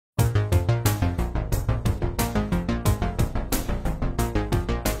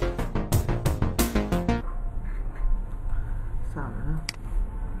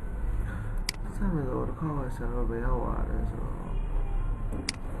the car is a way out.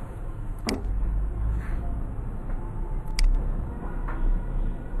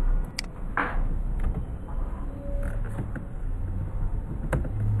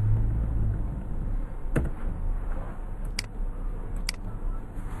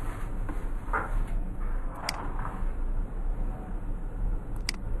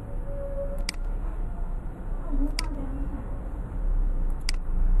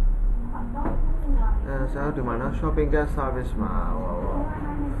 So the man shopping gas service ma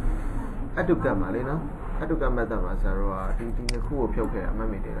I took a malino. I took a madam as a roa, thinking the cool pure,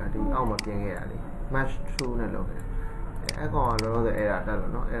 mammy did. I think almost young air. Mash true and look. I go on the air,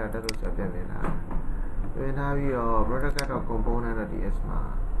 no air that was a family. When have your product or component of the ESMA,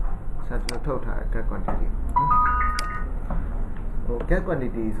 such a total cat quantity. Oh, cat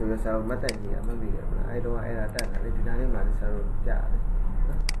quantity, so you're so much here, mammy. I don't air that. I did not even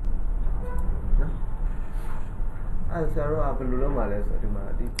as a Lulomales,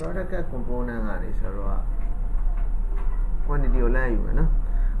 the product component is a quantity of lime,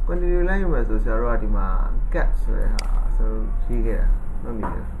 quantity of lime as a Saratima cats, so she here, no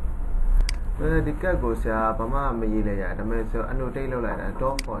meter. When the cat goes up, Pama Mayila, the man so annotated like a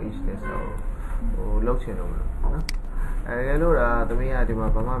dog for each day, so lotion over. I know the Mia de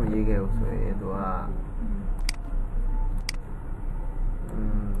Pama Mayigel, so it was.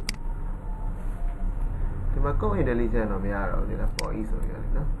 My co intelligent of Yaro did a for easily,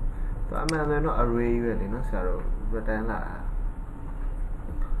 no? So I mean, not array, really, no, Sarah, but I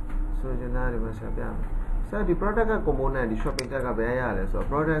so generally must have done. So the product component, the shopping cagabaya, so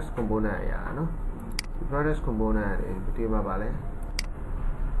products component, no? The products component is Tima Valley.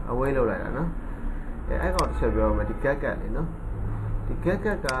 Away low like, no? I got several with the caca, no? The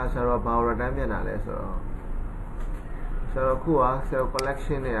caca are about Damian, so Kua, so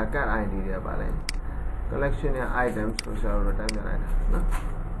collection a cat idea, Valley. Collection of items for several times no?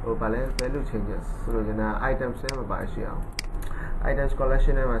 Oh, value changes. So, items by shell. Items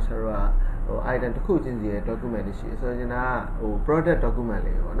collection of Sarah or item to coach in the document. So, product document,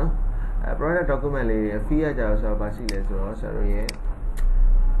 no? A product document, a fee adjust of Basilis or Sarah.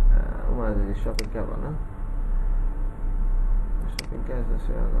 The shopping cover, no? Shopping case is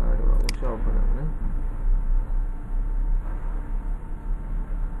a shop, no?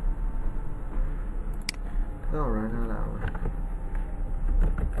 Go right now.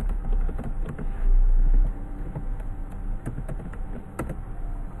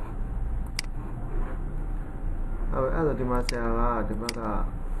 Other demands are the mother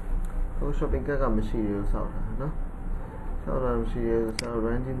shopping car materials out, no? So, materials are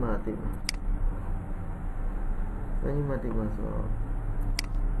random matic.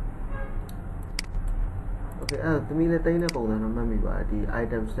 Okay, to me, let me know the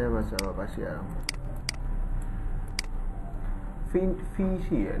items name as a Basia. Fee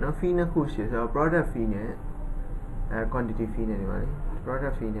here, no fee na kushi, so product fee quantity fee anyway.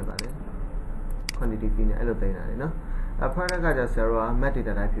 Product fee quantity fee allotaina, no? A product I just a method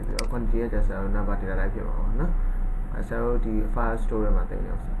that I feel, or quantity just a number that I feel, no? I saw the file store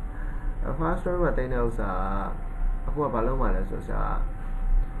materials. A file store materials are a poor paloma, so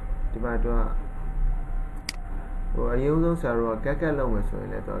divide or use those are get a lower so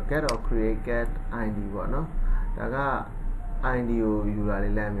get or create get ID, no? ID you usually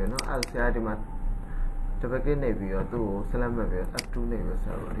lamb, you know, I'll say I demand to begin Navy or two, Salam up to neighbors,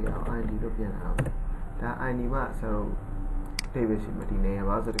 so ID to be out. That ID was so David Matinee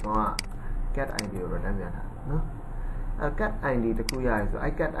was the cat ID over them, no? A cat ID the Kuya, so I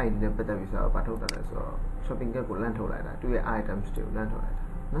cat ID the better without Patoka, so shopping get land like that, 2 items still land like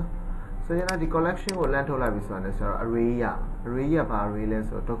that, no? So, you know, the collection will land like this one is array of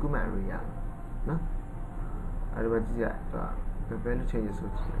arrays or document array, no? I don't the value changes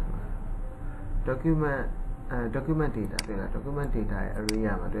document data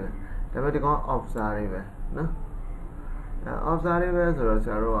area the observe no observe or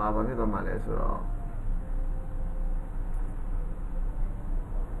zero about the males or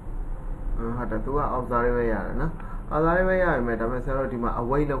had to do observe no observe made a zero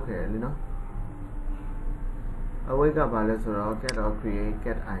away locally no awake up or get or create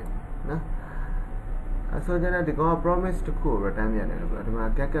get I no. So then the go promise to cool return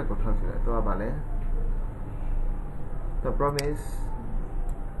the promise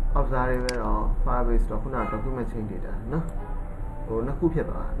of the river or Firebase document change data, no? Or no Kupia,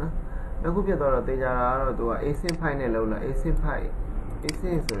 no? No Kupia, they are to a sim pine lola, a sim pie, a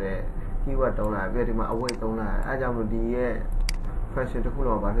sim keyword on a very much away on a Ajam the question to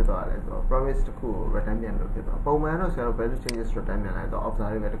cool about it or promise to cool return. Pomano, so better changes return and I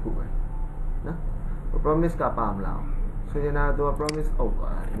observe at the cool. No? promise ကပါမလားဆိုရင်တော့သူက promise of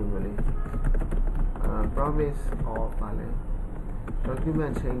ပါဒီလိုလေးpromise of ပါလေ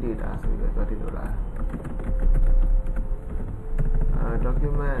document change data ဆိုပြီးတော့ဒီလိုလား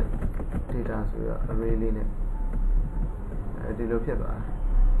document data ဆိုတော့ array လေးနဲ့ဒီလိုဖြစ်သွား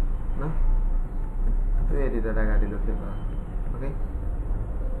နော်သူရဲ့ data ကဒီလိုဖြစ်သွား okay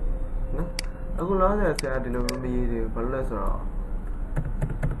နော်အခုလောဆယ်ဆရာဒီလိုမျိုးမရေးသေးဘူးဘာလို့လဲဆိုတော့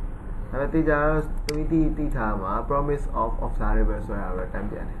အဲ့ဒီကြတော့သူတီးထားမှာ promise of observable ဆိုတာတော့တန်း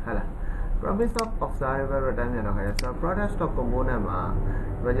ပြန်တယ်ဟုတ်လား promise of observable တော့တန်းပြန်တော့ခါကျတော့ product stock component မှာ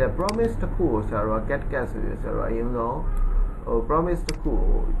ဒါကြ promise တစ်ခုကိုဆရာတို့ get ဆိုပြီးဆိုတော့အရင်ဆုံးpromise တစ်ခု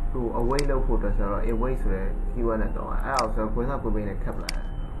ကိုသူ await လုပ်ဖို့အတွက်ဆိုတော့ await ဆိုတဲ့ keyword နဲ့တော့အဲ့ဒါဆိုတော့ကိုယ်စားကိုယ်ပိန်နဲ့ခက်ပလာ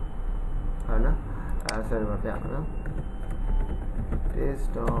ဟုတ်နော်အဲ့ဆိုတော့ပြပါနော် this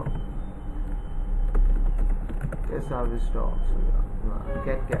dot get service dot ဆိုတော့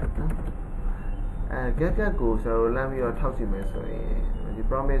get နော်get ကိုဆိုတော့လမ်းပြီးတော့ထောက်ကြည့်မယ်ဆိုရင်ဒီ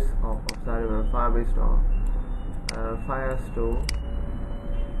promise of observable firebase dot firestore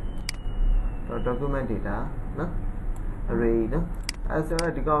document data နော် array နော်အဲ့ဆို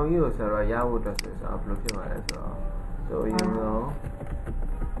တော့ဒီကောင်ကြီးကိုဆိုတော့ရဖို့အတွက်ဆိုတော့ဘယ်လိုဖြစ်မှာလဲဆိုတော့ဆိုရင်တော့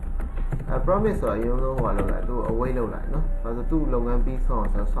promise ဆိုတော့အရင်ဆုံးဟိုလောက်လိုက်သူ await လုပ်လိုက်နော်ဘာလို့သူ့လုပ်ငန်းပြီးဆုံး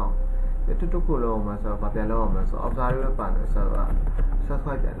ဆောင်တူတူကိုလုံးမှာဆိုတော့ဘာပြန်လုပ်အောင်လဲဆိုတော့ observable ပါတယ်ဆိုတော့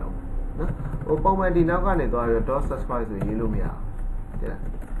subscribe ပြန်လုပ်နော်ဟိုပုံမှန်ဒီနောက်ကနေသွားပြီးတော့ subscribe ဆိုရေးလို့မရဘူးတဲ့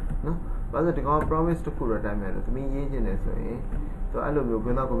နော်ဘာလို့ဒီကောင် promise တစ်ခုတော့တိုင်းမယ်လို့သမီးရေးချင်တယ်ဆိုရင်သူအဲ့လိုမျိုးခွ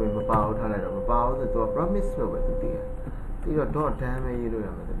င့်တော့ကိုမပါအောင်ထားလိုက်တော့မပါအောင်ဆိုတော့ promise လို့ပဲသူတည်တယ်ပြီးတော့ dot dan ပဲရေးလို့ရ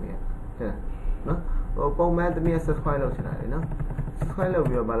မှာသမီးတဲ့နော်ဟိုပုံမှန်သမီး subscribe လုပ်ချင်တာလေနော် subscribe လုပ်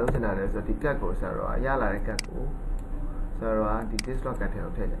ပြီးတော့မလုပ်ချင်တာလဲဆိုတော့ဒီ cat ကိုဆရာတော့ရလာတဲ့ cat ကိုဆရာတော့ဒီ dislog cat ထဲ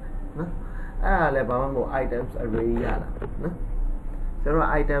ကိုထည့်လိုက်နော်အဲ့ဒါလည်းဘာမှမဟုတ် items array ရလာနော်ဆရာတို့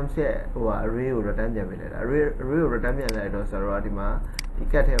items ရဲ့ဟို array ကို return ပြန်ပေးလိုက်တာ array ကို return ပြန်လိုက်တော့ဆရာတို့ဒီမှာဒီ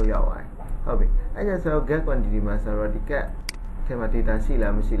cat ထဲကိုရောက်သွားဟုတ်ပြီအဲ့ကျဆရာတို့ get quantity မှာဆရာတို့ဒီ cat ထဲမှာ data ရှိ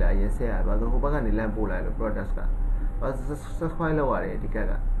လားမရှိလားအရင်ဆက်ရပါဆိုဟိုဘက်ကနေလမ်းပို့လိုက်လို့ product ကဘာ subscribe လုပ်ရတယ်ဒီ cat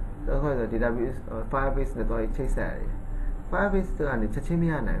က subscribe ဆို database firebase နဲ့တော့ချိတ်ဆက်ရတယ် firebase ကနေချက်ချင်းမ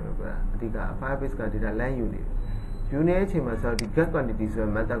ရနိုင်ဘူးကွာအဓိက firebase က data လမ်းယူနေယူနေတဲ့အချိန်မှာဆိုဒီ get quantity ဆို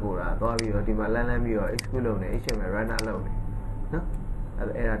တဲ့ method ကိုသွားပြီးတော့ဒီမှာလမ်းပြီးတော့ execute လုပ်နေ HTML runner လုပ်နေနော်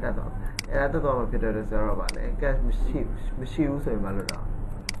အဲ့ဒါတက်တော့မှဖြစ်တယ်ဆိုတော့ဗာလေ get မရှိဘူးဆိုရင်မလုပ်တော့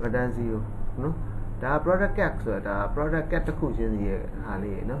return 0နော်ဒါ product cat ဆိုတာ product cat တစ်ခုချင်းစီရဲ့ဟာ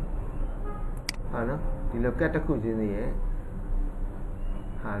လေးရေနော်ဟာနော်ဒီလို cat တစ်ခုချင်းစီရဲ့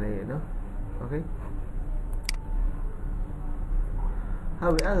ဟာလေးရေနော် okay ဟု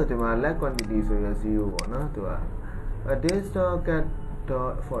တ်ပြီအဲ့ဒါဒီမှာ let quantity ဆိုရ0ပေါ့နော်သူကthis dot get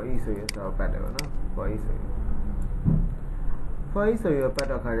dot for each ဆိုရတော့ပတ်တယ်ပေါ့နော် for each ဆိုရပတ်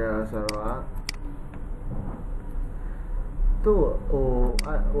တော့ခါကြတော့ဆိုတော့သူ့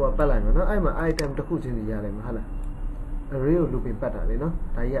ဟိုပတ်လိုက်မယ်နော်အဲ့မှာ item တစ်ခုချင်းစီရလိုက်မှာဟုတ်လား array ကို looping ပတ်တာလေနော်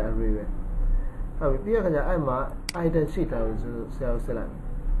ဒါကြီးက array ပဲဟုတ်ပြီပြီးရခါကျအဲ့မှာ item ရှိတာကိုဆရာဆက်လိုက်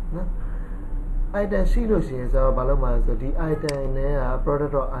နော် item ရှိလို့ရှိရင်ဆိုတော့ဘာလို့မှာဆိုဒီ item နဲ့က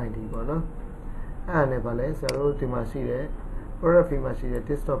product.id ပေါ့နော်အဲ့ဒါနဲ့ဗာလဲဆရာတို့ဒီမှာရှိတဲ့ product field မှာရှိတဲ့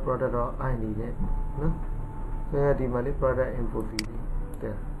desktop product.id နဲ့နော်ဒီမှာလေ product info field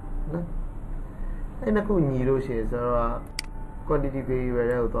တဲ့နော်အဲ့နှစ်ခုညီလို့ရှိရင်ဆိုတော့ quantity variable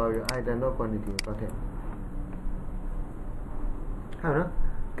တွေကိုသွားပြီး item.quantity ကိုသွားထည့်ဟုတ်နော်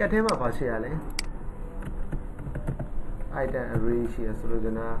ကတ်ထဲမှာပါရှိရလဲ item array ရှိရဆိုလို့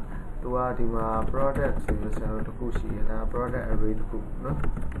ကျွန်တော်သူကဒီမှာ product ဆိုလို့ဆရာတို့တစ်ခုရှိရဒါ product array တစ်ခုနော်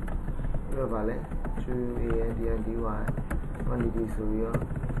ပြီးတော့ဗာလဲ quantity ဆိုပြီးတော့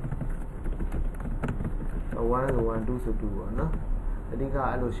1 2ဆို2ပေါ့နော်အဓိက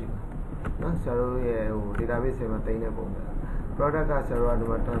အဲ့လိုရှိမှာနော်ဆရာတို့ရဲ့ဟို database ထဲမှာတင်တဲ့ပုံစံ product ကဆရာတို့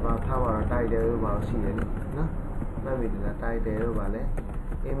ကဒီမှာထားပါတော့ title လို့ပါရှိတယ်နော်မှတ်မိတယ်လား title လို့ပါလဲ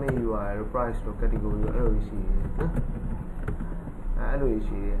image URL လို့ price လို့ category လို့အဲ့လိုရှိတယ်နော်အဲ့လို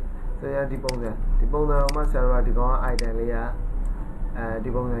ရှိတယ်ဆရာဒီပုံစံတော့မှဆရာတို့ကဒီကောင် item လေးကဒီ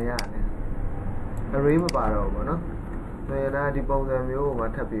ပုံစံရတယ် array မပါတော့ဘူးပေါ့နော်ဆိုရင်ဒါဒီပုံစံမျိုးကိုမှ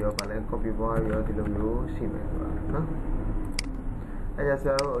ထပ်ပြီးတော့ဗာလဲ copy ပွားပြီးတော့ဒီလိုမျိုးရှိမယ်ဆိုတာနော်အဲ့ဒါဆ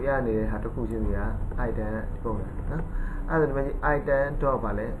ရာတို့ရနေတဲ့ဟာတစ်ခုချင်းစီက item ဒီပုံစံနော်အဲ့ဒါဒီမှာ item dot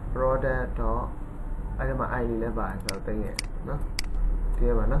ဗာလဲ product dot အဲ့ဒီမှာ id လည်းပါတယ်ဆိုတော့တင်ခဲ့နော်ဒီ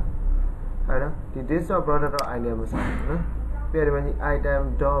မှာနော်အဲ့တော့ဒီ this dot product dot id မဆိုင်ဘူးနော်ပြီးတော့ဒီမှာ item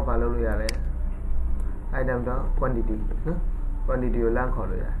dot ဗာလုပ်လို့ရလဲ item dot quantity နော် quantity ကိုလမ်းခေါ်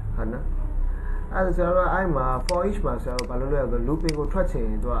လို့ရတယ်ဟုတ်နော်အဲ့ဒါဆိုတော့အဲ့မှာ for each မှာဆိုတော့ဘာလို့လဲဆိုတော့ looping ကိုထွက်ချင်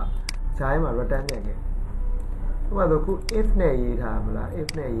ရင်သူကဂျိုင်းမှာ return ပြန်ခဲ့ဥပမာဆိုခု if နဲ့ရေးထားမလား if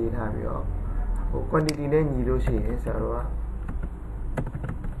နဲ့ရေးထားပြီးတော့ quantity နဲ့ညီလို့ရှိရင်ဆရာတို့က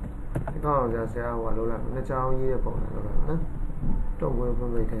ဒီကောင်ဆရာဟိုလုပ်လိုက်နှစ်ချောင်းရေးတဲ့ပုံစံလုပ်လိုက်နော်တုံ့ဝင်ဖွ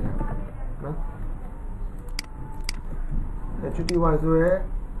င့်ပေးခိုင်းတာနော်HTY ဆိုရဲ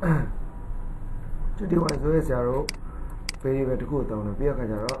HTY ဆိုရဲဆရာတို့ variable တစ်ခုတောင်းတယ်ပြီးတော့ခါ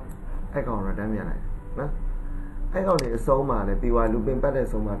ကျတော့အဲ့ကောင် return ပြန်လိုက်နော်အဲ့ကောင်တွေအဆုံးမှာလည်း PY looping ပတ်တဲ့အ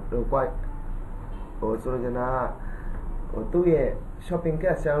ဆုံးမှာဟို quite ဟိုဆိုလိုချင်တာဟိုသူ့ရဲ့ shopping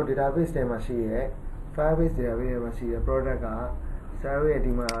cart ဆရာတို့ database ထဲမှာရှိရဲ Firebase database ထဲမှာရှိရဲ product ကဆရာတို့ရဲ့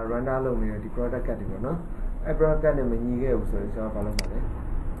ဒီမှာ render လုပ်နေတဲ့ဒီ product cart တွေပေါ့နော်အဲ့ product cart နဲ့မညီခဲ့ဘူးဆိုရင်ဆရာတို့ဘာလုပ်မှာလဲ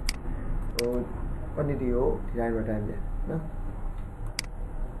ဟို quantity ကိုဒီတိုင်း return ပြန်နော်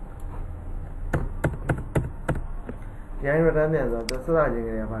ဒီတိုင်း return ပြန်ဆိုတော့စစချင်းက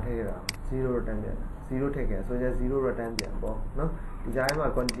လေးကဘာထည့်ခဲ့တာ0 return ပြန်0ထည့်ခဲ့ဆိုကြ0 return ပြန်ပေါ့နော်ဒီတိုင်းမှာ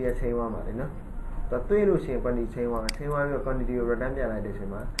quantity က change သွားမှာလေနော်တွေ့လို့ရှိရင် quantity change သွားပြီးတော့ quantity ကို return ပြန်လိုက်တဲ့အချိ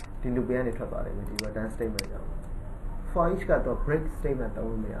န်မှာဒီ loop ကနေထွက်သွားတယ်ဒီ return statement ကြောင့် for each ကတော့ break statement သုံး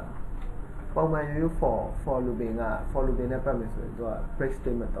လို့မရဘူးပုံမှန်ရိုး for looping က for looping နဲ့ပတ်မယ်ဆိုရင်သူက break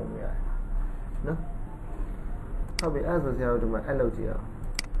statement သုံးလို့ရတယ်နော်ဟုတ်ပြီအဲ့ဆိုဆရာတို့ဒီမှာ add လုပ်ကြည့်အောင်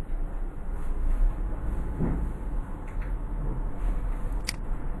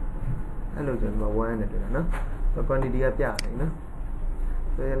အဲ့လိုကျွန်တော်1နဲ့တွေ့တာနော် quantity ကပြတယ်နော်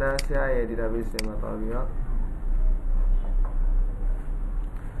ဆိုရင်လည်းဆရာရဲ့ database ထဲမှာပါပြီးတော့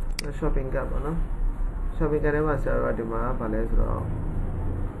shopping cart ပေါ့နော် shopping cart ထဲမှာဆရာတို့ကဒီမှာဗာလဲဆိုတော့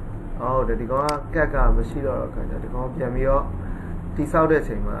ဟုတ်တယ်ဒီကောင်က cat ကမရှိတော့ခါကျဒီကောင်ပြန်ပြီးတော့တိဆောက်တဲ့အ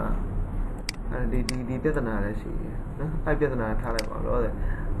ချိန်မှာဒီပြဿနာလည်းရှိတယ်နော်အဲ့ပြဿနာထားလိုက်ပါလို့တဲ့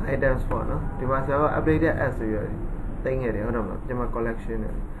items ပေါ့နော်ဒီမှာဆရာက updated as ဆိုရသိငယ်တယ်ဟုတ်တယ်မလားဒီမှာ collection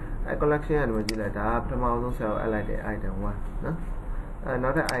နဲ့အဲ့ collection ကနေမှကြည့်လိုက်ဒါပထမဆုံးဆရာက add လိုက်တဲ့ item 1နော်နော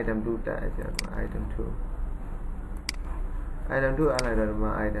က်ထပ် item 2တက်အဲ့ကျတော့ item 2 add လိုက်တော့ဒီ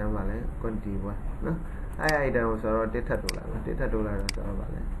မှာ item ပါလဲ quantity 1နော်အဲ့ item ကိုဆိုတော့တစ်ထပ်တိုးလိုက်မယ်တစ်ထပ်တိုးလိုက်တော့ဆိုတော့ပါ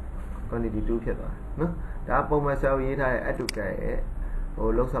လဲ quantity 2ဖြစ်သွားတယ်နော်ဒါပုံမှန်ဆရာရေးထားတဲ့ add to cart ရဲ့ဟို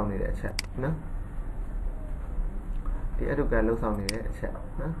လောက်ဆောင်နေတဲ့အချက်နော်ဒီ add to cart လောက်ဆောင်နေတဲ့အချက်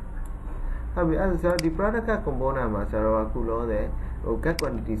နော်ဟုတ်ပြီအဲ့ဒါဆိုတော့ဒီ product cart component မှာဆရာတို့ကခုလောတဲ့ဟို get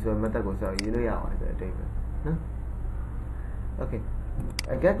quantity ဆိုတဲ့ method ကိုဆရာရေးလို့ရပါတယ်ဆိုတဲ့အတိတ်ပဲနော် okay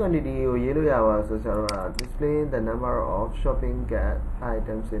get quantity ကိုရေးလို့ရပါဆိုဆရာတို့က display the number of shopping cart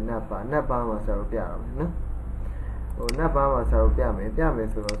items in nap bar မှာဆရာတို့ပြရမယ်နော်ဟို nap bar မှာဆရာတို့ပြမယ်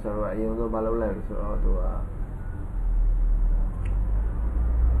ဆိုတော့ဆရာတို့ကအရင်ဆုံးမလုပ်လိုက်လို့ဆိုတော့သူက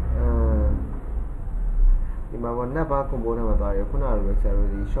ဒီမှာက nap bar component မှာသွားရခုနကလိုပဲဆရာတို့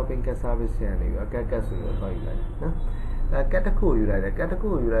ဒီ shopping cart service ရနေပြီး get ဆိုပြီးတော့ယူလိုက်တယ်နော်cat တစ်ခုယူလိုက်တယ် cat တစ်ခု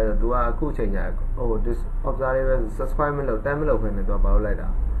ယူလိုက်တော့ तू ကအခုချိန်ညာဟို this observable subscribe မလုပ်10မလုပ်ခွင့်နဲ့ तू ကဘာလုပ်လိုက်တာ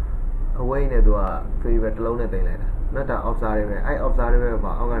away နဲ့ तू က variable တစ်လုံးနဲ့တင်လိုက်တာနော်ဒါ observable အဲ့ observable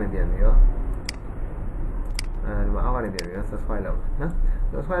ဘာအောက်ကနေပြန်ပြီးတော့ဒီမှာအောက်ကနေပြန်ပြီးတော့ subscribe လုပ်နော်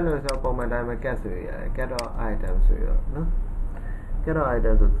subscribe လို့ဆိုတော့ပုံမှန်တိုင်းမှာ cat ဆိုရတယ် cat.item ဆိုရနော်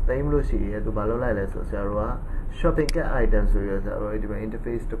cat.item ဆိုသိမ်းလို့ရှိရင် तू ဘာလုပ်လိုက်လဲဆိုဆရာတို့က shopping cat item ဆိုရဆရာတို့ဒီမှာ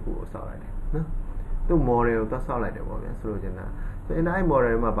interface တစ်ခုကိုဆောက်လိုက်တယ်နော်သူ model ကိုသွားဆောက်လိုက်တယ်ပေါ့ဗျာဆိုလို့ချင်တာဆိုရင်အဲ့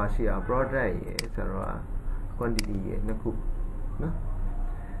model မှာပါရှိအောင် product ရေဆိုတော့ quantity ရေနှစ်ခုနော်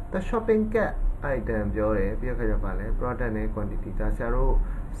the shopping cart item ပြောတယ်ပြီးတော့ခါကျပါလဲ product နဲ့ quantity ဒါဆရာတို့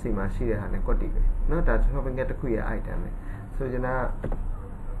စီမှာရှိတဲ့ဟာနဲ့ quantity ပဲနော်ဒါ shopping cart တစ်ခုရဲ့ item ပဲဆိုချင်တာ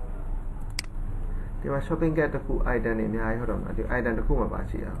ဒီမှာ shopping cart တစ်ခု item တွေအများကြီးဟုတ်တော့မလားဒီ item တစ်ခုမှာပါ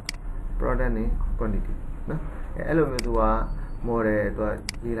ရှိအောင် product နဲ့ quantity နော်အဲ့လိုမျိုးသူကmodel တော့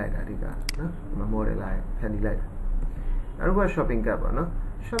ရေးလိုက်တာအဓိကနော် model လိုက်ဖန်တီးလိုက်တာနောက်တစ်ခုက shopping cart ပေါ့နော်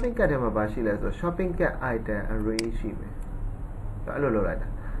shopping cart ထဲမှာပါရှိလဲဆို shopping cart item array ရှိမယ်အဲ့လိုလုပ်လိုက်တာ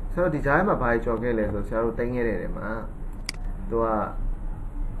ဆိုတော့ဒီကြားမှာဘာကြော်ခဲ့လဲဆိုဆရာတို့တင်ခဲ့တဲ့နေရာမှာသူက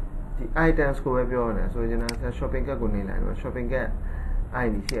ဒီ items ကိုပဲပြောနေဆိုရင်ဆရာ shopping cart ကိုနေလိုက်တော့ shopping cart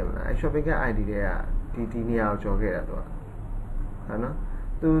ID ရှိရမလားအဲ့ shopping cart ID တွေကဒီနေရာကိုကြော်ခဲ့တာသူကဟာနော်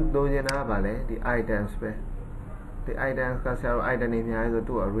သူလိုချင်တာကဗာလဲဒီ items ပဲဒီ items ကဆရာတို့ item တွေအများကြီးဆို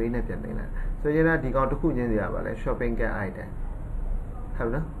သူ့ array နဲ့ပြန်နေလိုက်ဆိုရင်ဒီကောင်တစ်ခုချင်းစီရပါလဲ shopping cart item ဟု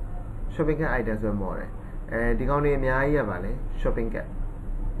တ်နော် shopping cart item ဆို model ဒီကောင်တွေအများကြီးရပါလဲ shopping cart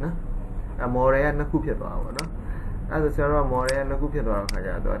နော်model ကနှစ်ခုဖြစ်သွားပါဘောနော်အဲ့ဒါဆိုဆရာတို့ model ကနှစ်ခုဖြစ်သွားတော့ခါကျ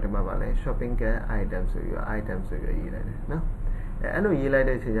တော့ဒီမှာပါလဲ shopping cart item ဆိုပြီး item ဆိုပြီးရေးလိုက်တယ်နော်အဲ့လိုရေးလိုက်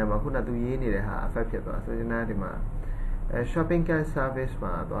တဲ့အချိန်ကျမှခုနသူရေးနေတဲ့ဟာ affect ဖြစ်သွားဆိုရင်ဒီမှာshopping cart service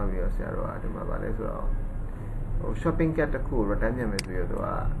မှာသွားပြီးတော့ဆရာတို့ကဒီမှာပါလဲဆိုတော့shopping cart တစ်ခုကို return ပြန်မယ်ဆိုရတော့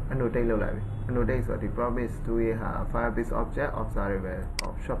annotate လုပ်လိုက်ပြီ annotate ဆိုတော့ဒီ promise 2ရဲ့ဟာ Firebase object observable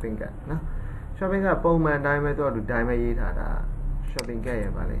of shopping cart နော် shopping cart ပုံမှန်တိုင်းပဲသူကဒီတိုင်းပဲရေးထားတာ shopping cart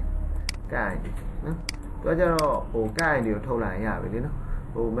ရဲ့ပါလေ cart ID နော်သူကကြတော့cart ID ကိုထုတ်လိုက်ရပြီလေနော်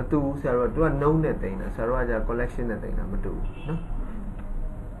မတူဘူးဆရာတို့ကသူက known နဲ့တင်တာဆရာတို့ကじゃ collection နဲ့တင်တာမတူဘူးနော်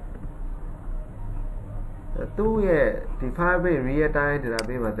သူ့ရဲ့ဒီ Firebase real time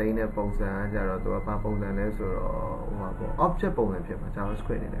database မှာတင်တဲ့ပုံစံကကြတော့သူကဘာပုံစံလဲဆိုတော့object ပုံစံဖြစ်မှာ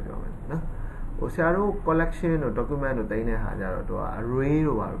JavaScript နဲ့ပြောမယ်နော်ဆရာတို့ collection တို့ document တို့တင်တဲ့ဟာကြတော့သူက array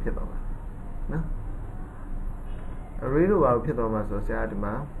တို့ဘာလို့ဖြစ်သွားမှာနော် array တို့ဘာလို့ဖြစ်သွားမှာဆိုတော့ဆရာဒီ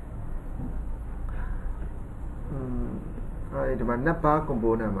မှာဒီမှာ net bar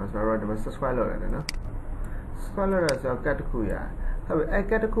component မှာဆိုတော့ဒီမှာ subscribe လုပ်ရတယ်နော် subscribe လုပ်ရဆိုတော့ cat တစ်ခုရဟုတ်ပြီ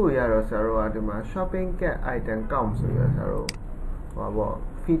cat တစ်ခုရတော့ဆရာတို့ကဒီမှာ shopping cat item count ဆိုရဆရာတို့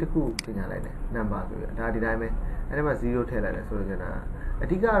fee တစ်ခုပြင်ရလိုက်တယ် number ဆိုရဒါဒီတိုင်းပဲအဲ့ဒီမှာ0ထည့်လိုက်တယ်ဆိုတော့ကျွန်တော်အ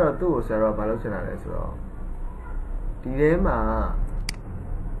ဓိကတော့သူ့ကိုဆရာတို့ကဘာလုပ်ချင်တာလဲဆိုတော့ဒီထဲမှာ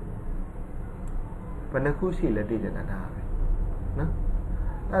ဘယ်နှခုရှိလဲသိချင်တာဒါပဲနော်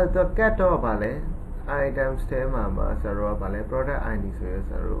အဲ့တော့ cat တော့ဗာလဲitems ထဲမှာဆရာတို့ကဗာလဲ product id ဆိုရဆ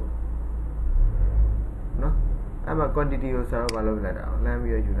ရာတို့နော်အဲ့မှာ quantity ကိုဆရာတို့ဗာလုပ်လိုက်တာလမ်း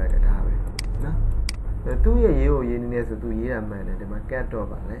ပြီးယူလိုက်တယ်ဒါပဲနော်သူ့ရဲ့ရေးကိုရေးနေနေဆိုသူရေးတာမှန်တယ်ဒီမှာ cat တော့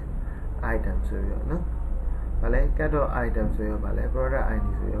ဗာလဲ item ဆိုရနော်ဗာလဲ cat တော့ item ဆိုရဗာလဲ product id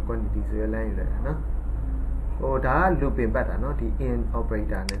ဆိုရ quantity ဆိုရလမ်းယူလိုက်တာနော်ဒါက looping ပတ်တာနော်ဒီ in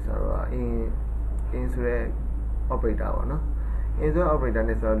operator နဲ့ဆိုတော့ in ဆိုရ operator ပေါ့နော်in ဆို operator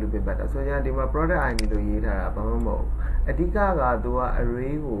နဲ့ဆိုတော့ looping ပတ်တာဆိုရင်ဒီမှာ product id လို့ရေးထားတာဘာမှမဟုတ်အဓိကကသူက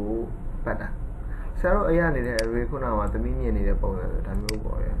array ကိုပတ်တာဆရာတို့အရနေတဲ့ array ခုနကသမီးမြင်နေတဲ့ပုံစံဆိုဒါမျိုး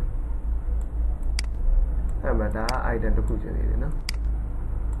ပေါ့ရဲ့အဲ့မှာဒါက item တစ်ခုချင်းနေတယ်နော်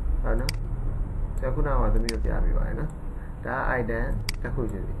ဟုတ်နော်ဆရာခုနကသမီးကိုပြပြပါရနော်ဒါက item တစ်ခု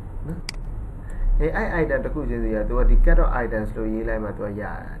ချင်းစီနော်အဲ့ item တစ်ခုချင်းစီကသူကဒီ cat items လို့ရေးလိုက်မှသူကရ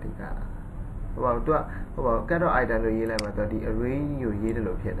တာအဓိကသူကcat item လို့ရေးလိုက်မှသူဒီ array ကိုရေးတယ်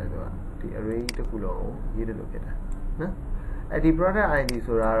လို့ဖြစ်တယ်သူကဒီ array တစ်ခုလုံးကိုရေးတယ်လို့ဖြစ်တာနော်အဲ့ဒီ product id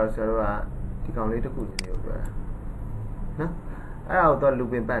ဆိုတာတော့ဆရာတို့ကဒီကောင်လေးတစ်ခုချင်းကိုပြောတာနော်အဲ့ဒါကိုတော့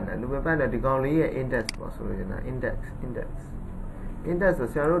looping ပတ်တယ် looping ပတ်တယ်ဒီကောင်လေးရဲ့ index ပေါ့ဆိုလို့ကျွန်တော် index ဆို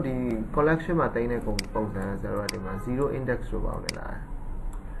ဆရာတို့ဒီ collection မှာတင်တဲ့ပုံစံဆရာတို့ကဒီမှာ0 index လို့ပေါင်းနေလား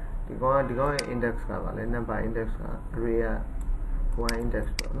ဒီကောင်ရဲ့ index ကပါလဲ number index က array က 1 index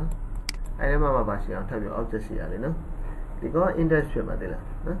ပေါ့နော်အဲ့ဒီမှာပါရှိအောင်ထပ်ပြီး object ရှိရတယ်နော်ဒီကောင် index ဖြစ်ပါသေးလား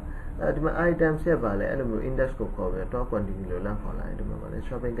နော်ဒီမှာ item ဆက်ပါလဲအဲ့လိုမျိုး index ကိုခေါ်ပြီး top quantity လို့လမ်းခေါ်လိုက်ဒီမှာပါလဲ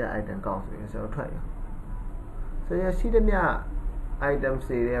shopping cart item count ဆိုရင်ဆရာတို့ထွက်ရဆိုရရှိတဲ့မြ item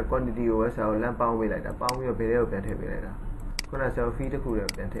တွေရဲ့ quantity ကိုပဲဆရာတို့လမ်းပေါင်းပေးလိုက်တာပေါင်းပြီးတော့ဘယ်ထဲကိုပြန်ထည့်ပေးလိုက်တာခုနဆရာတို့ fee တစ်ခုတည်း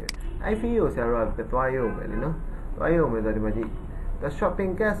ပြန်ထည့်အဲ့ fee ကိုဆရာတို့ကသွားရုံပဲလीနော်သွားရုံပဲဆိုတော့ဒီမှာကြည့် the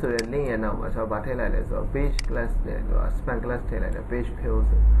shopping cart ဆိုတဲ့ link ရဲ့နောက်မှာဆရာတို့ဗာထည့်လိုက်လဲဆိုတော့ page class နဲ့သူက span class ထည့်လိုက်တယ် page fill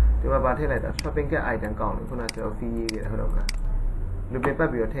ဆိုဒီမှာဗာထည့်လိုက်တာ shopping cart item count လို့ခုနဆရာတို့ fee ရေးခဲ့တာဟုတ်တော့မလားလူပင်ပတ်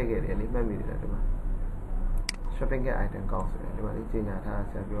ပြီးတော့ထည့်ခဲ့တယ်လေမှတ်မိတယ်ဒီမှာ shopping cart item count ဆိုတယ်ဒီမှာလေးကြီးညာထား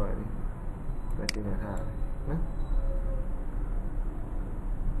ဆရာပြောရတယ်လေကြီးညာထားနော်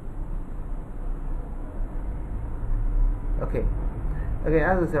okay အဲ့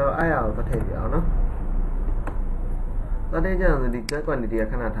ဒါဆိုဆရာတို့အားရအောင်ထည့်ပြအောင်နော်တတိယကျတော့ဒီ get quantity က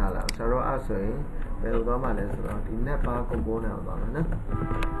ခဏထားလာဆရာတို့အဲ့ဆိုရင်ဘယ်လိုသွားမှလဲဆိုတော့ဒီ net bar component ကိုသွားမယ်နော်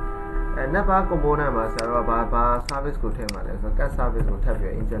net bar component မှာဆရာတို့ကဘာ service ကိုထည့်မှာလဲဆိုတော့ cat service ကိုထပ်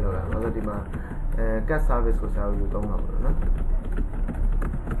ပြီး inject လုပ်ရအောင်ဆိုတော့ဒီမှာcat service ကိုဆရာတို့ယူသုံးမှာပေါ့နော်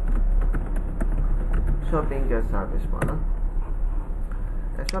shopping cat service ပေါ့နော်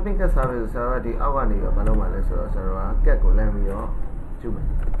shopping cat service ဆရာတို့ကဒီအောက်ကနေရောဘာလုပ်မှာလဲဆိုတော့ဆရာတို့က cat ကိုလမ်းပြီးတော့ယူမယ်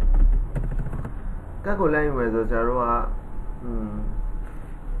cat ကိုလမ်းယူမယ်ဆိုဆရာတို့က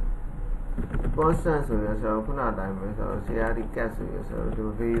constant ဆိုရယ်ဆိုတော့ခုနအတိုင်းပဲဆိုတော့ CRD cat ဆိုရယ်ဆိုတော့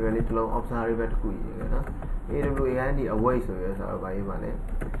ဒီ variable လေးတစ်လုံး observable တစ်ခုရေးရယ်နော် AWAID await ဆိုရယ်ဆိုတော့ဗာရေးပါလေ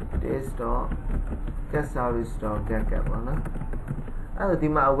this.get service.get cat ပေါ့နော်အဲ့တော့ဒီ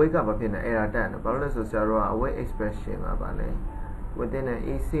မှာ await ကဘာဖြစ်နေ error တက်နေဘာလို့လဲဆိုဆရာတို့က await expression မှာပါလေ within an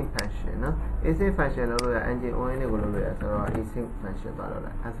async function နော် async function လို့ရ engine on လေးကိုလို့ရဆိုတော့ async function သွားလို့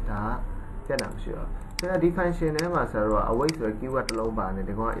လိုက်အဲ့ဒါပြတ်တာမရှိတော့ဆိုတော့ဒီ function ထဲမှာဆရာတို့က await ဆိုတဲ့ keyword တစ်လုံးပါနေ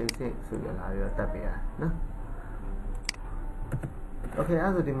ဒီကောင် async ဆိုရလာပြီးတော့တက်ပေးရနော် okay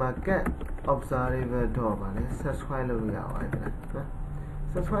အဲ့ဒါဒီမှာ get observable dot ပါလေ subscribe လုပ်လို့ရပါတယ်နော်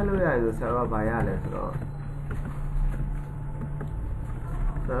subscribe လုပ်ရတယ်ဆိုဆရာတို့ကဘာရလဲဆိုတော့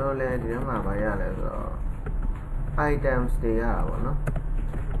ဆရာတို့လည်းဒီထဲမှာဘာရလဲဆိုတော့ items တွေရတာပေါ့နော်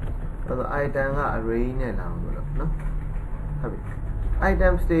အဲ့တော့ item က array နဲ့လာမှာလို့နော်ဟုတ်ပြီ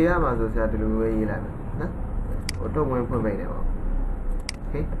items တွေရမှာဆိုဆရာဒီလိုမျိုးရေးလိုက်မယ်နော်ဟိုတော့ဝင်ဖွင့်ပေးတယ်ပေါ့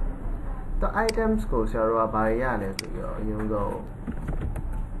okay တော့ items ကိုဆရာတို့ကဘာရလဲဆိုပြီးတော့အရင်ဆုံး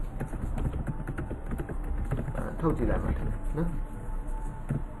ထုတ်ကြည့်လိုက်ပါနော်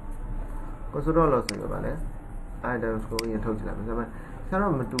ကိုစတော့လို့ဆိုရပါလေ items ကိုအရင်ထုတ်ကြည့်လိုက်ပါ Sarah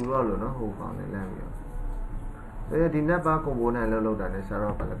Maturo, no, who found a lamb. They did not back on one and load and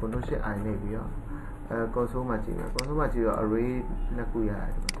Sarah Palaconoshi, I may be consumative array Nakuya.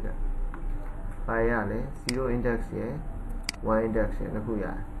 Payale, 0 index here, 1 index here,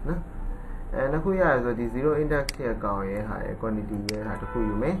 Nakuya. And Nakuya is the 0 index here, high quantity here, had to who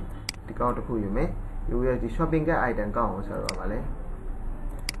you may, the count of who you may, you will the shopping item count, Sarah Valley.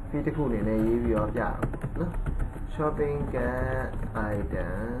 Peter Coon in a year of Yam. Shopping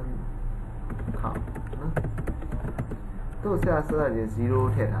item count. Those are 0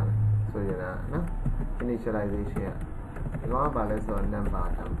 theta. So you know, initialization. You want balance on number.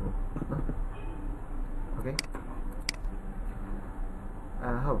 Okay.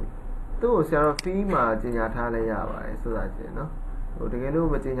 Hobby. Those are female Jinatala, so that you know. So the Gelu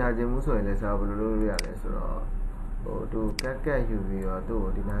Matina Jemuso in the Saburia, or to Kaka UV or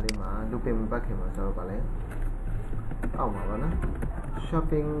to Dinarima, Lupin Bakim or Salvale. Oh, Mavana.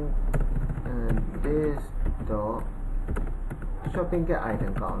 Shopping this door. Shopping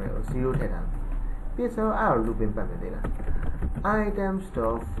item count 0 theta. Pizza are looping back. Item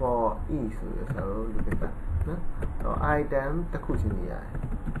store for E, so looping back. Or item the cushion the eye.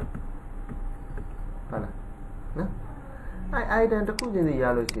 Item the cushion the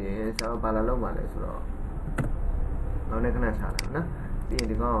yellow is our Balaloma. No, next time, being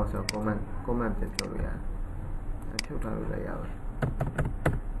the goals of comment Victoria. I took out the yellow.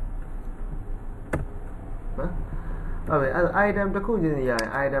 Item the cushion the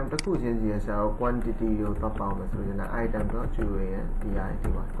eye, item the cushion the quantity of top pound, so item to the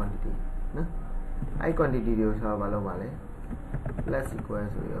quantity. I quantity of Salvalo Let's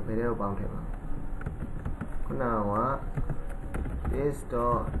sequence your video about him. Now, is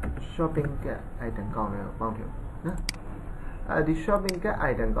the shopping item counter about him. The shopping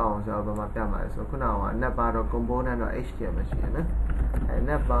item counts of Matama, so now, never component or HTML machine, and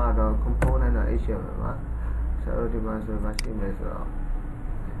never component or HTML. So the machine is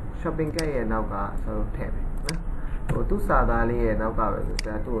shopping and now so 10. So two Sadali and now power is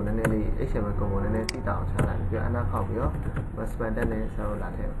that two and nearly HTML component 8,000. You are not copy of but spend an answer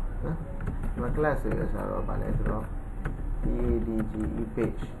Latin. My class is our balance PDGE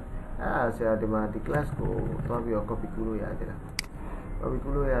page. As a demand the class go to your copy Kuluya. Copy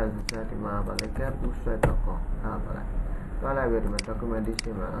Kuluya is a demand by the cap bootstrap.com. So I will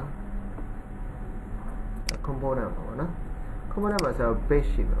documentation. Component, component was a page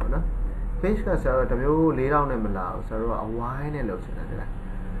sheet, page was a W laid down in Malau, so a wine and lotion.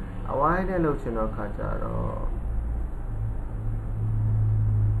 A wine and lotion of Kajar or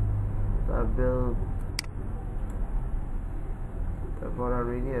the bill for a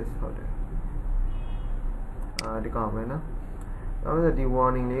radius holder. The comment, that was the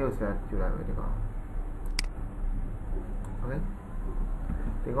warning news that you have with the comment. Okay,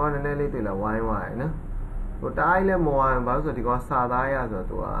 the got an early to the wine. But I let more about the Sadaya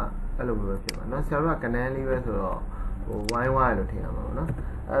to a little bit. No, Sarah can only rest or wine to him.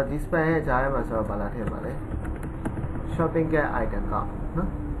 This page I myself a lot him. Shopping item count.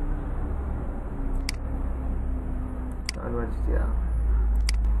 And what's here?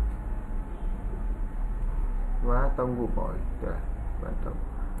 What Tongu boy?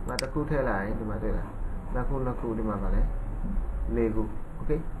 What a cool tail line to Madela. Nakuna cool in my valley. Lego.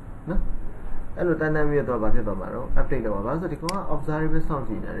 Okay? No? Hello, Tanami to Batetomaro. Update the Wabas, the observable sound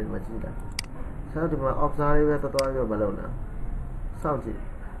in Machida. So the observable tutorial Balona. Sound.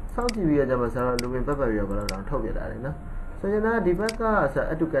 Sound via Jamasara, Lubin Papa, Balona, Toby Arena. So you know, the Baka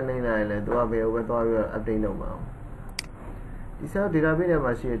at Tucanin Island to have a tutorial update no more. This is the Rabina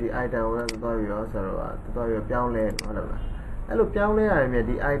machine, the item tutorial, tutorial Piaule, whatever. Hello, Piaule, I made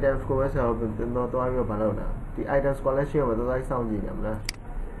the items go as well with the tutorial Balona. The items collection with the like sound in them.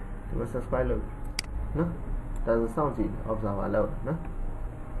 You subscribe, no? Doesn't sound it, observe alone, no?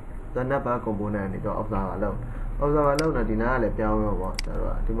 The Napa component is observe alone. Observe alone, a dinner, a piano was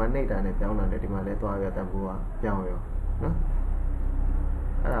the mandate and a piano, the mandate to have a taboo, piano, no?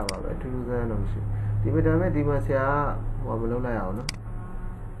 I have a 2,000. The Madame Dimasia, Wamalona, no?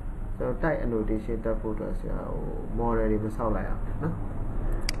 So tight annotation the photos, more than even sound like, no?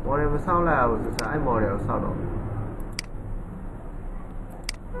 More than even sound like, I'm more than sound.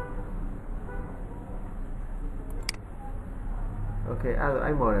 Okay,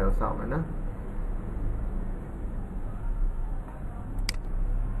 I'm more else out, no?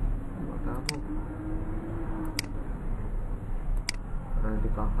 And the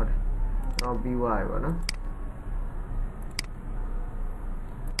comfort. Now BY, no?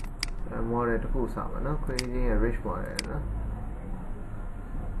 And more at the cool summer, no? Creating a rich model, no?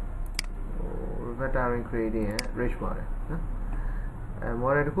 Retiring creating a rich model, no?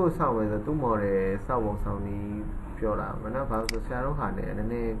 model တစ်ခုစောင့်မယ်ဆိုသူ model စောင့်ပုံစောင့်နည်းပြောတာမနော်ဘာလို့ဆိုဆရာတို့ဟာနဲ့နည်း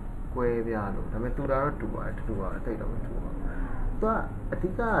နည်းကွဲပြားလို့ဒါပေမဲ့တူတာတော့တူပါတယ်တူပါတယ်တိတ်တော့မတူပါဘူးသူကအဓိ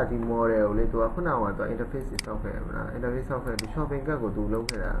ကဒီ model ကိုလေသူကခုနကသူ interface စောင့်ခဲ့ရမလား interface စောင့်ခဲ့ဒီ shopping cart ကိုသူလုပ်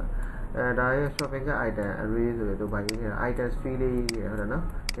ခဲ့တာဒါရဲ့ shopping cart item array ဆိုရယ်သူဗာရေးခဲ့တာ items field လေးဟုတ်တယ်နော်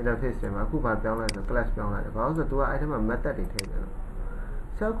interface ထဲမှာအခုဗာပြောင်းလိုက်ဆို class ပြောင်းလိုက်တယ်ဘာလို့ဆိုသူက item မှာ method တွေထည့်တယ်လို့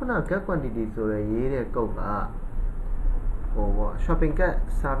ဆရာခုန get quantity ဆိုရယ်ရေးတဲ့ code ကဟိုပေါ့ shopping cart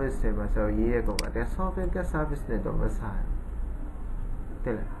service တွေမှာဆိုရေးတဲ့ code ကတဲ့ shopping cart service နဲ့တော့မဆိုင်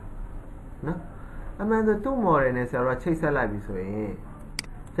တဲ့လေနော်အမှန်ဆိုသူ့ model နဲ့ဆရာတို့ချိတ်ဆက်လိုက်ပြီဆိုရင်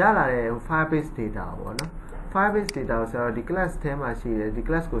ရလာတဲ့ Firebase data ပေါ့နော် Firebase data ကိုဆရာတို့ဒီ class ထဲမှာရှိတယ်ဒီ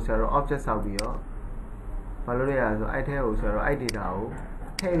class ကိုဆရာတို့ object ဆောက်ပြီးတော့ဘာလို့လဲရဆိုအဲ့ထဲကိုဆရာတို့အဲ့ data ကို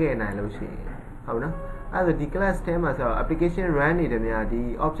ထည့်ခဲ့နိုင်လို့ရှိရင်ဟုတ်နော်အဲ့ဒါဒီ class ထဲမှာဆရာတို့ application run နေတယ်များဒီ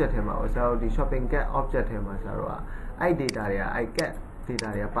object ထဲမှာဆရာတို့ဒီ shopping cart object ထဲမှာဆရာတို့ကအဲ့ data တွေကအဲ့ cat data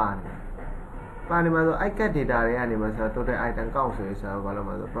တွေကပါနေမှာဆိုအဲ့ cat data တွေကနေမှာဆရာ total item count ဆိုရင်ဆရာတို့ဘာလို့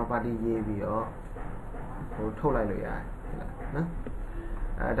မှာဆို property ရေးပြီးတော့ဟိုထုတ်လိုက်လို့ရတယ်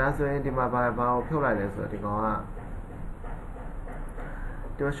နော်ဒါဆိုရင်ဒီမှာဘာကိုဖြုတ်လိုက်လဲဆိုတော့ဒီကောင်က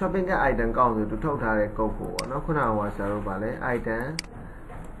ဒီ shopping cart item count ဆိုသူထုတ်ထားတဲ့ code ကိုပေါ့နော်ခုနကဆရာတို့ဗာလဲ item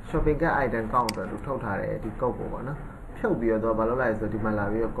shopping cart item count ဆိုသူထုတ်ထားတဲ့ဒီ code ကိုပေါ့နော်ဖြုတ်ပြီးတော့ဘာလုပ်လိုက်ဆိုဒီမှာလာ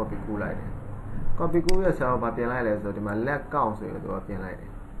ပြီးတော့ copy ကူးလိုက်တယ် copy ကူးရဆရာတို့ဗာပြင်လိုက်လဲဆိုဒီမှာ let count ဆိုရင်သူကပြင်လိုက်တယ်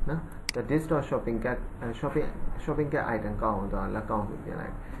နော် the this shopping cart item count ကိုတော့ let count ဆိုပြင်လို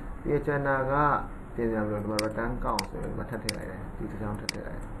က်ပြီးကျန်တာကပြင်ရမလို့ဒီမှာ return count ဆိုရင်မထပ်ထည့်လိုက်တယ်ဒီတစ်ချောင်းထပ်ထည့်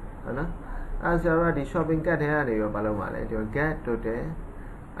လိုက်ဟုတ်နော်အဲဆရာတို့ကဒီ shopping cart ထဲကနေရောဘာလုပ်မှာလဲဒီ get total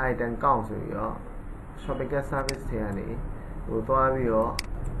item count ဆိုပြီးတော့ shopping cart service ထဲကနေဟိုသွားပြီးတော့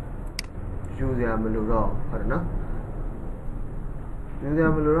ယူစရာမလိုတော့ဟုတ်တယ်နော်ယူစရာ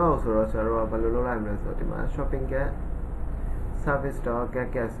မလိုတော့ဆိုတော့ဆရာတို့ကဘယ်လိုလုပ်လိုက်မလဲဆိုတော့ဒီမှာ shopping cart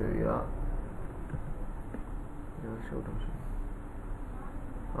service.get ဆိုပြီးတော့ရှုပ်တော့ဟု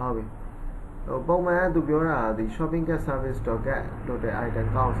တ်ပြီပုံမှန်ကသူပြောတာဒီ shopping cart service.get total item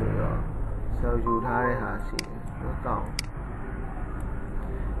count ဆိုတော့ဆယ်ယူထားတဲ့ဟာရှိတယ်နော် count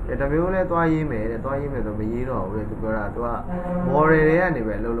ဒါမျိုးလဲသွားရေးမယ်တဲ့သွားရေးမယ်ဆိုမရေးတော့ဘူးလေသူပြောတာသူက model တွေကနေ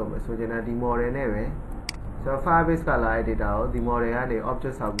ပဲလုပ်မယ်ဆိုချင်တာဒီ model နဲ့ပဲဆိုတော့ Firebase ကလာတဲ့ data ကိုဒီ model ကနေ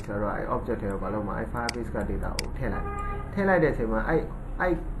object ဆောက်ပြီးဆိုတော့အဲ့ object ထဲကိုဘာလုပ်မှာအဲ့ Firebase က data ကိုထည့်လိုက်တဲ့အချိန်မှာအဲ့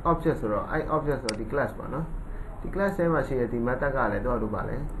object ဆိုတော့အဲ့ object ဆိုတော့ဒီ class ပေါ့နော်ဒီ class ထဲမှာရှိတဲ့ဒီ method ကလည်းတော့လို့ပါ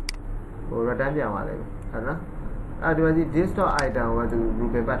လဲဟို return ပြန်သွားလိမ့်မယ်ဟုတ်နော်အဲ့ဒီမှာဒီ this.item ကိုသူ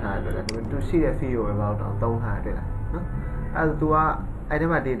grouping ပတ်ထားတယ်လေသူရှိတဲ့ field ကိုပဲပေါ့တော့သုံးထားတယ်လားနော်အဲ့ဒါသူကအဲ့ဒီ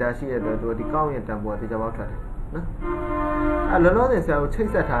မှာ data ရှိတဲ့အတွက်သူဒီ count ရဲ့ တန်ဖိုးကတေချာပေါက်ထွက်တယ်နော်အဲ့လောလောဆယ်ဆရာကိုချိတ်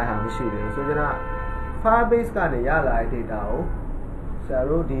ဆက်ထားတာမရှိသေးဘူးဆိုကြတာ Firebase ကနေရလာတဲ့ data ကိုဆရာ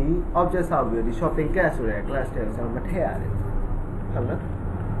တို့ဒီ object ဆောက်ပြီးဒီ shopping cart ဆိုတဲ့ class ထဲကိုဆရာမထည့်ရတယ်ဟုတ်နော်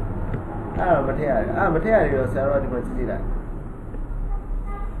အဲ့တော့မထည့်ရတယ်အဲ့မထည့်ရတော့ဆရာတို့ဒီမှာကြည့်ကြည့်လိုက်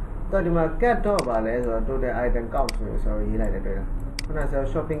တော့ဒီမှာ cat တော့ဗာလဲဆိုတော့ total item count ဆိုရင်ဆရာတို့ရေးလိုက်တယ်တွေ့လားခုနကဆရာ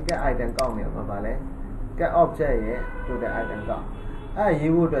shopping cart item count နေမှာဗာလဲ cat object ရဲ့ total item count အဲ့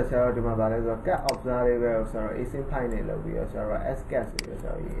ရေးဖို့အတွက်ဆရာတို့ဒီမှာဗာလဲဆိုတော့ cat observable ကိုဆရာတို့ async file နဲ့လုပ်ပြီးတော့ဆရာတို့ scat ဆိုပြီးတော့ဆ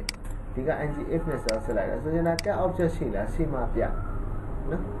ရာတို့ရေးဒီက ngif နဲ့ဆရာဆက်လိုက်တယ်ဆိုရင်ဒါ cat object ရှိလားရှိမှပြ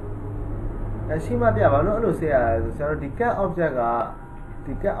နော်ရှိမှပြပါလို့အဲ့လိုဆက်ရတယ်ဆိုဆရာတို့ဒီ cat object က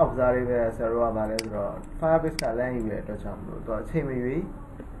ဒီ cat observable ဆရာတို့ကဗာလဲဆိုတော့ Firebase ကလမ်းယူရတဲ့အတွက်ကြောင့်မလို့တော့အချိန်မရွေး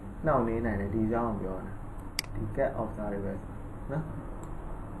နှောင့်နေနိုင်တယ်ဒီအကြောင်းကိုပြောတာဒီ get observable နော်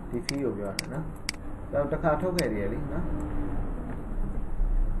ဒီ field ကိုပြောတာနော်တော့တစ်ခါထုတ်ခဲ့တယ်လေနော်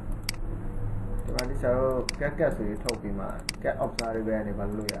ဒီမှာဒီဆရာတို့ get ဆိုရင်ထုတ်ပြီးမှ get observable နဲ့ဘာ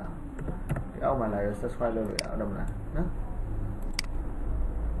လို့ရအောင်ဒီအောက်မှာလာရ subscribe လုပ်လို့ရအောင်ဟုတ်မလားနော်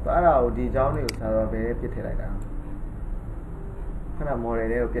တော့အဲ့ဒါကိုဒီအကြောင်းတွေကိုဆရာတို့ဘယ်ပြစ်ထည့်လိုက်တာခဏ model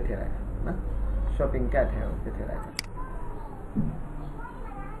တွေကိုပြစ်ထည့်လိုက်တာနော် shopping cart ထဲကိုပြစ်ထည့်လိုက်တာ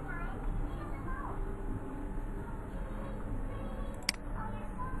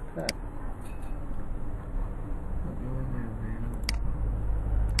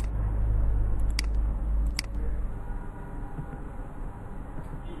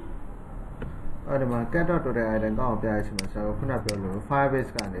အဲ့ဒီမှာ cat.total item ကောင်းပြရချင်မှာဆရာတို့ခုနပြောလို့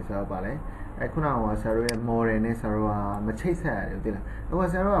Firebase ကနေဆရာတို့ပါလဲအဲ့ခုနကဆရာတို့ရဲ့ model နဲ့ဆရာတို့ကမချိတ်ဆက်ရတယ်သိလားအခု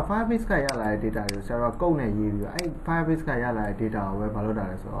ဆရာတို့က Firebase ကရလာတဲ့ data တွေကိုဆရာတို့ကကုတ်နဲ့ရေးပြီးတော့အဲ့ Firebase ကရလာတဲ့ data ကိုပဲမလုပ်တာ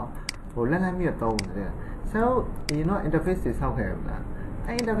လဲဆိုတော့ဟိုလက်ပြီးတော့သုံးတယ်ဆရာတို့ဒီတော့ interface တွေဆောက်ခဲ့ရမလား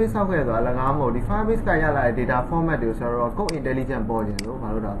အဲ့ interface ဆောက်ခဲ့ဆိုတော့အလကားမဟုတ်ဒီ Firebase ကရလာတဲ့ data format တွေကိုဆရာတို့က code intelligent ပေါ်ခြင်းလို့မ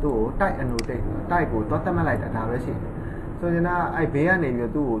လုပ်တာသူ့ကို type annotate type ကိုသွားသတ်မှတ်လိုက်တာဒါပဲရှိတယ်ဆိုရင်အဲ့ဘေးကနေ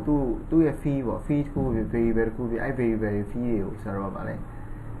ပြီးတော့သူ့ရဲ့ fee ပေါ့ fee တစ်ခု variable တစ်ခုပြီးအဲ့ variable fee တွေကိုဆရာတို့ကပါလဲ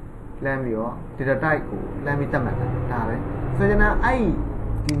land view data type ko land mi tat mat da be so jana ai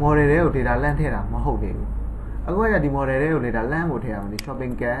di model de ko data land ထည့်တာမဟုတ်သေးဘူးအခုကဒီ model တွေကို data land ကိုထည့်ရမယ်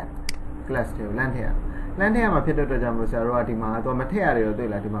shopping cart class တွေကို land ထည့်ရ land ထည့်ရမှာဖြစ်တဲ့အတွက်ကြောင့်မို့ဆရာတို့ကဒီမှာတော့မထည့်ရတယ်လို့တွေ့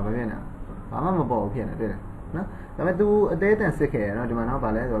လားဒီမှာမဖြစ်နေတာဘာမှမပေါ်ဘူးဖြစ်နေတွေ့လားနော်ဒါပေမဲ့ तू အသေးအတန်စစ်ခဲ့ရနော်ဒီမှာနော်ဗာ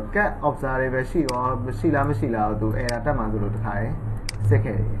လဲဆိုတော့ cat observable ရှိရောမရှိလား तू error တက်မှဆိုလို့တခါရယ်စစ်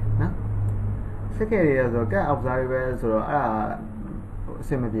ခဲ့ရတယ်နော်စစ်ခဲ့ရဆိုတော့ cat observable ဆိုတော့အဲ့ဒါအဆ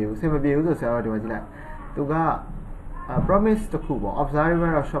င်မပြေဘူးဆိုဆရာတို့ဒီမှာကြည့်လိုက် तू ကpromise တခုပေါ့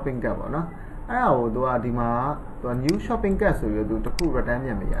observable of shopping cart ပေါ့နော်အဲ့ဒါကို तू ကဒီမှာ तू new shopping cart ဆိုပြီး तू တခု return ပြ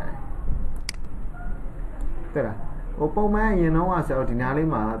န်မရတယ်တဲ့လားဟိုပုံမှန်ရင်တော့ဆရာတို့ဒီနားလေး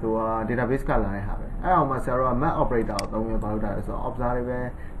မှာ तू က database ကလာတဲ့ဟာပဲအဲ့အောင်မှာဆရာတို့က map operator ကိုသုံးပြီးဘာလုပ်တာလဲဆိုတော့ observable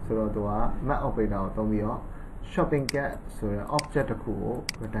ဆိုတော့ तू က map operator ကိုသုံးပြီးတော့ shopping cart ဆိုတဲ့ object တခုကို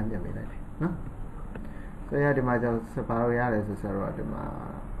return ပြန်ပေးလိုက်တယ်နော်ဆိုရဒီမှာကျွန်တော်ဘာလို့ရတယ်ဆိုဆရာတို့ကဒီမှာ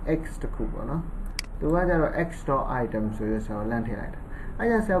x တခုပေါ့နော်သူကကြတော့ x.item ဆိုရဆိုတော့ land ထည့်လိုက်တာအဲ့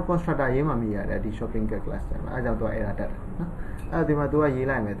ဒါ self constructor ရေးမှမရတဲ့ဒီ shopping cart class ထဲမှာအဲ့ကြောင့်သူက error တက်တယ်နော်အဲ့ဒီမှာသူကရေး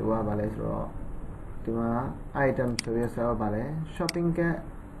လိုက်မယ်သူကဘာလဲဆိုတော့ဒီမှာ item ဆိုရဆိုတော့ဘာလဲ shopping cart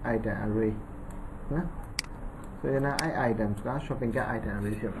item array နော်ဆိုရင်အဲ့ items က shopping cart item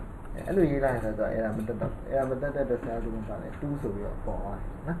array ဖြစ်မှာအဲ့လိုရေးလိုက်ဆိုတော့ error မတက်တော့ error မတက်တဲ့ဆရာတို့ကဘာလဲ2ဆိုပြီးတော့ပေါ်သွားတယ်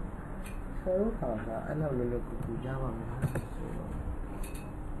နော်ဆရာတို့ကအဲ့လိုလွယ်လွယ်ကူကူရပါမယ်ဆိုတော့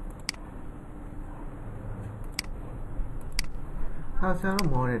ဟာဆရာတို့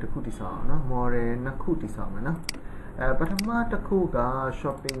model တစ်ခုတည်ဆောက်အောင်နော် model နှစ်ခုတည်ဆောက်မယ်နော်ပထမတစ်ခုက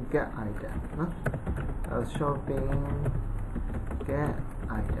shopping cart item နော် shopping cart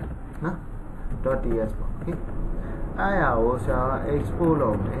item နော် .ts ပေါ့ okay အဲ့ရကိုဆရာ export လု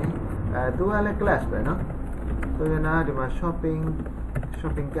ပ်မယ်သူကလည်း class ပဲနော်ဆိုရင်ဒီမှာ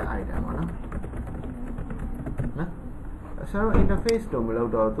shopping cart item ပေါ့နော်ဆရာတို့ interface လို့မလု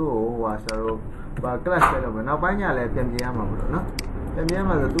ပ်တော့သူ့ကိုဟိုဆရာတို့ဘာ class ပဲလုပ်မယ်နောက်ပိုင်းညလည်းပြန်ပြင်ရမှာမလို့နော်ပြန်ပြင်ရ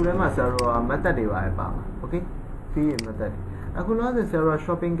မှာဆိုသူထဲမှာဆရာတို့က method တွေပါပါမှာ okay fee method အခုလောဆယ်ဆရာတို့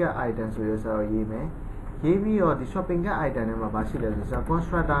shopping cart item ဆိုရဆရာတို့ရေးမယ်ရေးပြီးတော့ဒီ shopping cart item ထဲမှာဘာရှိလဲဆိုဆရာ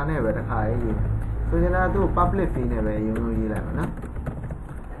constructor နဲ့ပဲတစ်ခါရေးမယ်ဆိုရင်လည်းသူ့ public fee နဲ့ပဲအရင်ဆုံးရေးလိုက်မှာနော်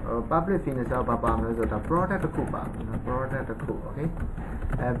public fee နဲ့ဆရာဘာပါမလဲဆိုတော့ product တစ်ခုပါနော် product တစ်ခု okay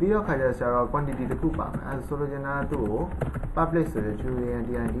ပြီးတော့ခါကျဆရာတို့ quantity တစ်ခုပါမယ်အဲဆိုလိုချင်တာသူ့ကို public ဆိုရ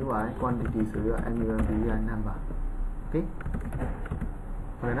UNDIDY quantity ဆိုပြီးတော့ NUMB number okay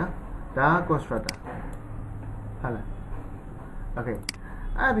ဟုတ်နော်ဒါ constructor ဟုတ်လား okay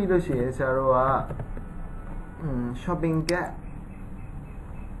အဲ့ပြီးလို့ရှိရင်ဆရာတို့ကshopping cart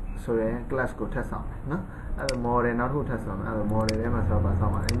ဆိုရယ် class ကိုထပ်ဆောင်မယ်နော်အဲ့ဒါ model နောက်တစ်ခုထပ်ဆောင်မယ်အဲ့ဒါ model ထဲမှာဆရာပါဆော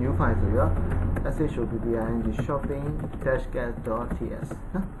င်ပါတယ် new file ဆိုရော shopping-cart.ts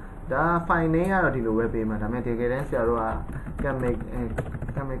နော်ဒါ file name ကတော့ဒီလိုပဲပေးမှာဒါပေမဲ့တကယ်တမ်းဆရာတို့က can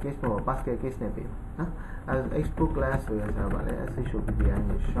make case ပေါ့ basket case နဲ့ပေးနော်အဲ့ export class ဆိုရဆရာပါလေ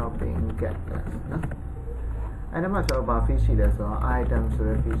shopping-cart class နော်အဲ့ဒါမှဆိုတော့ဘာ fee ရှိလဲဆိုတော့ item ဆို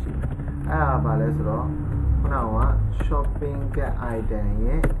တဲ့ fee ရှိတယ်အဲ့ဒါဘာလဲဆိုတော့ခုနက shopping cart item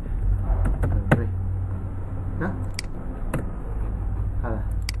ရဲ့ array နော်ဟာလား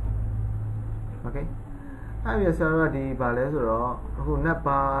okay အဲ့ဒီဆရာတို့ကဒီဘာလဲဆိုတော့အခု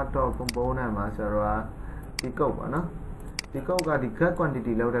netbar.component မှာဆရာတို့ကဒီ code ပါနော်ဒီ code ကဒီ get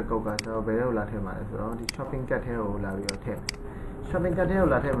quantity လောက်တဲ့ code ကဆရာတို့ဘယ်ထဲကိုလာထည့်မှာလဲဆိုတော့ဒီ shopping cart ထဲကိုလာပြီးတော့ထည့်မယ် shopping cart ထဲကို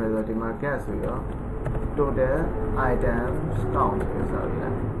လာထည့်မယ်ဆိုတော့ဒီမှာ get ဆိုရောtotal items count ဆိုရယ်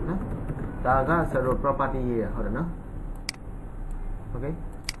နော်ဒါကဆရာတို့ property ရေးရဟုတ်တယ်နော် okay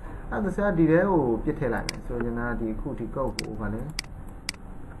အဲ့ဒါဆရာဒီထဲကိုပြစ်ထည့်လိုက်မယ်ဆိုရင်ဒီအခုဒီ code ကိုဗာလဲ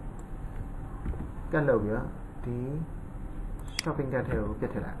ကတ်လို့ပြဒီ shopping cart ထဲကိုပြ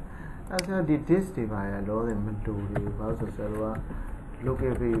စ်ထည့်လိုက်အဲ့ဆရာဒီ disk တွေပါရလောတယ်မတူဘူးဘာလို့ဆိုဆရာတို့က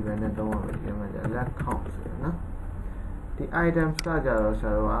local variable နဲ့တုံးရမယ်ဒီမှာ let count ဆိုရယ်နော်ဒီ items ကကြတော့ဆ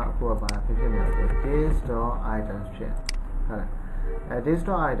ရာတို့ကအခုကဘာဖြစ်နေလဲ this.items ဖြစ်ဟုတ်လား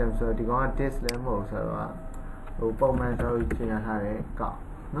this.items ဆိုတော့ဒီကောင်က this လည်းမဟုတ်ဆရာတို့ကဟိုပုံမှန်ဆရာတို့ပြင်ရထားတဲ့ကောက်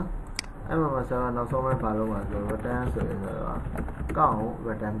နော်အဲ့မှာဆရာတို့နောက်ဆုံးပဲဘာလုပ်မှာဆိုတော့ return ဆိုရင်ဆရာတို့ကကောက်ကို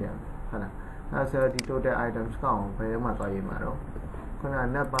return ပြန်ဟုတ်လားအဲ့ဆရာဒီ total items ကောက်ကိုဘယ်မှာသွားရေးမှာတော့ခုနက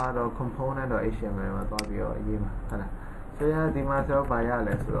netbar.component.html မှာသွားပြီးတော့ရေးမှာဟုတ်လားဆိုရင်ဒီမှာဆရာတို့ဘာရ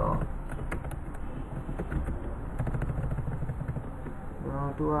လဲဆိုတော့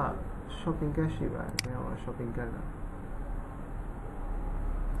သူက shopping cart ရှိပါတယ်ဘယ်ဟော shopping cart လား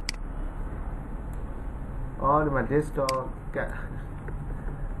အော်ဒီမှာ this.cat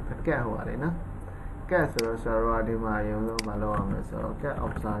ဟိုပါတယ်နော် cat ဆိုတော့ဆရာတို့ကဒီမှာရုံလုံးမလုပ်အောင်လဲဆိုတော့ cat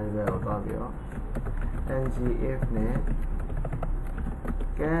observable ကိုသွားပြီးတော့ ngif နဲ့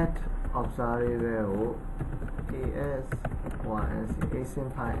cat observable ကို as1 1nc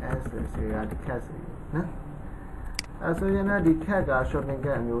async s ဆိုရဒီ cat ဆိုနော်အဲဆိုရင်ဒီ cat က shopping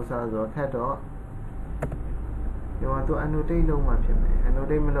cat အမျိုးအစားဆိုတော့ cat တော့ဒီမှာသူ annotate လုပ်မှဖြစ်မယ်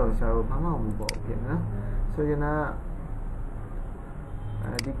annotate မလုပ်ဆရာတို့ဘာမှမပေါ်ဘူးဖြစ်နော်ဆိုရင်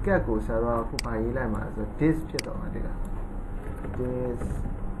ဒီ cat ကိုဆရာတို့အခုပါရေးလိုက်မှာဆို this ဖြစ်တော့မှာဒီက this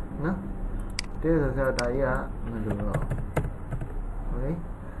နော် this ဆိုတော့ဒါကြီးကမလိုတော့ okay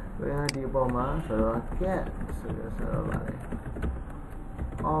ဆိုရင်ဒီအပေါ်မှာဆိုတော့ cat ဆိုတော့ဗါလေ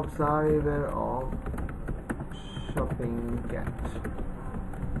observer of shopping cat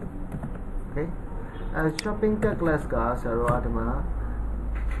okay shopping cat class ကဆရာတို့ဒီမှာ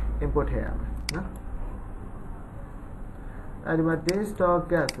input ထည့်ရမယ်နော်ဒီမှာ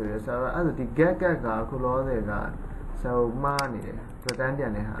this.get ဆိုရယ်ဆရာတို့အဲ့ဒါဒီ get ကအခုလောဆယ်ကဆရာတို့မှားနေတယ် return ပြ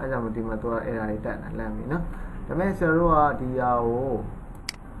န်နေတာအဲ့ကြောင့်ဒီမှာသူက error တွေတက်နေလမ်းပြီနော်ဒါပေမဲ့ဆရာတို့ကဒီဟာကို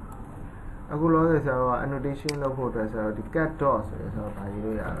အခုလောဆယ်ဆရာတို့က annotation လုပ်ဖို့အတွက်ဆရာတို့ဒီ cat dot ဆိုရယ်ဆရာတို့ဒါရေး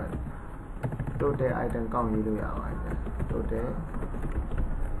လို့ရတယ် total item count ရေးလို့ရပါတယ် total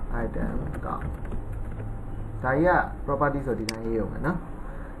item count ဒါကြီးက property ဆိုဒီတိုင်းရေးရုံပဲနော်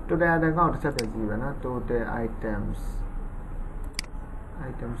total item count တစ်ချက်တည်းကြည့်ပဲနော် total items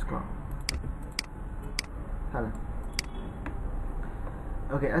count ဟာလား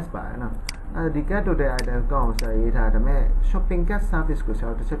okay as ပါနော်ဒီ cat total item count ကိုဆရာရေးထားဒါပေမဲ့ shopping cat service ကိုဆရာ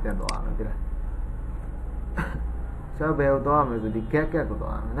တစ်ချက်ပြန်သွားရမယ်ပြလားဆရာဘယ်ကိုသွားရမလဲဆိုဒီ get ကို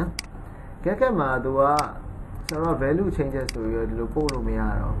သွားရမယ်နော် get မှာသူကဆရာတို့ value changes ဆိုပြီးတော့ဒီလိုပို့လို့မရ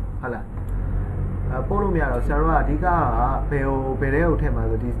တော့ဟုတ်လားပို့လို့မရတော့ဆရာတို့ကအဓိကကဘယ်တွေကိုထည့်မှာ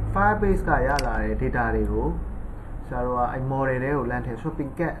ဆိုဒီ Firebase ကရလာတဲ့ data တွေကိုဆရာတို့ကအဲ့ model တွေကိုလမ်းထည့်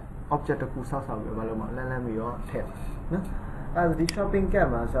shopping cat object တစ်ခုဆောက်ပြီးဘာလို့မလမ်းပြီးတော့ထည့်နော်အဲ့ဒီ shopping cat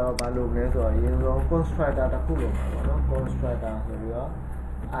မှာဆရာတို့ဘာလုပ်လဲဆိုတော့ရေဆုံး constructor တစ်ခုလုပ်မှာပေါ့နော် constructor ဆိုပြီးတော့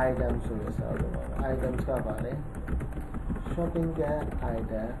item ဆိုရယ်ဆရာတို့ပေါ့ items ကပါလေ shopping cat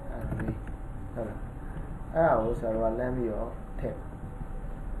item array ဟုတ်လားအဲ့ဒါကိုဆရာတို့ကလမ်းပြီးတော့ထည့်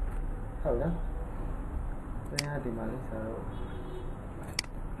ဟုတ်လားဒီမှာလေးဆရာတို့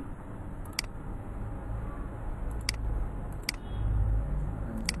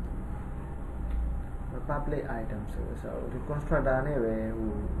public item ဆိုတော့ဒီ constructor နဲ့ပဲ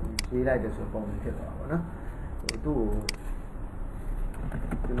ဟိုရေးလိုက်တယ်ဆိုပုံစံဖြစ်သွားပါတော့နော်ဟိုသူ့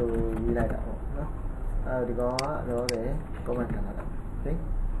ကိုဒီလိုရေးလိုက်တာပေါ့နော်အဲဒီကောင်ကတော့လေ comment ခံလာတာဟင်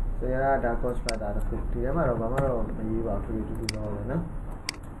ဆိုရတာ constructor တစ်ခုဒီထဲမှာတော့ဘာမှတော့မရေးပါဘူးတူတော့ပဲနော်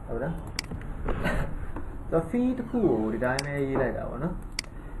ဟုတ်လားthe feed တစ်ခုကိုဒီတိုင်းပဲရေးလိုက်တာပေါ့နော်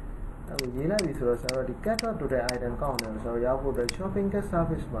အခုရေးလိုက်ပြီဆိုတော့ဆရာတို့ဒီ cat total item count နဲ့ဆိုတော့ရောက်ဖို့အတွက် shopping cat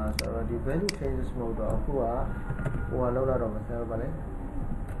service မှာဆိုတော့ဒီ value changes မဟုတ်တော့အခုကဟိုလောက်တော့မှာဆရာတို့ဗာလဲ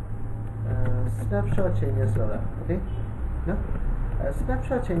snapshot changes ဆိုတာ okay နော်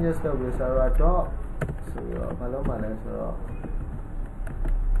snapshot changes လုပ်ပြီးဆိုတော့ dot ဆိုတော့ဘာလို့မှလဲဆိုတော့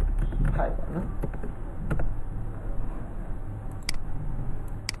type ပါနော်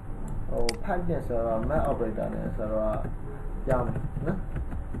pipe နဲ့ဆိုတော့ map operator နဲ့ဆိုတော့ပြောင်းတယ်နော်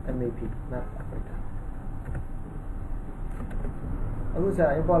map map operator အခုဆရာ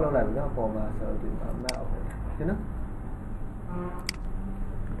import လုပ်လိုက်ပြီနော်ပေါ်မှာဆိုတော့ဒီ map operator ဒီနော်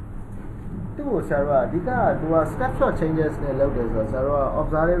သူ့ကိုဆရာတို့ကအဓိကသူက snapshot changes နဲ့လုပ်တယ်ဆိုတော့ဆရာတို့က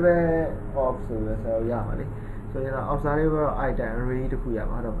observable of ဆိုရယ်ဆရာတို့ရမှာလေဆိုရင်တော့ observable item array တခုရ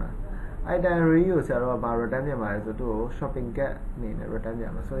မှာဟုတ်တော့မလားitem array ကိုဆရာတို့ကဘာ return ပြန်ပါတယ်ဆိုတော့ shopping cat အနေနဲ့ return ပြ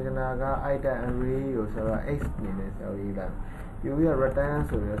န်မှာဆိုရင်က item array ကိုဆရာတို့က x အနေနဲ့ဆရာတို့ရေးလိုက် u ရဲ့ return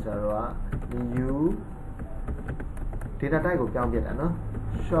ဆိုရယ်ဆရာတို့က u data type ကိုပြောင်းပြတာနော်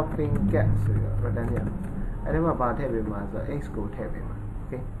shopping cat ဆိုရယ် return ပြန်အဲ့ဒီမှာဘာထည့်ပေးမှာဆိုတော့ x ကိုထည့်ပေးမှာ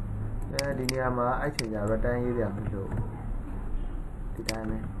okay ဒီနေရာမှာအဲ့ချိန်ကျ return ရေးပြမလို့ဒီတိုင်း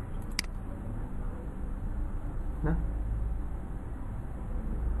ပဲနော်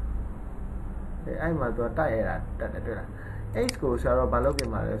အဲ့မှာသူတိုက်ရတာတက်တယ်တွေ့လား x ကိုဆရာတို့ဘာလုပ်ပြင်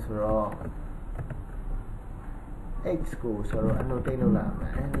မှာလဲဆိုတော့ x ကိုဆရာတို့ annotate လုပ်လာမှာ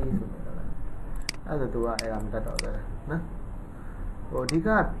any ဆိုတော့အဲ့ဒါသူကအဲ့ဒါမတက်တော့ဘူးနော်ဟိုဒီက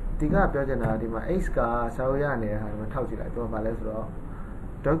ပြောချင်တာဒီမှာ x ကဆရာတို့ရနေတဲ့ဟာဒီမှာထောက်ကြည့်လိုက်သူကဘာလဲဆိုတော့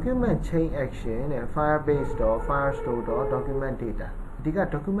document chain action နဲ့ firebase.firestore.document data အဓိက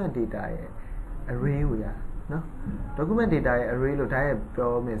document data ရဲ့ array ကိုရနော် document data ရဲ့ array လို့ဒါရဲ့ပြော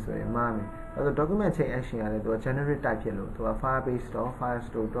မယ်ဆိုရင်မှားမယ်အဲ့တော့ document chain action ရတယ်သူက generate type ဖြစ်လို့သူက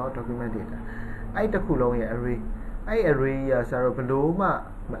firebase.firestore.document data အဲ့တစ်ခုလုံးရဲ့ array အဲ့ array ရဆရာတို့ဘယ်လို့မှ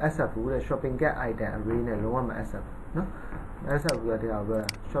မ accept ဘူးတဲ့ shopping cat item array နဲ့လုံးဝမ accept ဘူးနော်မ accept ဘူးတဲ့ဟာပြောတာ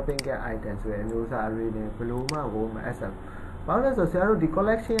shopping cat item ဆိုရင်အမျိုးအစား array နဲ့ဘယ်လို့မှကိုမ accept ဘာလို့လဲဆိုဆရာတို့ဒီ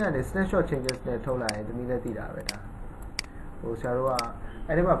collection ကနေ snapshot changes နဲ့ထုတ်လိုက်ရင်တနည်းနဲ့သိတာပဲဒါဟိုဆရာတို့က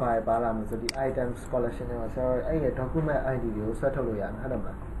အဲ့ဒီမှာပါလာမယ်ဆိုဒီ items collection တွေမှာဆရာတို့အဲ့ရဲ့ document ID တွေကိုဆွဲထုတ်လို့ရတယ်ဟုတ်တယ်မ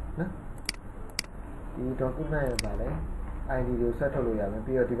လားနော်ဒီ document ရဲ့ပါလေ ID တွေကိုဆွဲထုတ်လို့ရမယ်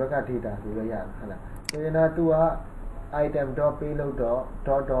ပြီးတော့ဒီဘက်က data ဆိုလို့ရတယ်ဟုတ်လားဆိုရင်တော့ तू က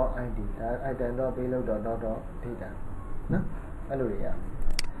item.payload.id item.payload.data နော်အဲ့လိုတွေရ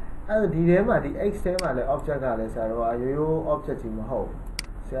အဲ့ဒီထဲမှာဒီ x ထဲမှာလည်း object ကလည်းဆရာတို့ကရိုးရိုး object ကြီးမဟုတ်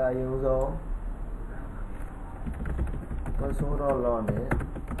ဆရာအရင်ဆုံး console.log နဲ့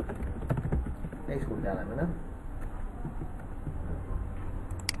x ကိုပြလိုက်မယ်နော်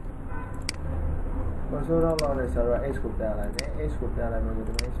console.log နဲ့ဆရာတို့က x ကိုပြလိုက်မယ် x ကိုပြလိုက်မယ်ဆို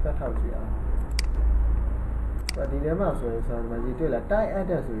ဒီမှာ expect ထောက်ကြည့်အောင်ဒီထဲမှာဆိုရင်ဆရာတို့ဒီတွေ့လား type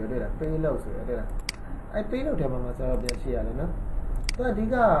address ဆိုရတွေ့လား payload ဆိုရတွေ့လားအဲ့ payload ထဲမှာဆရာတို့ပြန်ရှိရတယ်နော်သူအဓိ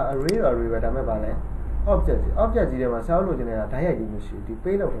က array ပဲဒါမဲ့ပါလဲ object ကြီးထဲမှာဆရာတို့လိုချင်နေတာဓာတ်ရိုက်ကြီးမရှိဘူးဒီ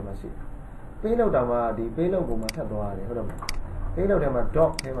payload ထဲမှာရှိတယ် payload တောင်မှဒီ payload ကိုမှထပ်သွားရတယ်ဟုတ်တယ်မလား payload ထဲမှာ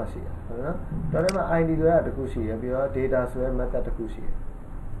dot ထဲမှာရှိတယ်ဟုတ်နော် dot ထဲမှာ id ဆိုရတစ်ခုရှိရပြီးတော့ data ဆိုရ method တစ်ခုရှိရ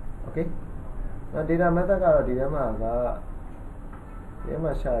okay data method ကတော့ဒီထဲမှာ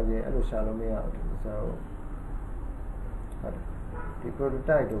ရှာခြင်းအဲ့လိုရှာလို့မရဘူးဆိုတော့ဟုတ်ဒီ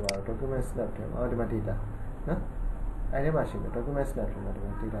prototype တို့ကတော့ document snap ထဲမှာဒီမှာ data နော်အဲ့ဒီမှာရှိမယ် document snap ထဲမှာဒီ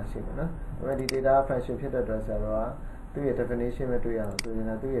မှာ data ရှိမယ်နော်ဒါပေမဲ့ဒီ data function ဖြစ်တဲ့အတွက်ဆရာတို့ကသူ့ရဲ့ definition ပဲတွေ့ရအောင်ဆိုရင်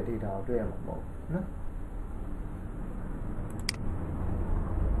လည်းသူ့ရဲ့ data ကိုတွေ့ရမှာမဟုတ်ဘူးနော်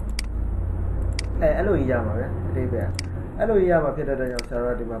အဲ့လိုကြီးရမှာပဲအတိတ်ပဲအဲ့လိုကြီးရမှာဖြစ်တဲ့အတွက်ကြောင့်ဆရာ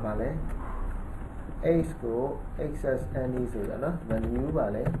တို့ကဒီမှာပါလဲ x ကို access any ဆိုတာနော်ဒီမှာ new ပါ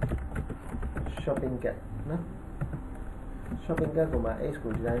လဲ shopping cart နော် shopping cart ကိုမှ x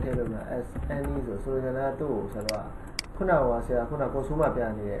ကိုဒီတိုင်းထည့်လို့မှာ as any ဆိုရင်လည်းသူ့ကိုဆရာတို့ကခုနကဆရာခုန consumer ပြ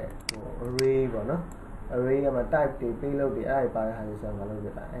နေတဲ့ဟို array ပေါ့နော် array ကမှာ type တွေ payload တွေအဲ့ဒီပါတဲ့ဟာတွေဆရာမလုပ်ပြ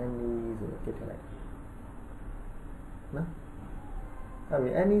တာ any ဆိုတော့ kit ထည့်လိုက်နော်အဲ့ဒီ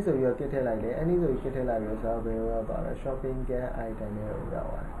any ဆိုပြီးတော့ kit ထည့်လိုက်လေ any ဆိုပြီး kit ထည့်လိုက်ပြီးတော့ဆရာဘယ်လိုရောက်သွားလဲ shopping cart item တွေကိုရောက်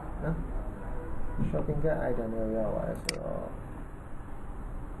သွားတယ်နော် shopping cart item တွေကိုရောက်သွားတယ်ဆိုတော့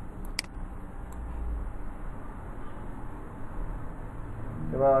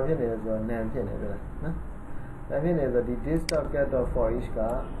ဒီမှာဖြစ်နေတယ်ဆိုတော့ name ဖြစ်နေပြီလားနော် name ဖြစ်နေဆိုဒီ this.get.for each က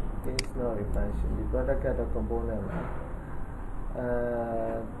is not a function ဒီ product get component မှာ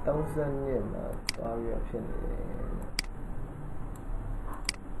32မှာသွားပြီးတော့ဖြစ်နေတယ်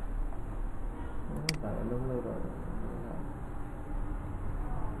ဘာလို့လုံးတော့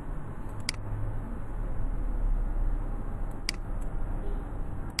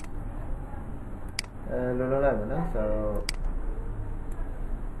လုံးလိုက်မယ်နော်ဆိုတော့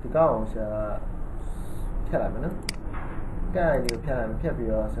ဒီကောက်အောင်ဆရာဖြတ်လိုက်မယ်နော်ကဲဒီကိုဖြတ်လိုက်မယ်ဖြတ်ပြီး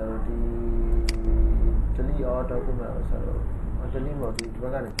တော့ဆရာတို့ဒီ delete all document ကိုဆရာတို့ delete မဟုတ်ဒီဘ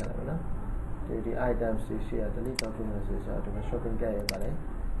က်ကနေဖြတ်လိုက်မယ်နော်ဒီ items တွေရှိရ delete document ဆိုတော့ဒီမှာ shopping cart ရပါလေ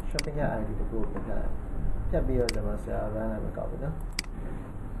shopping cart id တခုကိုဖြတ်လိုက်ဖြတ်ပြီးတော့ကျွန်တော်ဆရာ run လိုက်မယ်ကောက်ပြီနော်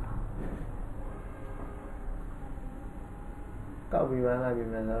ကောက်ပြီး run လိုက်ပြီ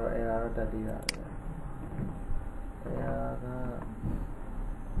မယ်ဆိုတော့ error တော့တက်သေးတာပဲerror က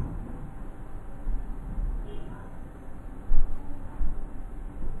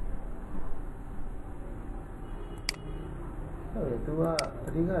ဟုတ်တယ်သူကအ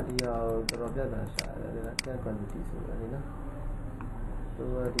ဓိကဒီဟာကိုတော်တော်ပြတ်တာရှာတယ်လေ cat quantity ဆိုတယ်လေနော်သူ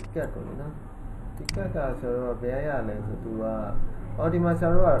ကဒီ cat ကိုလေနော်ဒီ cat ကဆိုတော့ဘယ်ရလဲဆိုသူကဒီမှာဆရာ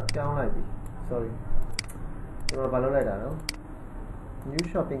တို့ကပြောင်းလိုက်ပြီ sorry သူကဘာလုပ်လိုက်တာနော် new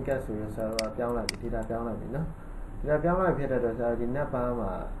shopping cart ဆိုရဆရာတို့ကပြောင်းလိုက်ပြီ data ပြောင်းလိုက်ပြီနော် data ပြောင်းလိုက်ဖြစ်တဲ့အတွက်ဆရာဒီ net bar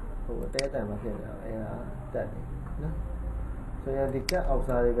မှာဟိုအတဲအတန်မှာဖြစ်နေတာအဲ့ဒါတက်နေနော်ဆိုရင်ဒီ cat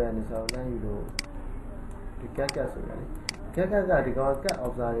observer ပဲနေဆိုတော့လမ်းယူလို့ဒီ cat ဆိုရလေcat ကဒီကောင် cat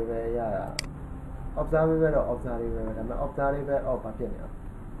observer ပဲရတာ observer ပဲတော့ observer ပဲဒါပေမဲ့ observer off ဘာဖြစ်နေအောင်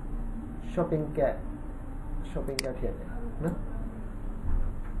shopping cart ဖြစ်နေနော်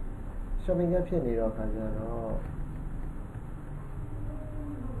shopping cart ဖြစ်နေတော့ခါကျတော့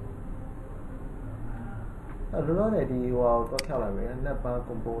လောလောဆယ်ဒီဟိုတော့ဖြောက်လိုက်မယ် net bar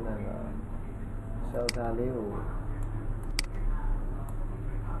component ကဆယ်ဒါလေးကို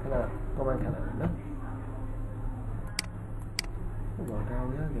ခဏ comment ခံလိုက်မယ်နော်ဟုတ်ပါဒါ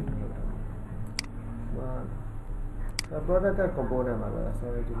ရနေလို့တော့product component မှာလား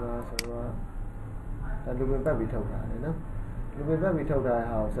sorry ဒီမှာဆိုတော့ဒါလူပင်ပတ်ပြီးထုတ်တာလေနော်လူပင်ပတ်ပြီးထုတ်တာ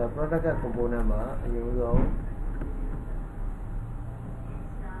ဟာဆိုတော့ product component မှာအရင်ဆုံး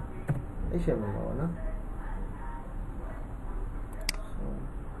HTML ပါနော်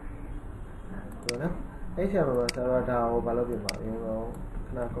ဆိုတော့ HTML မှာဆိုတော့ဒါကိုဘာလုပ်ပြမှာအရင်ဆုံးခ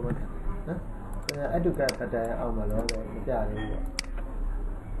ဏ comment ခံနော်ဆိုတော့ add to cart pattern အောက်မှာတော့မပြရသေးဘူးပေါ့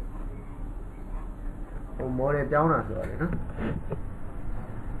ဟို model ပြောင်းတာဆိုတော့လေနော်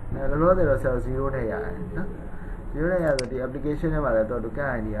Lolo there was 0 day. 0 day the application of the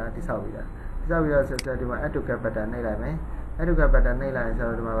idea, this how we are. This how we are said to add to cap pattern, add to cap pattern,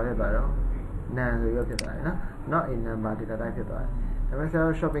 not in a body that I feel. I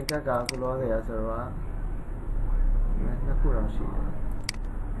was shopping caca, below there, so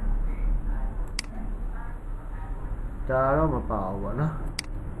Daroma power, no?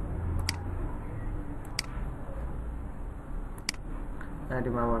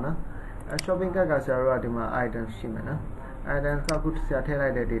 Adimavana. A shopping caca, Saradima items, Shimena. Items could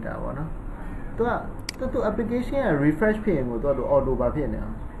satellite data, one. To application and refresh paying with all do Bapina.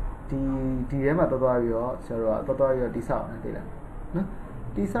 The Rema Totorio, Sarah, Totorio, Tisao, no?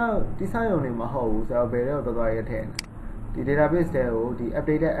 Tisao only Maho, so better Totorio 10. The database there, the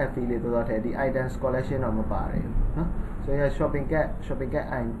updated affiliate the items collection of mobile. So you shopping cat ID,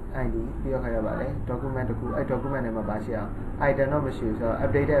 document a document in Mabashia, item of shoes,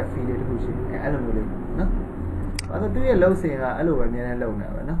 updated affiliate who's no? But do you low saying a low and low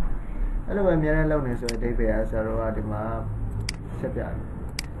never, no? Hello, I'm here alone, so they pay as a roadima.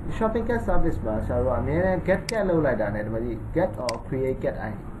 Shopping cat service bar, so I'm here get low like that, get or create get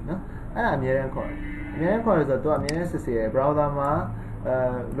ID, no? And I'm here and call. Here call is a door, say browser ma,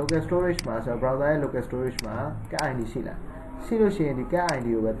 local storage ma, so browser local storage ma, cat ID Sheila. Sheila she the cat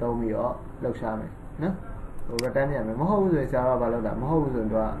ID over told me or look shame, no? Over time, Moho is our baloda, Moho is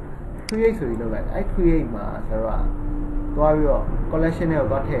create so you know like I create ma, Sarah. Collection of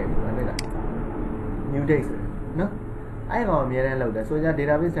what new days, no? I know me and load so that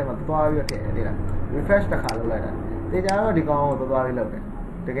database and refresh the color like that. They are already gone to the loaded.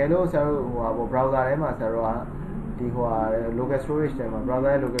 The gallows are browser Emma Sarah, the local storage time,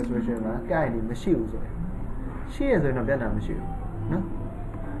 browser local storage, kind in the shoes. She is in a Vietnam shoe, no?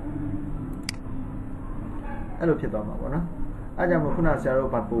 I look at Doma, no? I am a Kuna Saro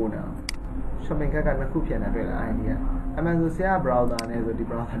Papu now. Shopping Kaka Kupian idea. I mean, to say a browser and the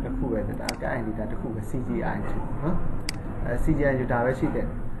browser the cool that I can't get the cool CGI. CGI you have a sheet.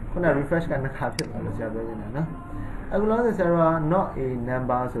 When I refresh can have it, no? I will also say not in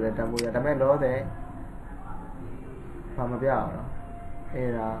numbers so that I may know there. From a piano.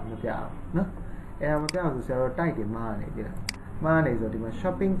 Era Mapiao, no? Era Mapiao to say tight in money. Money is the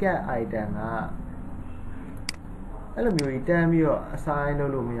shopping cat item. I don't know, tell you assign no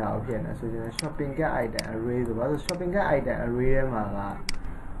lumia out here, so shopping cat item array the shopping cat item array manga.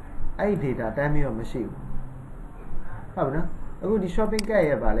 I did a time your machine. How no? A good shopping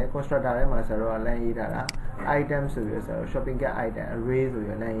cat valley, Costa Darema, Sarah, items of your shopping cat item array of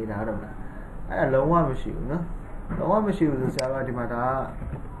your land out of that. I had a long one machine, no? The one machine was a Sarah de Mata,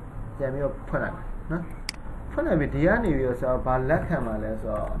 Jamio Puna, no? Puna with the only yourself by Lacamales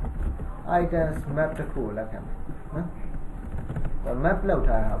or items map the cool Lacam. The map load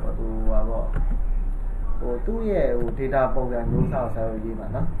I have to 2 years data box and no house I will give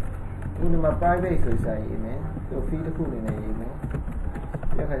no? My private is a email to feed the food in a email.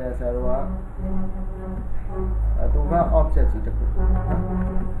 You can just say, to objects in the food.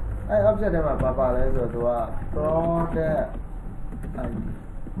 I object my papa is to a product and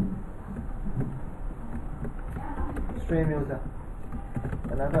stream user.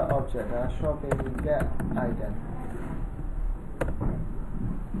 Another object, a shopping get item.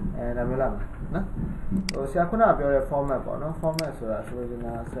 And I will have no. So, Sakuna be a format or no format so as well as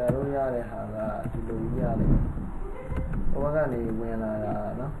Saroya have to do Yale. Ovagani when I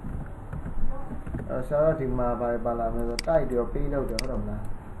no. Saratima by Balam, the tidy or paid out the Horona.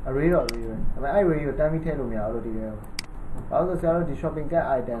 A read or read. I read your time tell me already. Also, Sarah shopping cat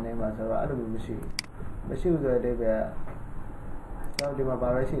item name as a other machine. Machine the day where Saradima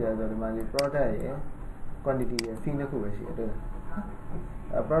Barashi as the money product quantity fina kushi.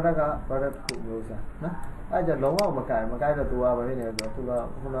 A product goes. I just long out Makai to our winner to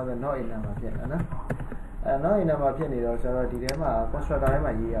another no in our piano. And no in our piano, so Dima, Costa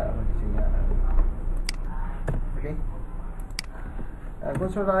Dima year. Okay.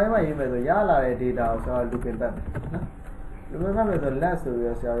 Costa Dima email the Yala data, so I'll look at that. Remember the last of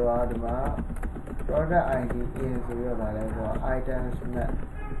your Saradima product ID is real items net.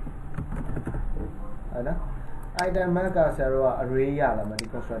 Item Maka Sarah array yala,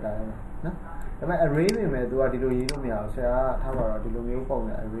 medical strategy. No, the array may do a dilumia, Sarah, Tower, Dilumio,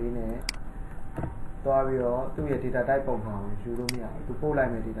 array, Torio, to get it a type of house, Julumia, to pull like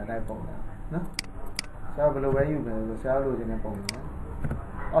it a type of no. So below where you may sell losing a phone.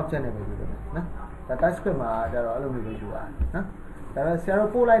 Option never do no. The Typescript there are all of you are. No, there are Sarah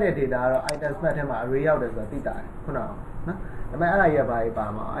pull like it, items met him array out as a theta. No. I by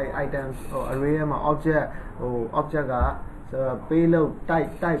Bama items or array object or object so payload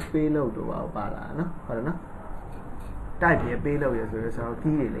type payload to our para no or no type ye payload ye so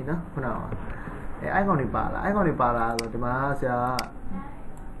key le no kuna icon ni para so dima sia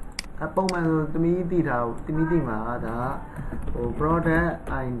a ပုံမှန်ဆိုတမီးတိထားတမီးတိမှာဒါဟို product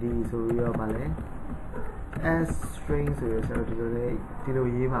id ဆိုပြီးတော့ဗာလဲ s string ဆိုရဆိုဒီလို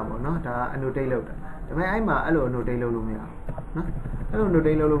ရေးမှာပေါ့နော်ဒါ annotate လုပ်တာဒါပေမဲ့အဲ့မှာအဲ့လို annotate လုပ်လို့မရဘူးနော်အဲ့လို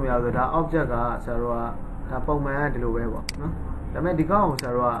annotate လုပ်လို့မရဘူးဆိုဒါ object ကဆရာတို့ကဒါပုံမှန်ကဒီလိုပဲပေါ့နော်ဒါပေမဲ့ဒီကောင်ကိုဆ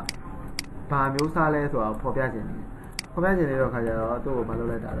ရာတို့ကဘာမျိုးစားလဲဆိုတာဖော်ပြခြင်းတော့ခါကြတော့သူ့ကိုမလုပ်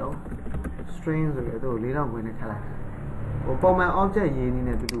လိုက်တာတော့ string ဆိုရသူ့ကို4000ခွဲနဲ့ခတ်လိုက်ဟိုပုံမှန် object ရေးနည်း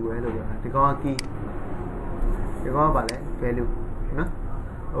နဲ့တူပဲလို့ပြောတာဒီကောင်က key ဒီကောင်ကဗာလဲ value နော်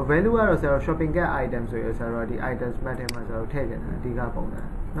ဟို value ကတော့ဆရာတို့ shopping cart item ဆိုရဆရာတို့ဒီ items map ထဲမှာဆရာတို့ထည့်ပြန်တာအဓိကပုံစံ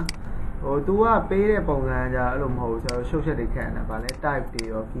နော်ဟို तू ကပေးတဲ့ပုံစံကြအဲ့လိုမဟုတ်ဘူးဆရာတို့ရှုပ်ချက်တွေခန့်နေတာဗာလဲ type တွေ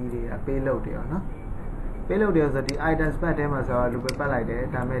ရော key တွေက payload တွေရောနော် payload တွေဆိုဒီ items map ထဲမှာဆရာတို့လူပဲပတ်လိုက်တယ်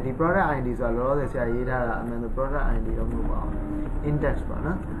ဒါပေမဲ့ဒီ product id ဆိုတာလောလောဆယ်ဆရာရေးထားတာအမှန်ဆို product id တော့မဟုတ်ပါဘူး index ပါ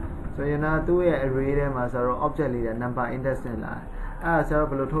နော်ဆိုရင်တော့သူ့ရဲ့ array ထဲမှာဆိုတော့ object လေးတဲ့ number index နဲ့လာအဲ့ဒါဆိုတော့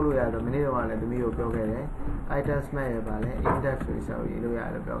ဘယ်လိုထုတ်လို့ရတော့မနေ့တော့လည်းသမီးကိုပြောခဲ့တယ် items map ရပါလဲ index ဆိုပြီးဆိုရေးလို့ရတ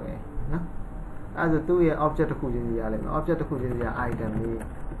ယ်လို့ပြောခဲ့နော်အဲ့ဒါဆိုသူ့ရဲ့ object တစ်ခုချင်းစီရလိမ့်မယ် object တစ်ခုချင်းစီက item လေး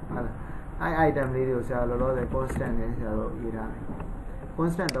ဟုတ်လားအဲ့ item လေးတွေကိုဆရာလောလောဆယ် constant နဲ့ဆရာတို့ရေးထားတယ်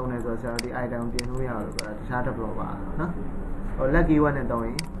constant သုံးတယ်ဆိုတော့ဆရာတို့ဒီ item ပြင်လို့ရလို့ပြောတာတခြား developer နော်ဟို lucky one နဲ့သုံးရ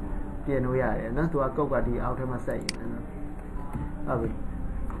င်ပြင်လို့ရတယ်နော်သူက code ကဒီအောက်ထဲမှာဆက်ရင်နော်ဟုတ်ပြီ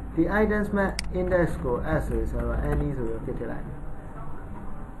ဒီ items map index ကို s ဆိုတော့ any ဆိုပြီးဖြစ်ထည့်လိုက်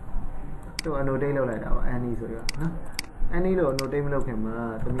သူ annotate လုပ်လိုက်တာပါ any ဆိုတော့နော် any လို့ annotate မလုပ်ခင်မှာ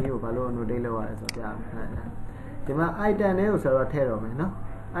သမီးကိုဘာလို့ annotate လုပ်ရလဲဆိုတော့ကြားမယ်ဒီမှာ item လေးကိုဆရာတို့ထည့်တော့မယ်နော်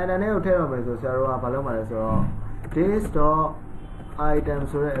item လေးကိုထည့်တော့မယ်ဆိုဆရာတို့ကဘာလုပ်မှာလဲဆိုတော့ this.item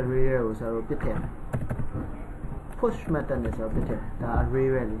ဆိုတဲ့ array ကိုဆရာတို့ပြစ်ထည့်မယ် push method နဲ့ဆိုတော့ပြစ်ထည့်ဒါ array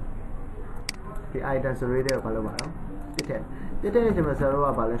ပဲလေဒီ item array တွေကိုဘာလုပ်မှာတော့ပြစ်ထည့်ပြတဲ့ချိန်မှာဆရာတို့က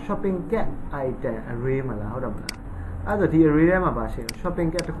ဗာလဲ shopping cart item array မလားဟုတ်တယ်မလားအဲ့ဒါဒီ array ထဲမှာပါရှိတယ် shopping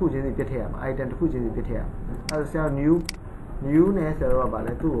cart တစ်ခုချင်းစီပြထည့်ရမှာ item တစ်ခုချင်းစီပြထည့်ရမှာအဲ့ဒါဆရာ new နဲ့ဆရာတို့ကဗာ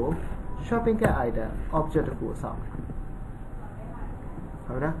လဲသူ့ကို shopping cart item object တစ်ခုကိုစောင့်တယ်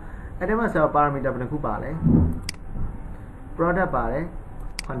ဟုတ်လားအဲ့ဒီမှာဆရာ parameter ဘယ်နှခုပါလဲ product ပါတယ်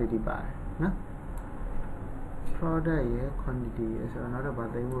quantity ပါတယ်နော် product ရဲ့ quantity ရဲ့ဆိုတော့နောက်တော့ဗာ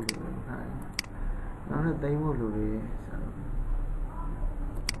သိမ်းဖို့လိုတယ်ဟာနောက်တော့သိမ်းဖို့လိုတယ်ဆိုတော့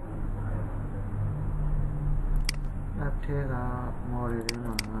app ထဲက model တွေ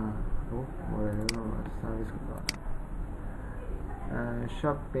မှာဟို model တွေမှာ service ကိုတော့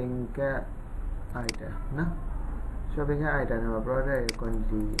shopping cart item နော် shopping cart item မှာ product ရဲ့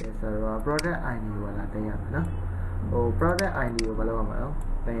quantity ဆိုတော့ product id ကိုလာတင်ရမယ်နော်ဟို product id ကိုဘာလုပ်ရမှာလဲ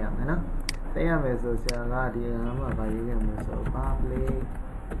တင်ရမယ်နော်တင်ရမယ်ဆိုဆရာကဒီအမှာဗာရေးရမယ်ဆို public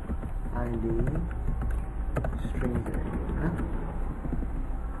id string တွေနော်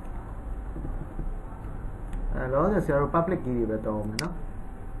လောဆရာတို့ public key တွေပဲတောင်းမယ်နော်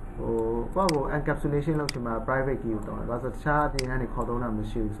ဟိုကို encapsulation လုပ်ချင်မှာ private key ကိုတောင်းတယ်ဒါဆိုတခြားအပြင်ကနေခေါ်သုံးတာမ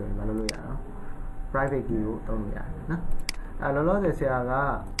ရှိဘူးဆိုရင်မလုပ်လို့ရအောင် private key ကိုတောင်းလို့ရတယ်နော်လောလောဆယ်ဆရာက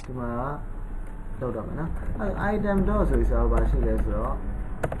ဒီမှာလုပ်တော့မယ်နော်item dot ဆိုပြီးဆရာတို့ဘာရှိလဲဆိုတော့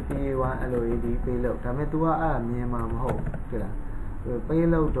pa1 load payload ဒါပေမဲ့ तू ကအဲ့မြင်မှာမဟုတ်ဟုတ်လား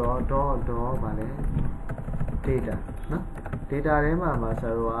payload dot ဘာလဲ data နော် data ထဲမှာဆ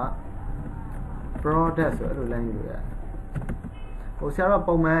ရာတို့ကproduct ဆိုအဲ့လို line ယူလို့ရတယ်ဟိုဆရာတို့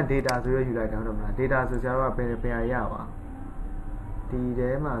ပုံမှန် data ဆိုရယူလိုက်တာဟုတ်မလား data ဆိုဆရာတို့ကပြန်ရပါဒီထဲ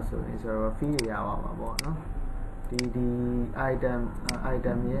မှာဆိုရင်ဆရာတို့ fee ရပါမှာပေါ့နော်ဒီ item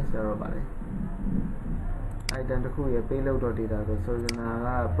ရဲ့ဆရာတို့ပါလေ item တစ်ခုရဲ့ payload data ဆိုနာက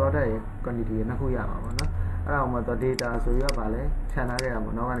product ရဲ့ quantity ရဲ့နှစ်ခုရမှာပေါ့နော်အဲ့ဒါမှတော့ data ဆိုရပါလေခြံထားခဲ့တာ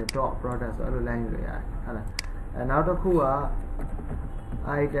ပေါ့နောက်ကနေ dot product ဆိုအဲ့လို line ယူလို့ရတယ်ဟုတ်လားနောက်တစ်ခုက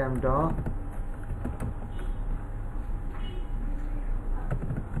item dot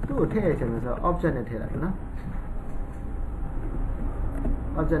သူ့ကိုထည့်ရချင်လို့ဆိုတော့ object နဲ့ထည့်လိုက်နော်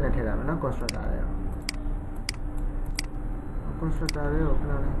object နဲ့ထည့်လိုက်မယ်နော် constructor လေးကိုခ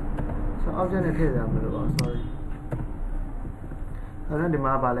ဏလေးဆို object နဲ့ထည့်ရမှာလို့ပါ sorry အဲ့တော့ဒီ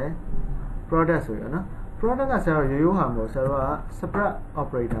မှာပါလဲ product ဆိုရနော် product ကဆရာတို့ရိုးဟာမလို့ဆရာတို့က separate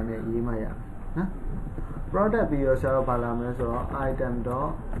operator နဲ့ရေးမှရမယ်နော် product ပြီးတော့ဆရာတို့ဘာလာမလဲဆိုတော့ item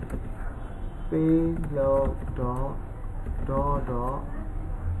dot payload dot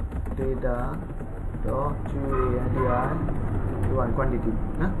data dot quantity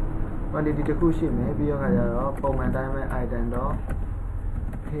နော် quantity တစ်ခုရှိမယ်ပြီးတော့ခါကျတော့ပုံမှန်တိုင်းပဲ item dot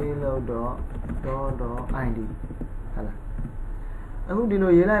payload dot id ဟုတ်လားအခုဒီ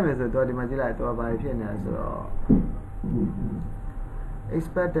လိုရေးလိုက်မယ်ဆိုတော့ဒီမှာကြည့်လိုက်တော့ဘာဖြစ်နေလဲဆိုတော့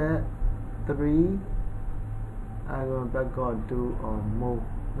expected 3 argument background 2 or more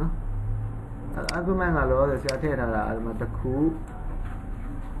နော် argument ကတော့ဆရာထည့်ထားတာအဲ့မှာတစ်ခု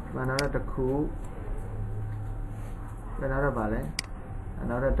မှန်တော့တစ်ခုနောက်တော့ဗာလဲ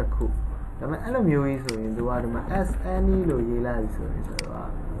နောက်တော့တစ်ခုဒါပေမဲ့အဲ့လိုမျိုးကြီးဆိုရင်သူကဒီမှာ as any လို့ရေးလိုက်ဆိုရင်ဆိုတော့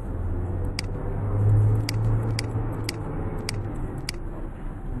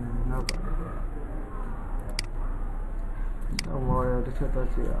နောက်ပါတော့မော်ရတစ်ချက်တော့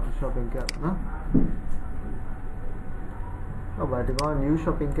ကြည့်အောင် shopping cart နော်ဟုတ်ပါဒီကောင် new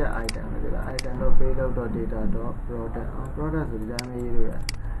shopping cart item လေဒါ item တော့ pay တော့ data တော့ product ဆိုဒီတိုင်းမရေးလို့ရ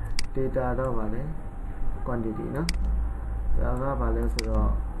data တော့ဗာလဲ quantity နော်ဒါကဗာလဲဆိုတော့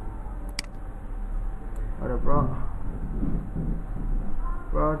အဲ့တော့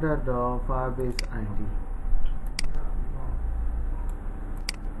product တော့ Firebase ID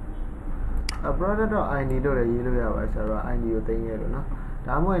product တော့ ID လို့လည်းရေးလို့ရပါတယ်ဆိုတော့ ID ကိုသိမ်းရလို့နော်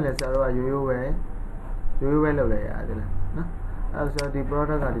ဒါမှမဟုတ်လည်းဆိုတော့ရိုးရိုးပဲလုပ်လိုက်ရတယ်လားနော်အဲ့ဆိုဒီ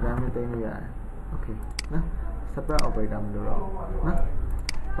product ကဒီတိုင်းမျိုးသိမ်းလို့ရတယ် okay နော် separate operator မလို့တော့နော်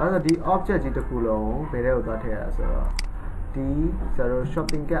အဲ့တော့ဒီ object ကြီးတစ်ခုလုံးဘယ်ထဲကိုသွားထည့်ရလဲဆိုတော့ဒီဆိုတော့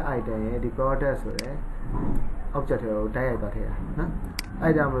shopping cart item ရဲ့ဒီ product ဆိုတဲ့ object တွေကိုတိုက်ရိုက်သွားထည့်ရနော်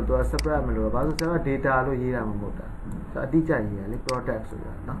အဲ့ဒါမျိုးသူက separate မလို့ဘာလို့ဆိုတော့ data လို့ရေးတာမဟုတ်တာဆိုတော့အတိအကျရေးရလေ product ဆိုရ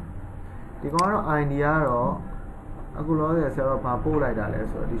နော်ဒီကောင်ကတော့ ID ကတော့အခုလောဆယ်ဆိုတော့ဘာပို့လိုက်တာလဲ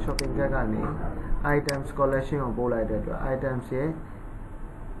ဆိုတော့ဒီ shopping cart ကနေ items collection ကိုပို့လိုက်တဲ့အတွက် items ရဲ့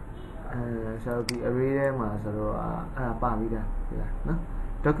ဆိုတော့ဒီ array ထဲမှာဆိုတော့အဲ့ဒါပါပြီးသားဟုတ်လားနော်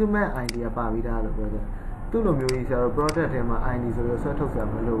document ID ကပါပြီးသားလို့ပြောကြတယ်သူ့လိုမျိုးကြီးဆိုတော့ product ထဲမှာ ID ဆိုတော့ဆွဲထုတ်စရာ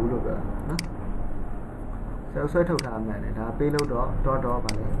မလိုဘူးလို့ပြောတာနော်ဆိုတော့ဆွဲထုတ်ထားမှန်တယ်ဒါပေးလို့တော့ dot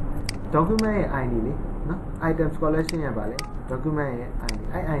ပါလေ document ရဲ့ ID လေနော် items collection ရဲ့ပါလေ document ရဲ့ ID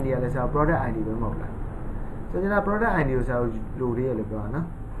အဲ့ ID ကလည်းဆိုတော့ product ID ပဲမဟုတ်လားဆိုတော့ product ID ကိုဆိုတော့လိုသေးရလို့ပြောတာနော်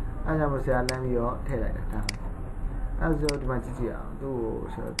အဲ့ကြောင့်မို့ဆရာလမ်းပြီးတော့ထည့်လိုက်တာဒါအဲ့ဆိုဒီမှာကြည့်ကြည့်အောင်သူ့ကို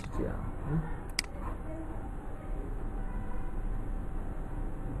ဆိုတော့ကြည့်ကြည့်အောင်နော်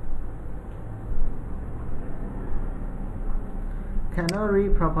cannot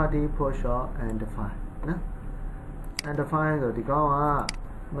read property for sure and define နော် and define ဆိုဒီကောင်က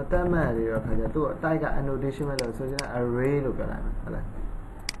မတတ်မှတ်ရတော့ခါကျသူ့အတိုက်က annotation ပဲလို့ဆိုချင် array လို့ပြောလိုက်မယ်ဟုတ်လား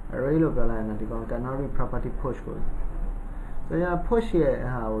array လို့ပြောလိုက်ရင်ဒီကောင် cannot read property push ကိုဆိုရ push ရဲ့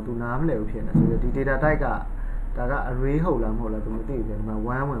ဟာကိုသူနားမလည်ဘူးဖြစ်နေဆိုတော့ဒီ data type ကဒါက array ဟုတ်လားမဟုတ်လားသူမသိဘူးဖြစ်ဒီမှာ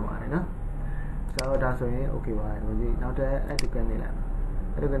1ဝင်သွားတယ်နော်ဆိုတော့ဒါဆိုရင် okay ပါတယ်ဒီနောက်တဲ့ add ကနေလိုက်မယ်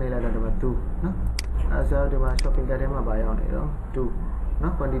add ကနေလိုက်တော့ဒီမှာ2နော်အဲဆိုတော့ဒီမှာ shopping cart ထဲမှာပါရောက်နေတော့2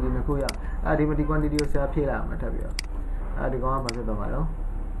နော် quantity နှစ်ခုရောက်ဒီမှာဒီ quantity ကိုဆရာဖြည့်လိုက်အောင်ထပ်ပြီးတော့ဒီကောင်ကဘာဖြစ်သွားမှာတော့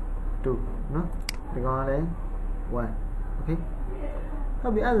2နော်ဒီကောင်ကလည်း1 okay ဟု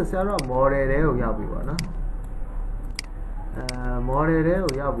တ်ပြီအဲ့ဒါဆရာတို့ model တွေကိုရောက်ပြီပေါ့နော်model တွေ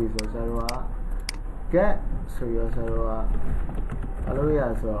ကိုရောက်ပြီဆိုဆရာတို့က get ဆိုရဆရာတို့ကဘာလို့ရ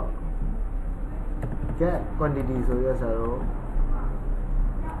ဆိုတော့ get quantity ဆိုရဆရာတို့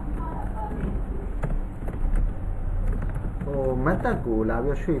method ကိုလာ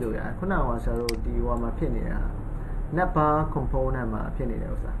ပြီးရွှေ့လို့ရတယ်ခုနကဆရာတို့ဒီဟိုမှာဖြစ်နေတာ number component မှာဖြစ်နေတ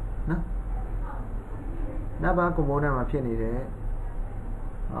ယ်ဥစ္စာနော် number component မှာဖြစ်နေတဲ့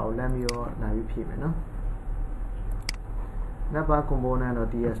ဟောလမ်းပြီးတော့လာပြီးဖြည့်မယ်နော် number component တော့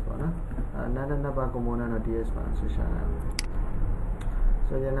ds ပေါ့နော်number component တော့ ds ပါဆိုရှာလာ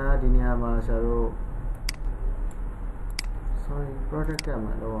ဆိုရင်ဒီနေရာမှာဆရာတို့ sorry product က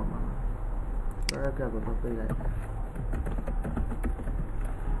မှာတော့မှာ product ကတော့ပေးလိုက်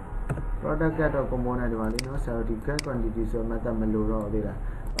product ကတော့ component တွေပါလေနော်ဆရာတို့ဒီ get quantity ဆို method မလိုတော့သေးလား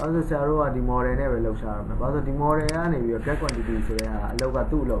အဲ့ဒါဆရာတို့ကဒီ model နဲ့ပဲလောက်ရှာရမယ်ဘာလို့ဒီ model ကနေပြီးတော့ get quantity ဆိုတဲ့ဟာအလောက်က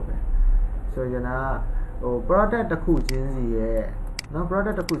သူ့အလုပ်ပဲဆိုရင်ဟို product တစ်ခုချင်းစီရဲ့နော်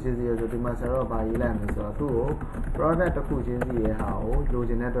product တစ်ခုချင်းစီရဲ့ဆိုဒီမှာဆရာတို့ကဘာရေးလိုက်မလဲဆိုတော့သူ့ကို product တစ်ခုချင်းစီရဲ့ဟာကိုလို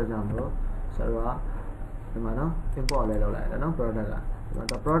ချင်တဲ့အတွက်ကြောင့်မလို့ဆရာတို့ကဒီမှာနော် import လဲလုပ်လိုက်တယ်နော် product ကဒီမှာ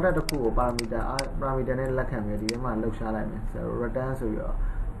product တစ်ခုကို parameter နဲ့လက်ခံပြီးဒီထဲမှာလောက်ရှာလိုက်မယ်ဆရာတို့ return ဆိုပြီးတော့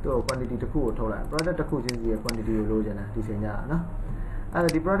သူ့ quantity တစ်ခုကိုထုတ်လိုက် product တစ်ခုချင်းစီရဲ့ quantity ကိုလိုချင်တာဒီစင်ကြနော်အဲ့ဒါ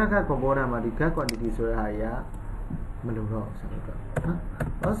ဒီ product က component မှာဒီ get quantity ဆိုတဲ့ဟာကြီးကမလိုတော့ဆရာတို့ကနော်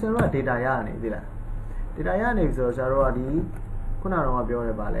ဘာဆရာတို့က data ရနေပြီလား data ရနေပြီဆိုတော့ဆရာတို့ကဒီခုနကတော့ပြော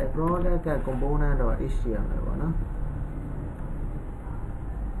ရပါလေ product က component တော့ html ပေါ့နော်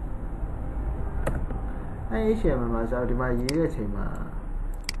အဲ့ html မှာဆရာတို့ဒီမှာရေးတဲ့အချိန်မှာ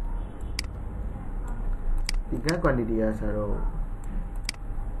ဒီ get quantity ကဆရာတို့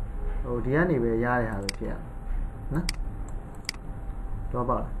ဟိုဒီကနေပဲရတဲ့ဟာပဲဖြစ်ရနော်တော့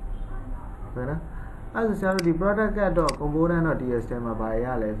ပါလားဘယ်နော်အဲ့ဒါဆရာတို့ဒီ product ကတော့ component တော့ ds ထဲမှာဘာရ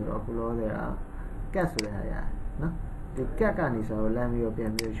လဲဆိုတော့အခုလောဆယ်က cat ဆိုတဲ့ဟာရတယ်နော် the get ကနေဆိုတော့ land မျိုးပြ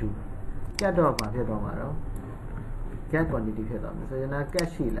န်ပြီးယူ get တော့ဘာဖြစ်တော့မှာတော့ get quantity ဖြစ်သွားမယ်ဆိုရင် get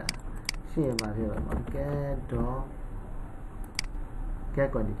ရှိလားရှိရင်ဘာဖြစ်သွားမှာ get တော့ get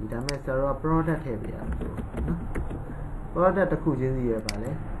quantity ဒါမဲ့ဆိုတော့ product ထည့်ပေးရမယ်နော် product တစ်ခုချင်းစီရဲ့ပါ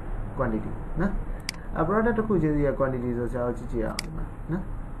လဲ quantity နော် product တစ်ခုချင်းစီရဲ့ quantity ဆိုဆရာတို့ကြည့်ကြည့်အောင်ဒီမှာနော်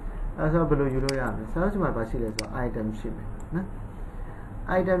အဲဆိုဘယ်လိုယူလို့ရမလဲဆရာတို့ဒီမှာဘာရှိလဲဆိုတော့ item ရှိမယ်နော်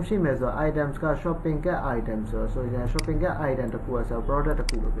item ရှိမယ်ဆိုတော့ items က shopping cart item ဆိုရင် shopping cart item တစ်ခုဆိုတော့ product တစ်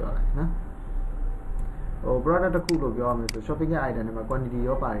ခုလို့ပြောလိုက်နော်ဟို product တစ်ခုလို့ပြောရမယ်ဆို shopping cart item တွေမှာ quantity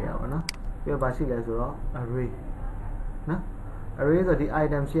ရောပါတယ်ရပါတော့နော်ပြီးတော့ဘာရှိလဲဆိုတော့ array နော် array ဆိုဒီ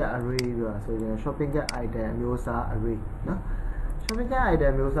item ရှိရ array ပြောဆိုရင် shopping cart item အမျိုးအစား array နော် shopping cart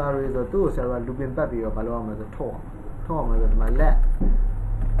item အမျိုးအစား array ဆိုတော့သူ့ကိုဆရာတို့က looping ပတ်ပြီးတော့ဘာလုပ်ရမလဲဆိုတော့ထောက်အောင်ဆိုဒီမှာ let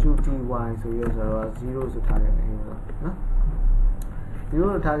 2ty ဆိုရဆိုတော့0ဆိုထားခဲ့မယ်နော်0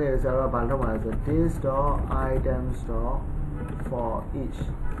လို့ထားခဲ့ရဆိုတော့ဘာလုပ်မှာလဲဆို this.items.for each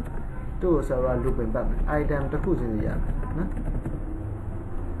သူ့ကိုဆရာတို့က looping ပတ်မယ် item တစ်ခုချင်းစီရမယ်နော်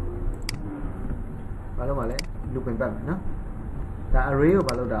ဘာလုပ်မှာလဲ looping ပတ်မယ်နော်ဒါ array ကို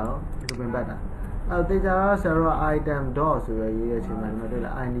ဘာလုပ်တာတော့ looping ပတ်တာအဲ့တေချာတော့ဆရာတို့က item dot ဆိုရရေးတဲ့အချိန်မှာဒီမှာတွေ့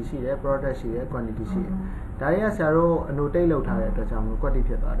လား id ရှိတယ် product ရှိတယ် quantity ရှိတယ်ဒါတွေကဆရာတို့ annotate လုပ်ထားတဲ့အတွက်ကြောင့်မို့ quantity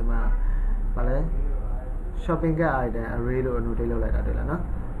ဖြစ်သွားဒီမှာဘာလဲ shopping cart item array လို့ annotate လုပ်လိုက်တာတွေ့လားနော်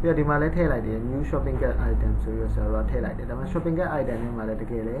ပြီးတော့ဒီမှာလည်းထည့်လိုက်တယ် new shopping cart item ဆိုရဆရာတို့ကထည့်လိုက်တယ်ဒါမှ shopping cart item နဲ့မှာလည်းတ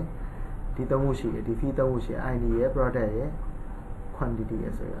ကယ်လေဒီသုံးခုရှိတယ်ဒီ fee သုံးခုရှိ id ရယ် product ရယ် quantity ရ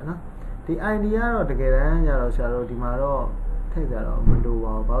ယ်ဆိုရနော်ဒီ id ကတော့တကယ်တမ်းကျတော့ဆရာတို့ဒီမှာတော့ထည့်ကြတော့မလို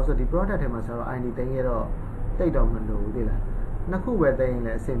ပါဘူးဘာလို့ဆိုဒီ product ထဲမှာဆရာတို့ id တင်ခဲ့တော့တိတ်တော့မလိုဘူးသိလားနှစ်ခုပဲတင်ရင်လ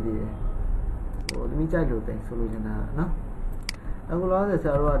ည်းအဆင်ပြေတယ်ဟိုသမီးကြိုက်လို့တင်ဆိုလို့နေတာနော်အခုလောဆယ်ဆ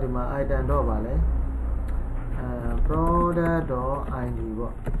ရာတို့ကဒီမှာ item တော့ပါလဲproduct.id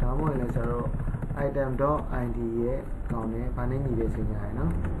ပေါ့ဒါမှမဟုတ်လည်းဆရာတို့ item.id ရဲ့ကောင်းတယ်ဘာနဲ့ညီတဲ့ချိန်ကြရ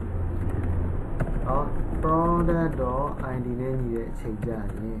နော်product.id နဲ့ညီတဲ့အချိန်ကြရင်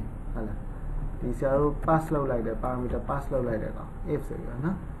ဟုတ်လားဒီဆရာတို့ pass လုပ်လိုက်တယ် parameter pass လုပ်လိုက်တယ်ကောင် if ဆိုရ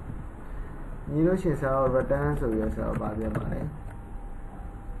နော်ညီလို့ရှိရင်ဆရာတို့ return ဆိုရဆရာတို့ဗာပြပါလေ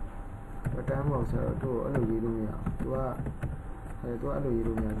return မဟုတ်ဆရာတို့သူ့ကိုအဲ့လိုရေးလို့မရအောင်သူကအဲ့လိုရေး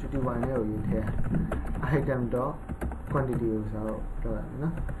လို့မရ tuty နဲ့ကိုရေးထည့် item.quantity ကိုဆရာတို့လုပ်ရမယ်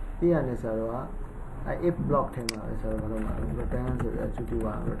နော်ပြီးရတယ်ဆရာတို့ကif block ထဲမှာပဲဆရာတို့လုပ်မှာ return ဆိုရ tuty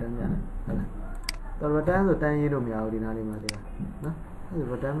return ရတယ်ဟုတ်လားတော့ return ဆိုတန်းရေးလို့မရဘူးဒီနားလေးမှာတရားနော်အဲ့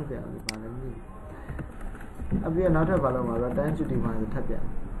ဒါ return မပြအောင်ဒီပါလဲမသိအပြည့်နောက်ထပ်ဘာလို့မှာ return tuty မှာထပ်ပြန်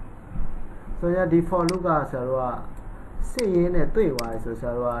ဆိုရဒီ for loop ကဆရာတို့ကစစ်ရင်းနဲ့တွေ့သွားပြီဆိုဆ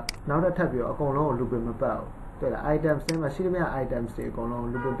ရာတို့ကနောက်ထပ်ပြီးတော့အကုန်လုံးကို looping မပတ်ဘူးတွေ့လား items ထဲမှာရှိသမျှ items တွေအကုန်လုံး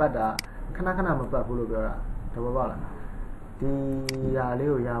looping ပတ်တာခဏခဏမပတ်ဘူးလို့ပြောတာတဘောပေါက်လားဒီဟာလေး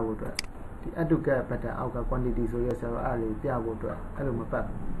ကိုရဖို့အတွက်ဒီ add to get pattern အောက်က quantity ဆိုရဆရာတို့အဲ့လေးပြဖို့အတွက်အဲ့လိုမပတ်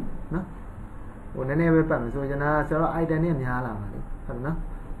ဘူးနော်ဟိုနည်းနည်းပဲပတ်မယ်ဆိုရင်ဆရာတို့ item နဲ့များလာမှာလေဟုတ်နော်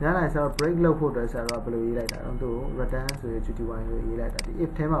များလာရင်ဆရာတို့ break လုပ်ဖို့အတွက်ဆရာတို့ကဘယ်လိုရေးလိုက်တာတော့သူ့ကို return ဆိုရ tuty ကိုရေးလိုက်တာဒီ if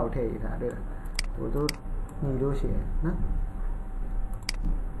ထဲမှာကိုထည့်ရေးထားတွေ့လားဟိုတို့ညီလို့ရှိရင်နော်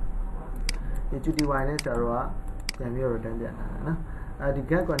ဒီ tuty နဲ့ဆရာတို့ကပြန်ပြီး return ပြန်လာတာနော်အဲဒီ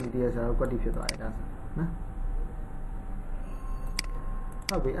get quantity ရဲ့ဆရာတို့ quantity ဖြစ်သွားတယ်ဒါဆိုနော်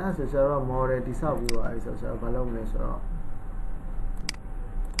ဟုတ်ပြီအဲ့ဆိုဆရာတို့ model တိဆောက်ပြီးသွားပြီဆိုဆရာတို့ဘာလုပ်မလဲဆိုတော့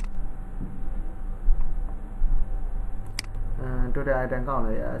total item ကောက်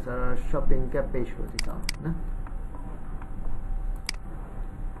လိုက်ရဆိုတော့ shopping cart page ကိုတိဆောက်နော်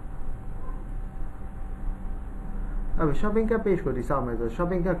အဲ့ shopping cart page ကိုတိဆောက်မယ်ဆို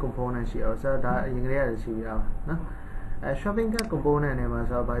shopping cart component ရှိအောင်ဆိုတော့ဒါအရင်ကတည်းကရှိရအောင်နော်အဲ shopping cart component နဲ့မှာ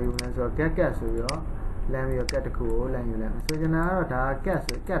ဆိုတော့ဘာယူမလဲဆိုတော့ get ဆိုပြီးတော့ land ပြီးတော့ get တစ်ခုကို land ယူလိုက်မယ်ဆိုကျွန်တော်ကတော့ဒါ get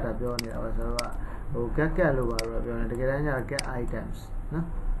ဆို get တာပြောနေတာပါဆိုတော့ဟို get လို့ပါတော့ပြောနေတကယ်တမ်းကျတော့ get items နော်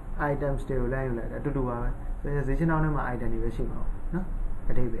items တွေကို land ယူလိုက်တာအတူတူပါပဲဆိုရင်ဈေးချင်းတောင်းထဲမှာ item တွေပဲရှိမှာပေါ့နော်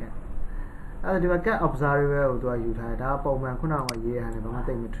အတိတ်ပဲအဲ့ဒါဒီမှာ get observable ကိုသူကယူထားတယ်ဒါကပုံမှန်ခုနကရေးရတဲ့ဘာမှ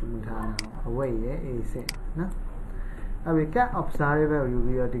တိတ်မထူးမထားဘူးအဝိတ်ရဲ့ a စစ်နော်အဲ့ဒီ get observable ကိုယူ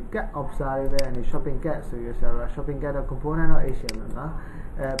ပြီးတော့ဒီ get observable နဲ့ shopping cart ဆိုရဆိုတော့ shopping cart တော့ component တော့ html မှာ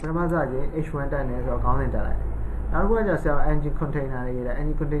ပထမစချင်း h1 တက်နေဆိုတော့ခေါင်းစဉ်တက်လိုက်တယ်နောက်တစ်ခုကကျဆရာ engine container လေးရေးတယ်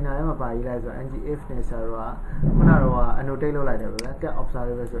engine container ထဲမှာပါရေးလိုက်ဆိုတော့ engine if နဲ့ဆရာကခုနကတော့ annotate လုပ်လိုက်တယ်ဗျာ get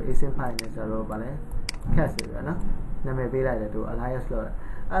observable ဆို async file နဲ့ဆရာတို့ပါလဲ cat ဆိုရနော်နာမည်ပေးလိုက်တယ်သူ alias လို့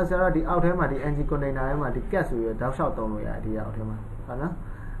အဲ့ဆိုတော့ဒီအောက်ထဲမှာဒီ engine container ထဲမှာဒီ cat ဆိုရတောက်လျှောက်သုံးလို့ရတယ်ဒီအောက်ထဲမှာဟုတ်နော်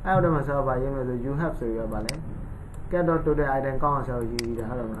အဲ့အောက်ထဲမှာဆရာပါရေးမယ်ဆို you have ဆိုရပါလဲ get.total item ကောင်းအောင်ဆရာရေးပြီးတာ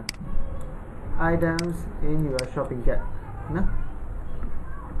ဟုတ်တယ်မလား items in your shopping cart နော်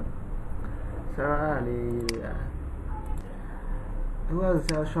ဆရာအဲ့လေးရေးရအခုကဆ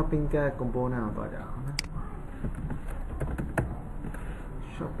ရာ shopping cart component ကိုတော့ကြအောင်နော်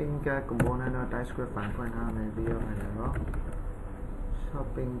shopping cart component or Typescript file point now maybe you know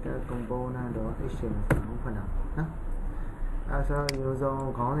shopping cart component or HTML file point now as a user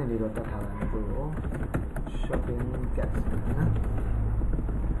gone in the shopping cart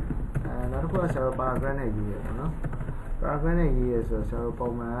and of course our paragraph here no paragraph here so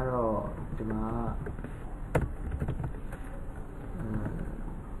Pomar or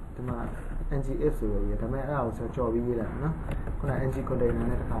NGF so you can make out so job you no NG container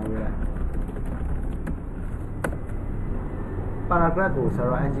net paragraph goes so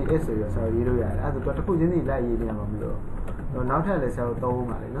NGF so you so you do that as a got to put in like you no now tell us how to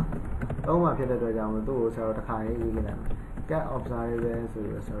no don't want to do so the car you get observable so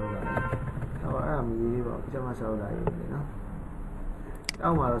you so I'm you just so that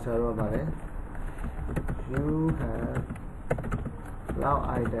you have allow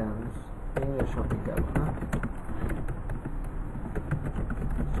items in your shopping cart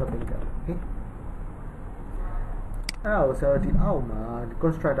shopping cart okay so the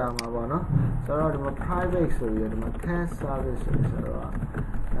constructor so the private so the cat service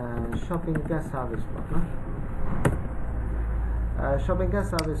shopping cart service shopping cart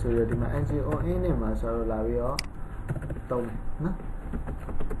service so the NGO in so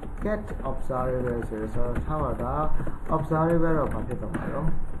get observable so how about observable of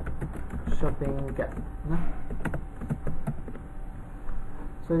shopping cart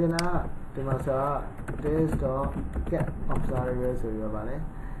so you know this dot get observable so you are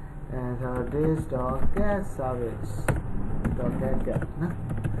and so this dot get service dot get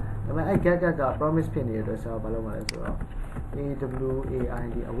I get promise pin here so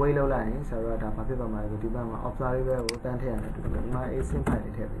AWAID away low line so that observable my simple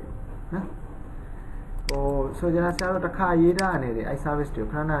so you know the car I service to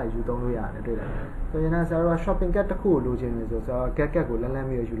Kana you don't know so you know shopping cart the cool losing so get good and let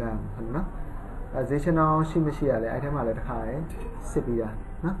me use you no as they now she item at the high Sibia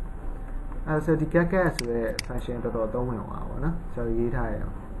so the cat fashion don't win so you tie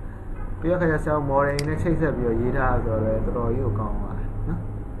you can sell more in exchange of your years or you come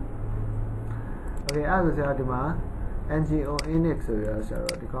okay as I said NGO index so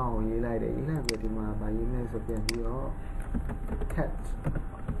the call you like the by units of your cat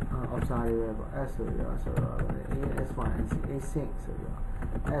observable as so S1 A6 so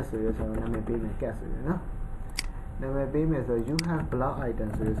as so let me be my guess you know let me be so you have block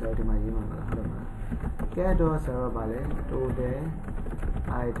items so the my email get those to the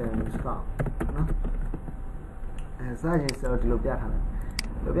items count and such is so look at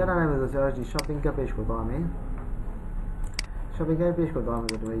the shopping cart page shopping cart page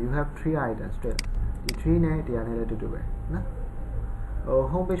you have 3 items the 3 ne they are related to it no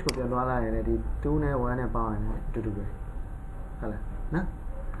home page ko pyan twa la yin the 2 ne 1 ne pa yin to do it hala no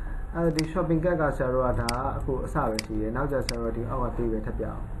the shopping cart ka sa ro da aku asa be shi yeနောက်ကျsa ro di aw ka pi be that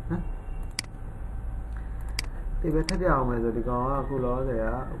pya no pi be that pya aw me so di kaw ka aku lo se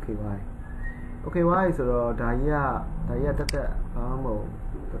ya okay why so ro da yi tat ba mo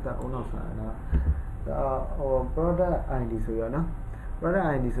tat on off sa na product ID so yo no product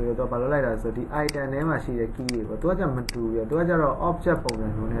ID so yo to ba lo lai da so di item ထဲမှာရှိတဲ့ key တွေပေါ့သူကကြမတူရသူကကြတော့ object ပုံစံ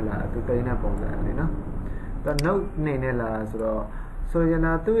မျိုးနဲ့လာသူကိန်းတဲ့ပုံစံလေနော်သူ note နေနဲ့လာဆိုတော့ဆိုရင်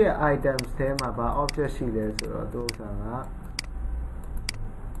သူ့ရဲ့ items ထဲမှာဘာ object ရှိလဲဆိုတော့သူဥစ္စာက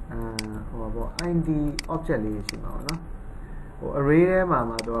ID object လေးရှိမှာပေါ့နော်array ထဲမှာ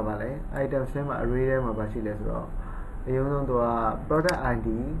သူကဗာလဲ items ထဲမှာ array ထဲမှာဘာရှိလဲဆိုတော့အရင်ဆုံးသူက product ID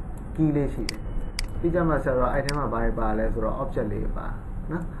key လေးရှိတယ်ပြီးကြမှာဆိုတော့ item မှာဘာပါလဲဆိုတော့ object လေးပါ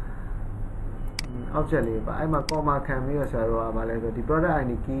နော် object လေးပါအဲ့မှာ comma ခံပြီးတော့ဆိုတော့ဗာလဲဆိုဒီ product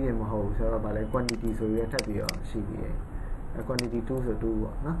ID key တွေမဟုတ်ဘူးဆိုတော့ဗာလဲ quantity ဆိုပြီးထပ်ပြီးတော့ရှိပြီးတယ်quantity 2ဆို2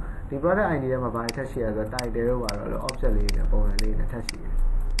ပေါ့နော်ဒီ product ID ထဲမှာဘာထပ်ရှိရဆိုတော့ title တော့ပါတော့ object လေးနဲ့ပုံစံလေးနဲ့ထပ်ရှိတယ်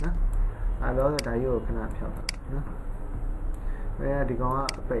နော်အဲ့တော့ဒါကြီးကိုခဏဖြောက်တာနော်ဒီကောင်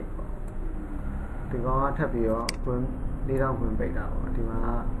ကပိတ်ပေါ့ဒီကောင်ကထပ်ပြီးတော့ခွန်း၄000ခွန်းပိတ်တာပေါ့ဒီမှာ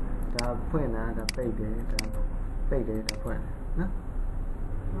ဒါဖွင့်တာဒါပိတ်တယ်ဒါပိတ်တယ်ဒါဖွင့်တယ်နော်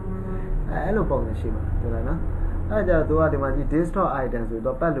အဲ့လိုပုံစံရှိမှာဟုတ်လားနော်အဲ့ကြတော့သူကဒီမှာဒီ desktop item ဆို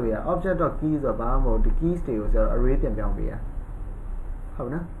တော့ပတ်လို့ရ object.key ဆိုတော့ဘာမှမဟုတ်ဒီ keys တွေကိုဆိုတော့ array ပြန်ပြောင်းပေးရဟု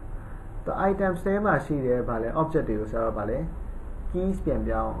တ်နော်သူ items ထဲမှာရှိတယ်ဗာလဲ object တွေကိုဆိုတော့ဗာလဲ keys ပြန်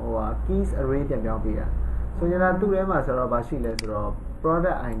ပြောင်းkeys array ပြန်ပြောင်းပေးရဆိုရင်သူ့ထဲမှာဆိုတော့ဗာရှိလဲဆိုတော့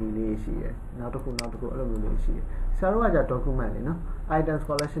product ID လေးရှိရယ်နောက်တစ်ခုအဲ့လိုမျိုးလေးရှိရယ်ဆရာတို့ကじゃ document လေနော် items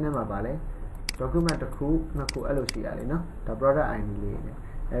collection ထဲမှာဗာလဲ document တစ်ခုနှစ်ခုအဲ့လိုရှိရလေနော်ဒါ product ID လေးနဲ့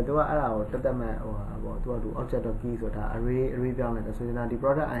သူကအဲ့ဒါကိုတက်မှတ်ပေါ့သူက object.key ဆိုတာ array ပြောင်းလိုက်တယ်ဆိုရင်ဒီ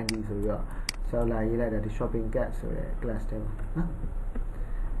product ID ဆိုပြီးတော့ဆရာလာရေးလိုက်တာဒီ shopping cart ဆိုတဲ့ class ထဲမှာနော်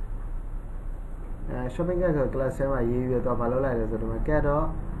shopping cart ဆို class ထဲမှာရေးပြီးတော့ဘာလုပ်လိုက်လဲဆိုတော့ဒီမှာ get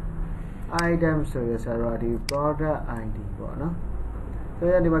item ဆိုရဆိုတော့ဒီ product id ပေါ့နော်ဆို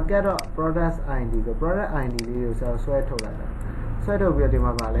ရဒီမှာ get product id ဆို product id လေးကိုဆိုဆွဲထုတ်လိုက်တာဆွဲထုတ်ပြီးတော့ဒီ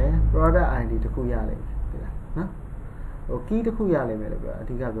မှာပါလဲ product id တစ်ခုရလိမ့်မယ်နော်ဟို key တစ်ခုရလိမ့်မယ်လို့ပြောအ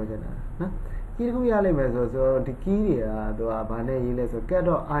ဓိကပြောချင်တာနော် key တစ်ခုရလိမ့်မယ်ဆိုတော့ဒီ key တွေကသူကဘာနဲ့ရေးလဲဆို get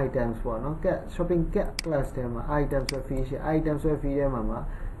items ပေါ့နော် get shopping get class ထဲမှာ item ဆို field ရှိ item ဆို field ထဲမှာ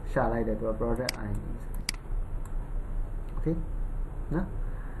ရှာလိုက်တယ်သူက product id okay နော်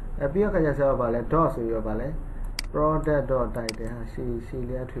ပြီးတော့ခါကျတော့ဗာလဲ dot ဆိုပြီးတော့ဗာလဲ product dot title ဟာရှည်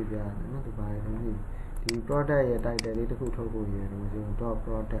လေးအထွေပြရတယ်နော်ဒီပါတယ်ဒီ product ရဲ့ title လေးတစ်ခုထုတ်ဖို့ရတယ်ဒီမှာဆို dot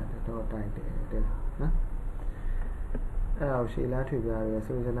product dot title တဲ့နော်အဲ့ဒါကိုရှည်လားထွေပြရတယ်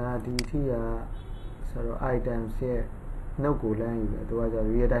ဆိုကျွန်တော်ဒီအထိကဆိုတော့ items ရဲ့ node ကိုလမ်းယူတယ်သူကကျ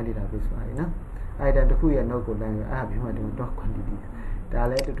real time database ပါလေနော် item တစ်ခုရဲ့ node ကိုလမ်းယူအဲ့ဒါပြီးမှဒီ dot quantity ဒါ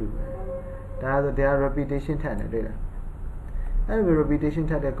လည်းတူတူပဲဒါဆိုဒါ repetition ထပ်နေတွေ့လားအဲ့ဒီ repetition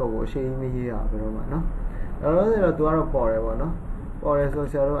ထပ်တဲ့ကောက်ကိုအရှိကြီးမရေးရဘူးဘယ်တော့မှနော်အဲ့တော့သူကတော့ပေါ်တယ်ပေါ့နော်ပေါ်တယ်ဆို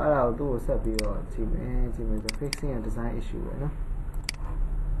ဆရာတို့အဲ့ဒါကိုသူ့ကိုဆက်ပြီးတော့ကြည့်မယ်ဆို fixing and design issue ပဲနော်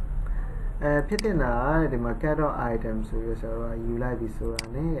ဖြစ်တင်တာဒီမှာ get item ဆိုရဆရာတို့ကယူလိုက်ပြီးဆိုတာ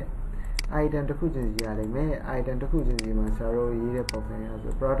ਨੇ item တစ်ခုချင်းစီရလိမ့်မယ် item တစ်ခုချင်းစီမှာဆရာတို့ရေးတဲ့ပုံစံရ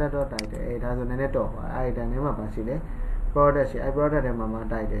ဆို product dot title ဒါဆိုနည်းနည်းတော့ပါ item ထဲမှာပါရှိတယ် product ရှိ product ထဲမှာ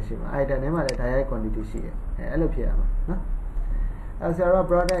title ရှိမှာ item ထဲမှာလည်း direct quantity ရှိတယ်အဲ့လိုဖြစ်ရမှာနော်အဲ့ဆရာတို့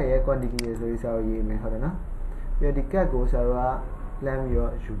product ရဲ့ quantity ရဆိုပြီးဆရာတို့ရေးမယ်ဟုတ်တယ်နော်ပြီးတော့ဒီ cat ကိုဆရာတို့ကလမ်းပြီး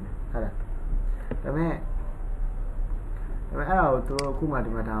တော့ယူမယ်ဟုတ်လားဒါပေမဲ့အဲ့ဒါကိုသူတို့ခုမှဒီ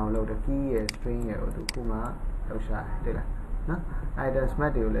မှာဒါအောင်လုပ်တယ် key ရဲ့ string ရဲ့ကိုသူခုမှလောက်ရှာတယ်တွေ့လားနော် item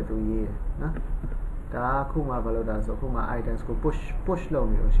smart တွေကိုလည်းသူရေးတယ်နော်ဒါခုမှဘာလို့ဒါဆိုခုမှ items ကို push လုပ်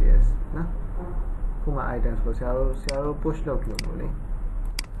နေလို့ရှိရယ်နော်ခုမှ items ကိုဆရာတို့ push လုပ်လို့လို့လေ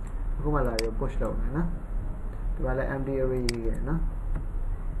ခုမှလာပြီး push လုပ်မယ်နော်ဒီမှာလည်း empty array ရေးရနော်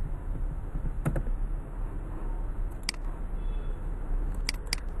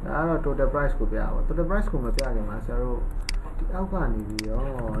ဒါကတော့ total price ကိုပြရပါ total price ကိုမပြခင်မှာဆရာတို့ဒီအောက်ကနေပြီးတော့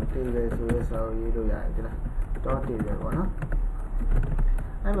table ဆိုရဲဆရာတို့ရေးလို့ရတယ်ဒီလား dot table ပေါ့နော်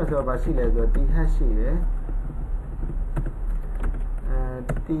အဲ့မှာဆိုတော့ဘာရှိလဲဆိုတော့ t hash ရှိတယ်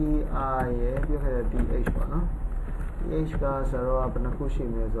tr ရဲ့ပြီးခဲ့တဲ့ th ပေါ့နော် th ကဆရာတို့ကဘယ်နှခုရှိ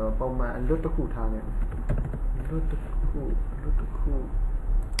မလဲဆိုတော့ပုံမှန်အလွတ်တစ်ခုထားနေအလွတ်တစ်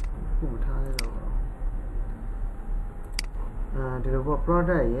ခုထားနေတော့ဒီလိုပေါ့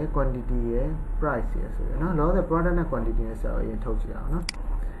product ရဲ့ quantity ရဲ့ price ရဲ့ဆိုရနော်လောတဲ့ product နဲ့ quantity နဲ့ဆိုတော့အရင်ထုတ်ကြည့်အောင်နော်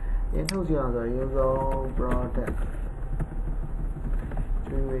အရင်ထုတ်ကြည့်အောင်ဆိုရင်ရော product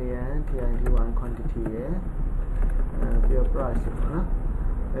TID1 quantity ရဲ့ပြီးတော့ price ပေါ့နော်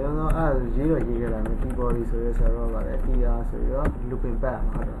အဲ့တော့ရေးခဲ့တာမျိုး t body ဆိုရဆိုတော့ဗါလေ tr ဆိုရော looping back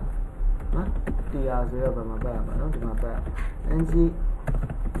မှာဟုတ်တော့နော် tr ဆိုရောဘယ်မှာပတ်ရမှာနော်ဒီမှာပတ်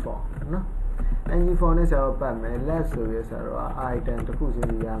ng4 နော်ng4 နဲ့ဆရာတို့ပတ်မယ် left ဆိုရဆိုတော့ item တစ်ခုစီ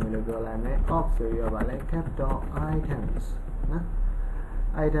ရမယ်လို့ပြောလိုက်မယ် off ဆိုရပါလေ cap.items နော်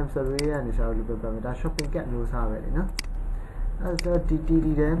item ဆိုရကနေဆရာတို့လူပတ်မယ်ဒါ shopping cart မျိုးစားပဲလေနော်အဲ့ဆိုဒီ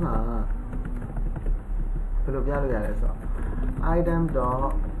ထဲမှာဘယ်လိုပြလို့ရလဲဆိုတော့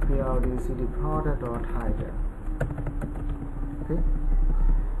item.periodicity product.title okay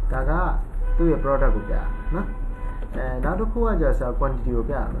ဒါကသူ့ရဲ့ product ကိုပြနော်နောက်တစ်ခုကကျဆရာ quantity ကို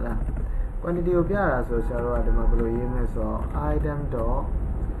ပြရမလား quantity ကိုပြရတာဆိုဆရာတို့ကဒီမှာဘယ်လိုရေးမလဲဆိုတော့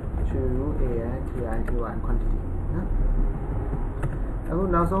item.to_an_tid1 quantity နော်အခု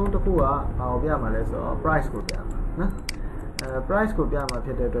နောက်ဆုံးတစ်ခုကဘာကိုပြမှာလဲဆိုတော့ price ကိုပြမှာနော်price ကိုပြမှာဖြ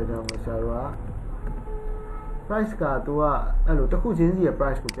စ်တဲ့အတွက်ကြောင့်ဆရာတို့က price ကသူကအဲ့လိုတစ်ခုချင်းစီရဲ့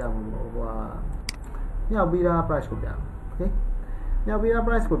price ကိုပြမှာမဟုတ်ဘူးမြောက်ပြီးသား price ကိုပြမှာ okay မြောက်ပြီးသား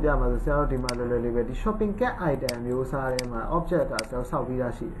price ကိုပြမှာဆိုဆရာတို့ဒီမှာလွယ်လွယ်လေးပဲဒီ shopping cart item မျိုးစားထဲမှာ object ကဆရာတို့စောက်ပြီး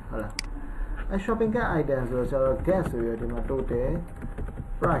သားရှိတယ်ဟုတ်လားအဲ shopping cart item ဆိုတော့ဆရာတို့ get ဆိုရဒီမှာ total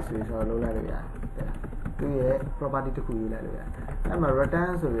price ဆိုတော့လုံးလိုက်လို့ရတယ်သူရဲ့ property တစ်ခုရေးလိုက်လို့ရတယ်အဲ့မှာ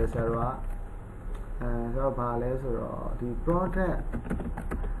return ဆိုရဆရာတို့ကဆိုတော့ဘာလဲဆိုတော့ဒီ product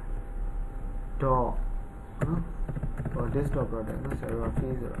dot နော် this dot product နော်ဆရာတို့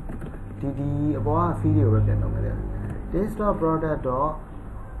fee ဆိုတော့ဒီအပေါ်က fee တွေကိုပဲပြန်တော့မယ် this dot product dot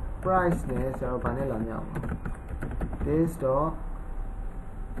price နဲ့ဆရာတို့ဘာနဲ့လာမြောက်မှာ this dot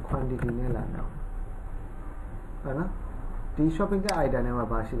quantity နဲ့လာမြောက်ဟုတ်နော်ဒီ shopping cart item နဲ့မှာ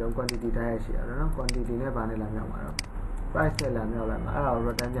ဘာရှိတော့ quantity တိုင်းရရှိရတယ်နော် quantity နဲ့ဘာနဲ့လာမြောက်မှာတော့ price နဲ့လာမြောက်လိုက်မှာအဲ့ဒါကို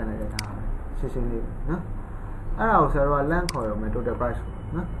return ပြန်လိုက်တဲ့ဒါရှင်းလေးနော်အဲ့ဒါကိုဆရာတို့က length ခေါ်ရုံပဲ total price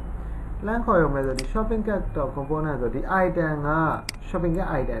နော် length ခေါ်ရုံပဲဆိုဒီ shopping cart component ဆိုဒီ item က shopping cart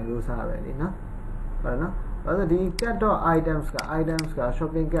item မျိုးစားပဲလीနော်ဟုတ်နော် Because the get items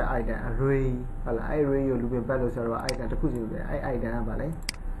shopping get item array. Well, array you look at item to put item valley.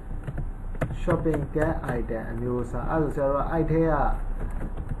 Shopping get item and you say idea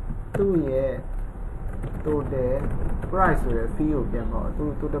 2 year to the price of the fee you can call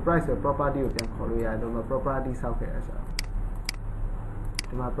to the price of property you can call we are the property software.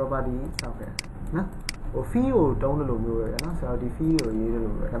 To my property software. No? Or fee you don't know, so the fee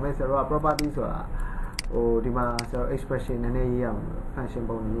you the message of properties or the expression and a function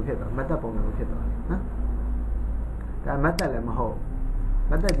bone you hit meta bone you hit. That meta lemon hole.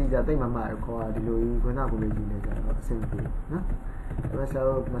 Meta is a thing my call the Louis when I will simply.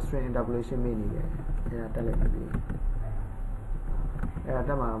 So mastering interpolation meaning telemetry.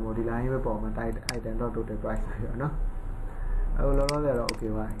 Tama mo di line po ma item dot to the price no. I will know okay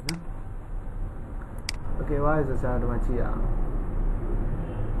why no. Okay why is the sound ma chi a.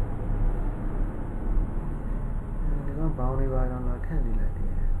 Di ba bound ba don la khat ni lai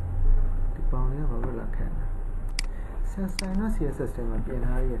di bound ni ba lo la khat na. System no system ma pin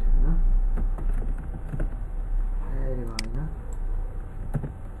tha ri no. Di ba no.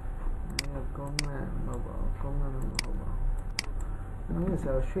 Comment no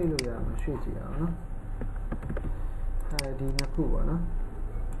so share lo ya ma share ji aw no di na khu ba no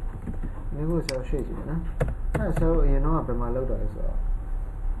ni ko so share ji no so you know ba ma lau da so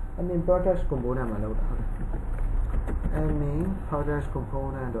I mean products component ma lau da I mean products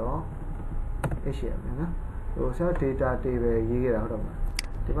component do HTML no so data table yi ge daဟုတ်တော့မှာ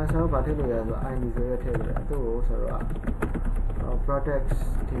ဒီမှာဆိုဘာထည့်လို့ရဆို ID ဆိုရထည့်လို့ရသူ့ကိုဆိုတော့products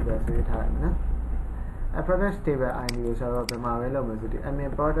table ဆိုရထားတယ်နော်a products table ID ကိုဆိုတော့ဘယ်မှာပဲလုပ်မယ်ဆိုဒီ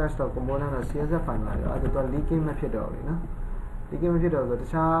admin products component တော့ CSS file မှာရောအဲ့ဒါတော့ leaking မဖြစ်တော့ဘူးနော် leaking မဖြစ်တော့ဆိုတ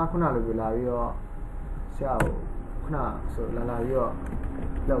ခြားခုနလိုပြလာပြီးတော့ဆရာကိုခုနဆိုလာပြီးတော့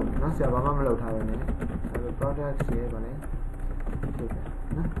လုပ်နော်ဆရာဘာမှမလုပ်ထားပဲねအဲ့ products ရေးပါလေ table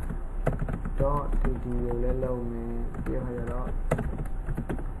နော် .dd ကိုလည်းလုပ်မယ်ပြီးတော့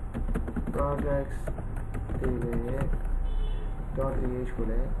products table ရဲ့ .ah ကို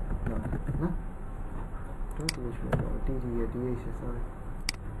လည်းလုပ်နော်.th ရဲ့ th sorry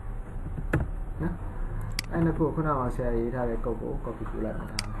နော်အဲ့ဒါကိုခုနကဆရာရေးထားတဲ့ code ကို copy ပြလိုက်မှာ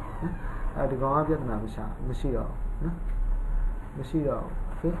ဒါနော်အဲ့ဒီကောင်ကပြဿနာမရှိတော့နော်မရှိတော့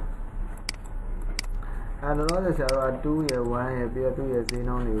okay အဲ့တော့ဆရာတို့က2ရဲ့1ရဲ့ပြီးတော့2ရဲ့ဈေး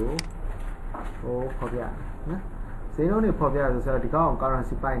နှုန်းတွေကိုဖော်ပြနော်ဈေးနှုန်းတွေဖော်ပြဆိုတော့ဒီကောင်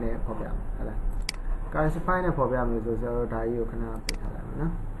currency ပိုင်းနဲ့ဖော်ပြဟုတ်လား currency ပိုင်းနဲ့ဖော်ပြမယ်ဆိုတော့ဒါကြီးကိုခဏပြထားလိုက်မယ်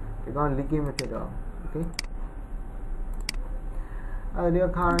နော်ဒီကောင် leaking မဖြစ်တော့ okay အဲ့ဒီ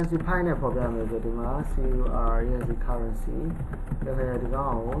currency ဖိုင်နဲ့ပေါ်ပြမယ်ဆိုဒီမှာ CUR ရဲ့ currency ဒါကြတဲ့ဒီကော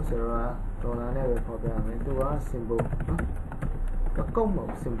င်ကိုဆိုတော့ဒေါ်လာနဲ့ပဲပေါ်ပြမယ်သူက symbol နော်ကုတ်မဟု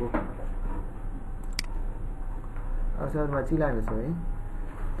တ် symbol အဲ့ဆိုတော့ကြည့်လိုက်မယ်ဆိုရင်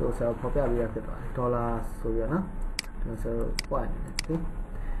သူဆိုပေါ်ပြပြီးရဖြစ်သွားတယ်ဒေါ်လာဆိုရနော်ဒါဆို point okay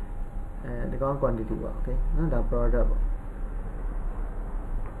အဲဒီကောင် quantity ပါ okay နော်ဒါ product ပေါ့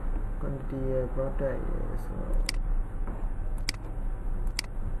quantity ရဲ့ product ရဲ့ဆိုတော့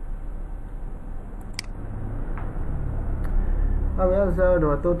အဲ့ဒါဆို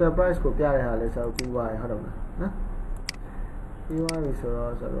တော့ total price ကိုပြရတဲ့ဟာလဲဆိုတော့ပြီးသွားရဟုတ်တော့မလားနော်ပြီးသွားပြီဆိုတော့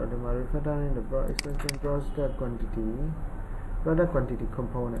ဒီမှာ refactoring the extension product quantity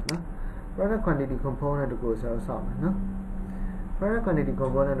component နော် product quantity component တကိုဆိုတော့စောင့်မယ်နော် product quantity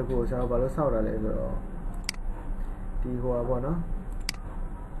component တကိုဆိုတော့ဘာလို့စောင့်တာလဲဆိုတော့ဒီဟိုပါပေါ့နော်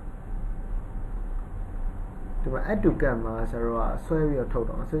ဒီမှာ add to cart မှာဆိုတော့ဆွဲပြီးတော့ထုတ်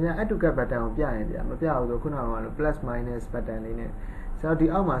တော့ဆိုရင် add to cart button ကိုပြရင်ပြမပြဘူးဆိုခုနကလို plus minus button လေးနဲ့ဆိုတော့ဒီ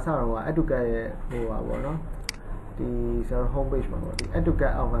အောက်မှာစတော့က add to cart ရဲ့ဟိုပါပေါ့နော်ဒီဆိုတော့ home page မှာပေါ့ဒီ add to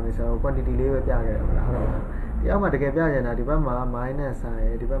cart အောက်ကနေဆိုတော့ quantity လေးပဲပြခဲ့တယ်ဟုတ်လားဟုတ်တော့ဒီအောက်မှာတကယ်ပြရင်ဒါဒီဘက်မှာ minus sign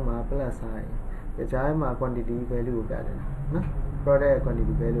ဒီဘက်မှာ plus sign ဒီကြားမှာ quantity value ကိုပြတယ်နော် product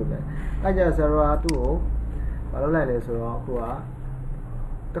quantity value ပြအဲ့ကြဆိုတော့သူ့ကိုဘာလုပ်လိုက်လဲဆိုတော့အခုက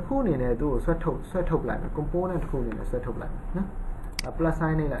တခုအနေနဲ့သူ့ကိုဆွဲထုတ်လိုက်မယ် component တခုအနေနဲ့ဆွဲထုတ်လိုက်မယ်နော် plus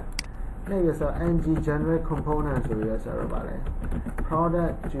sign နေလိုက်နေ့ရဆို ng generate component ဆိုရဆိုတော့ဗာလဲ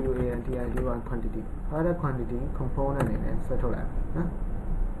product quantity quantity product quantity component အနေနဲ့ဆွဲထုတ်လိုက်နော်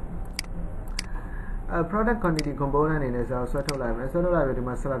product quantity component အနေနဲ့ဆွဲထုတ်လိုက်မယ်ဆွဲထုတ်လိုက်ပြီးဒီ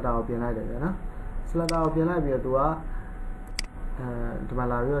မှာ selector ကိုပြင်လိုက်တယ်နော် selector ကိုပြင်လိုက်ပြီးတော့သူကဒီမှာ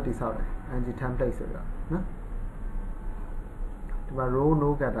လာပြီးတော့တိဆောက်တယ် ng template ဆိုတော့နော်ဒီမှာ row no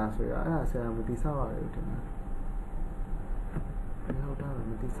getter ဆိုရအဲ့ဒါဆရာမတိဆောက်ရတယ်ဒီမှာဒီဟုတ်တာ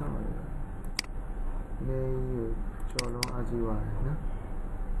မတိဆောက်ရတယ်လေကျော်လုံးအကြည့်ပါရနော်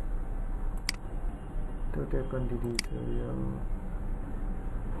total quantity ဆိုရ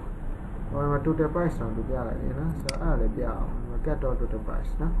or total price down to piala, so I have a get out total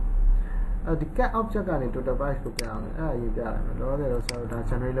price. The cat object and total price could be on you got it, or there also that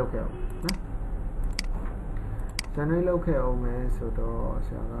generally local. Generally local means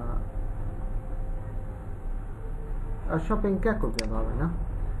a shopping cat could be about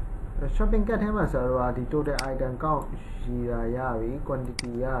a shopping cat him as the total item count yavi, quantity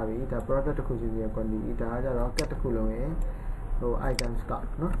yavi, the product could be a quantity, the other cat cool so items got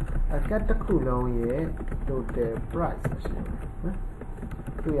no a cat cool ye total price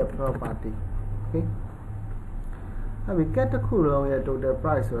to your property. Okay. We get the cool ye total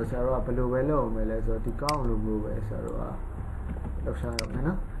price or Sarah below so the count of move Sarah. You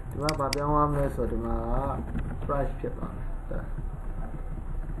have a young so the price paper.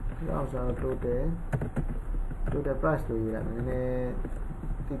 Also to the price to you and a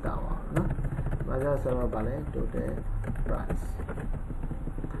no? But to the price.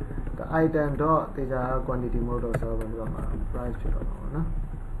 The item dot is a quantity mode of price paper. No?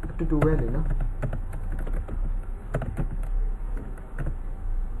 To do well, no?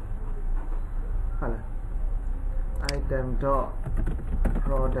 Item dot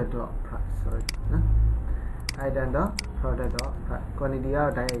product dot price. Sorry. No? Item dot product dot price. Quantity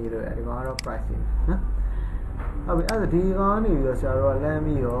out of pricing. No? Other D on you let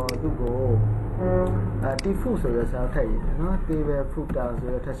me or to go. The food so yourself take it. No? They were food down so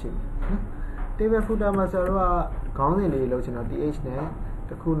you're touching. They were food down Masara, counting the lotion of the H net,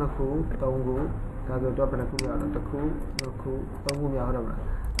 the Kuna Ku, Tongu, Tazo drop and a Ku out of the Ku, no Ku, Tongu Yama.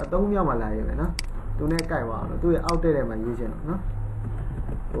 A Tongu Yama live, no? To neck Kaiwa, do it out there, my vision, no?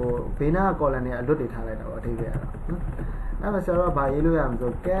 Oh, Pina colony, I do it highlight or take care. I was a by Illuam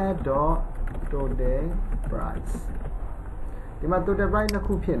to get dog to the price. You must do the right no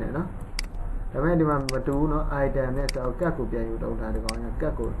coupon, no? The man demand but do no item net or Kakupian you don't have the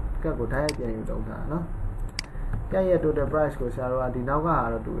Kaku type you don't have, no? Can you do the price go Sarah the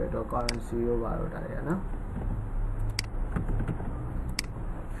Naga to it or currency over Diana?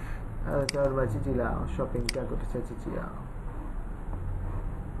 I tell my Chichila shopping Kaku to Chichila.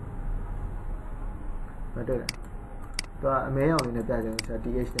 But the male in the pageant at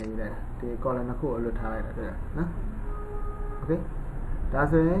the age they call an cool tired. Okay,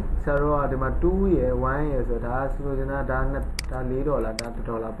 that's it. Sarah, the ma 2 year, 1 year, so that's Rosina done that lead all at that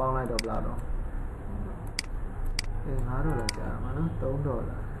dollar pound of blood. $2.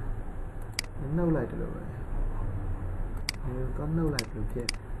 No light to look. You've got no light to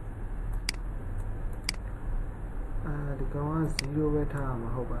get. The command 0 time, I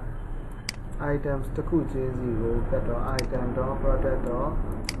hope items to cool 0 better item dot product dot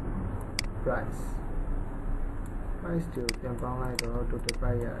price. Price to can pound like or total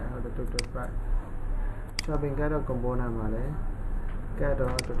price how the total price. Shopping get a component male get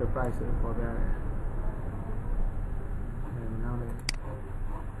to the price for the now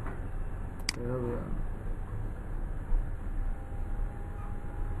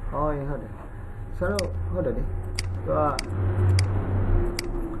oh you heard it. So what did it?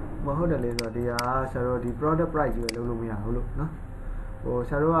 Mahodale the product price you will lumia no? Oh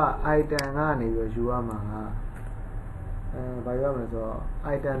Sarua item you are by your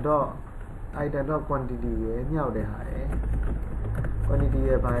item dot quantity now the high quantity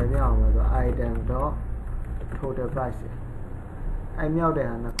by now item dot total price. I meow the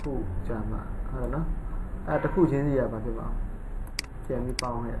hand a cool jama. I don't know. At the cool change here, but can be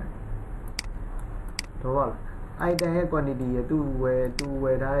found here. To all. I have quantity to where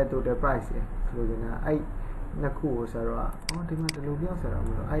to the price. So I Naku Sarah. Oh, the matter will be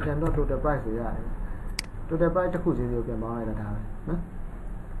I can not to the price. To the price, the cushion you can buy at time.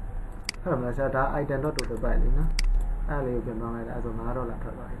 I can not to the price. I live in my as a Marola.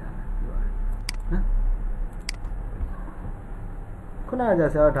 Could I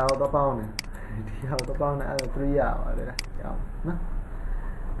just out the pound? The pound as 3 hours.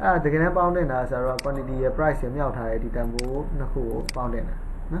 The can pound in as a quantity price of Yauta, the Tambu, Naku, pound in.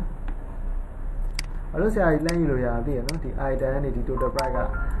 I don't say I lend you the identity to the price.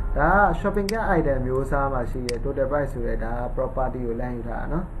 The shopping item you sama to the price of the property you lend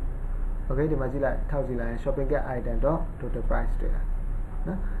you. Okay, the Majila Tauzila shopping item to the price to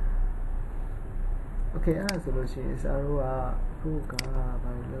okay, as solution is Arua Puka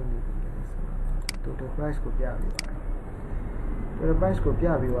by learning to the price could be to the price could be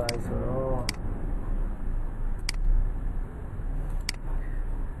so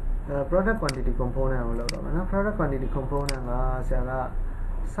product quantity component product quantity component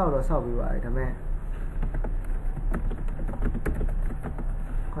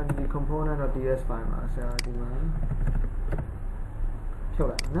quantity component of DS file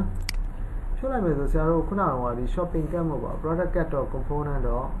show လိုက်မယ်ဆိုဆရာတို့ခုနကဒီ shopping cart မဟုတ်ပါ product cart တော့ component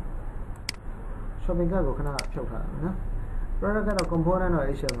တော့ shopping cart ကိုခဏဖြုတ်ထားတယ်နော် product cart တော့ component တော့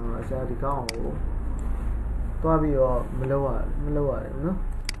HTML မှာဆရာဒီကောင်းကိုတွားပြီးတော့မလုပ်ရတယ်နော်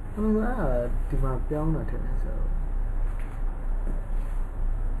အဲ့ဒီမှာပြောင်းတာထင်တယ်ဆရာတို့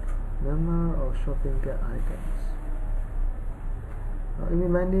number of shopping cart items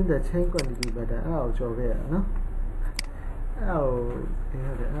implementing the chain quantity button အဲ့ဒါကိုကြော်ခဲ့ရနော်အဲ့ဒါ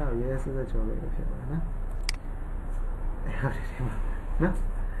ကိုရေးစစကြော်ခဲ့ဖြစ်ပါနော်အဲ့ဒီမှာနော်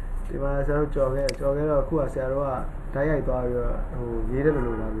ဒီမှာဆရာတို့ကြော်ခဲ့တော့အခုကဆရာတို့ကဓာတ်ရိုက်သွားပြီးတော့ဟိုရေးတယ်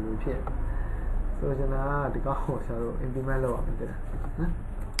လို့လာလို့ဖြစ်ဆိုချင်တာဒီကောင်းကိုဆရာတို့ implement လုပ်အောင်တဲ့နော်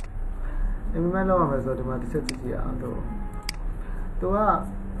implement လုပ်အောင်ဆိုတော့ဒီမှာတစ်ချက်ကြည့်ရအောင်တော့သူက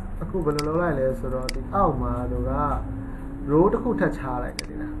အခုဘယ်လိုလုပ်လိုက်လဲဆိုတော့ဒီအောက်မှာသူက row တစ်ခုထပ်ချလိုက်တယ်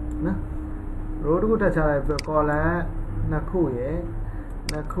ဒီလားနော် row တစ်ခုထပ်ချလိုက်ပြီး column နှစ်ခုရ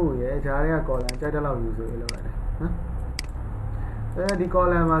ယ်ဂျားတွေက column ကြိုက်တဲ့လောက်ယူဆိုရေးလုပ်လိုက်တယ်နော်အဲဒီ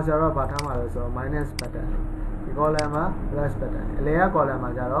column မှာဆရာတို့ကဘာထားမှာလဲဆိုတော့ minus button ဒီ column မှာ plus button အလဲက column မှာ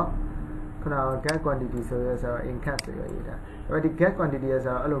ကျတော့ခုနက get quantity ဆိုရဲဆိုတော့ in cap ဆိုရရေးတာဒါပေမဲ့ဒီ get quantity ရ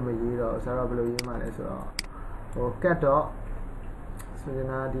ဆိုတော့အဲ့လိုမရေးတော့ဆရာတို့ဘယ်လိုရေးမှာလဲဆိုတော့ဟို get တော့ဆိုရင်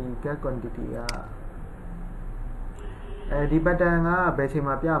ဒီ get quantity ကဒီ pattern ကဘယ်ချိန်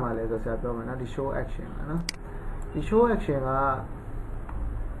မှာပြမှာလဲဆိုတော့ဆရာပြောမှာနော်ဒီ show action ကနော်ဒီ show action က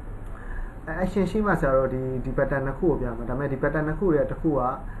action ရှိမှဆရာတို့ဒီ pattern နှစ်ခုကိုပြမှာဒါပေမဲ့ဒီ pattern နှစ်ခုရဲ့တစ်ခုက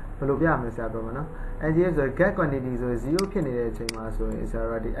ဘယ်လိုပြမလဲဆရာပြောမှာနော်အဲဒီဆို get quantity ဆို0ဖြစ်နေတဲ့အချိန်မှာဆိုရင်ဆရာ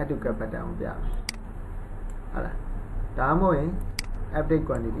တို့ဒီ add to get pattern ကိုပြမယ်ဟုတ်လားဒါမှမဟုတ်ရင် update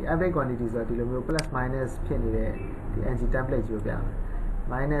quantity ဆိုတော့ဒီလိုမျိုး plus minus ဖြစ်နေတဲ့ဒီ ng template ကြီးကိုပြမယ်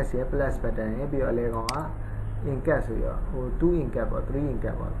minus ရဲ့ plus pattern ရဲ့ပြီးတော့အလဲကောင်က in cap ဆိုရဟို2 in cap ပေါ့3 in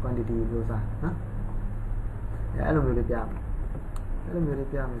cap ပေါ့ quantity မျိုးစားနော်အဲ့လိုမျိုးလေးပြမ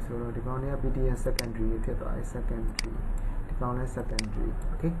ယ်ဆိုတော့ဒီကောင်တွေက ptn secondary ဖြစ်သွားတယ် secondary ဒီကောင်လည်း secondary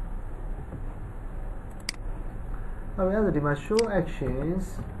okay အဲ့ဒါဒီမှာ show actions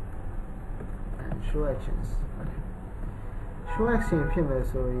okay show action ဖြစ်မယ်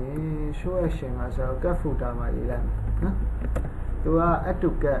ဆိုရင် show action ကဆိုတော့ get footer မှာရေးလိုက်နော်သူက add to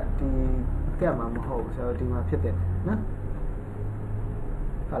get ဒီ get မှာမဟုတ်ဆိုတော့ဒီမှာဖြစ်တယ်နော်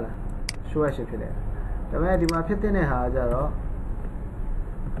ဟုတ်လား show action ဖြစ်တယ်ဒါပေမဲ့ဒီမှာဖြစ်တဲ့ဟာကြတော့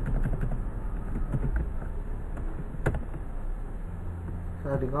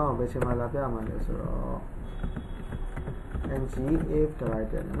ဒီကောင်ကိုဘယ်ချိန်မှလာပြမှာလဲဆိုတော့ ng if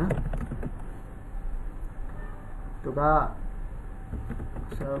directed နော်သူက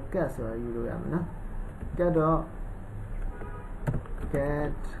ဆိုတော့ get ဆိုတာယူလို့ရမယ်နော် get တော့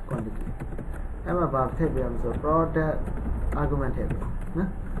get quantity အဲ့မှာဘာထည့်ပြရမလဲဆိုတော့ product argument ထည့်ပြနော်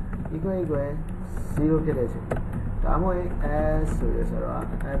equal 0ဖြစ်တဲ့အချိန်ဒါမှမဟုတ် s ဆိုရဆိုတော့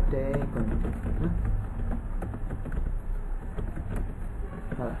update quantity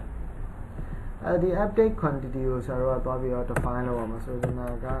နော်ဒီ update quantity ကိုဆရာတို့ကသွားပြီးတော့ define လုပ်အောင်ဆိုတော့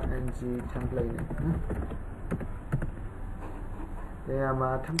က ng template နဲ့နော်ဒီမှာ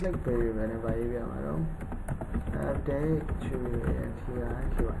template variable နဲ့ပါရေးပြမှာတော့ update to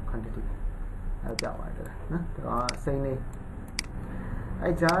quantity အဲ့ကြောက်ပါတယ်နော်ဒါကစိမ့်လေး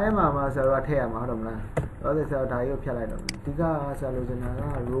အဲ့ကြားထဲမှာဆရာတို့ကထည့်ရမှာဟုတ်တယ်မလားတော့ဆရာတို့ဒါကြီးကိုဖြတ်လိုက်တော့အဓိကဆရာလိုချင်တာက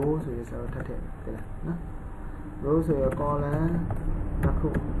row ဆိုရင်ဆရာတို့ထပ်ထည့်တယ်လားနော် row ဆိုရ column နှစ်ခု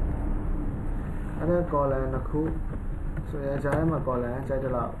အဲ့ဒါ column နှစ်ခုဆိုရကြားထဲမှာ column ကြိုက်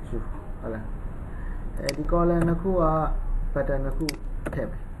တဲ့လောက်ယူဟုတ်လားအဲဒီ column နှစ်ခုက pattern နှစ်ခုထည့်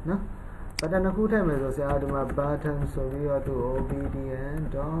မယ်နော် pattern နှစ်ခုထည့်မယ်ဆိုဆရာဒီမှာ button ဆိုပြီးတော့သူ့ကို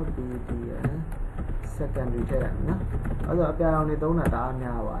btn.btn secondary ထည့်ရမယ်နော်အဲ့တော့အပြာရောင်တွေသုံးတာဒါအ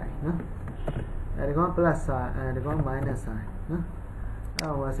များပါတယ်နော်အဲဒီကောင် plus sign အဲဒီကောင် minus sign နော်အဲ့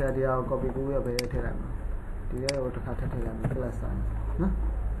တော့ဆရာဒီဟာကို copy ကူးရပဲထည့်လိုက်မှာဒီထဲကိုတစ်ခါထည့်လိုက်မယ် plus sign နော်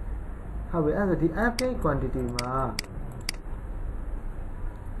ဟုတ်ပြီအဲ့ဒါဒီ update quantity မှာ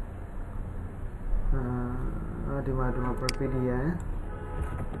ဒီမှာ ptn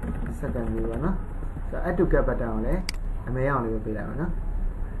secondary ပါနော်ဆိုတော့ add to get button ကိုလည်းအမဲအောင်လေးပေးလိုက်ပါနော်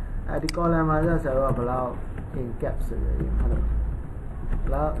ဒီ column မှာဆရာတို့ကဘယ်လောက် in cap ဆိုရရင်ဟုတ်တယ်ဘယ်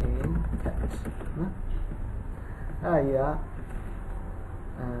လောက် in cap နော်အဲ့ဒီက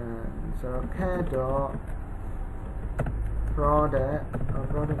ဆိုတော့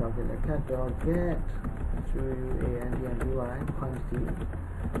cat.product ကဖြစ်တယ် cat.get quantity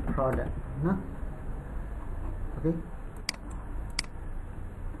product နော် okay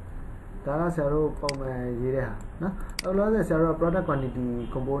ဒါကဆရာတို့ပုံမှန်ရေးတဲ့ဟာနော်လောလောဆယ်ဆရာတို့ product quantity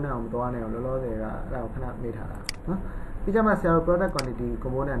component အောင်မသွားနိုင်အောင်လောလောဆယ်ကအဲ့ဒါကိုခဏမေ့ထားတာနော်ပြီးကြမှာဆရာတို့ product quantity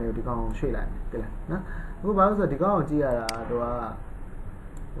component တွေကိုဒီကောင်ရွှေ့လိုက်တယ်လားနော်အခုဘာလို့ဆိုတော့ဒီကောင်ကိုကြည့်ရတာတော့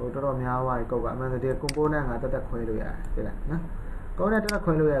တော်များသွားပြီကုတ်ကအမှန်ဆိုဒီ component ကတက်ခွဲလို့ရတယ်တွေ့လားနော် component တက်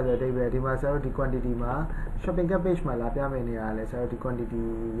ခွဲလို့ရဆိုတော့ဒီမှာဆရာတို့ဒီ quantity မှာ shopping cart page မှာလာပြမယ့်နေရာလဲဆရာတို့ဒီ quantity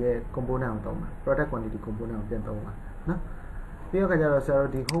ရဲ့ component ကိုသုံးပါ product quantity component ကိုပြန်သုံးပါနော်ပြီးတော့ခါကျတော့ဆရာ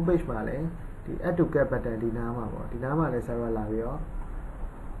တို့ဒီ home page မှာလဲဒီ add to cart button ဒီနားမှာပေါ့ဒီနားမှာလဲဆရာတို့လာပြီးတော့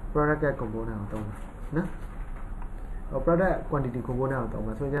product cart component ကိုသုံးပါနော်product quantity component ကိုသုံး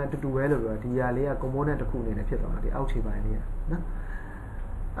ပါဆိုရင်တူတူပဲလို့ပြောဒီຢာလေးက component တစ်ခုအနေနဲ့ဖြစ်သွားတာဒီအောက်ခြေပိုင်းလေးကနော်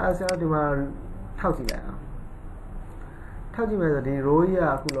အဲ့ဆရာတို့ဒီမှာထောက်ကြည့်လိုက်အောင်ထောက်ကြည့်မယ်ဆိုဒီ row ကြီးက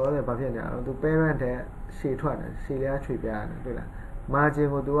အခုလောဆယ်ဘာဖြစ်နေလဲသူ parent တဲ့ရှည်ထွက်တယ်ရှည်လေးကချွေပြရတယ်တွေ့လား margin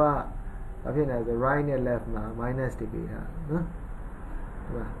ကိုသူကဘာဖြစ်နေလဲဆို right နဲ့ left မှာ minus တွေပေးတာနော်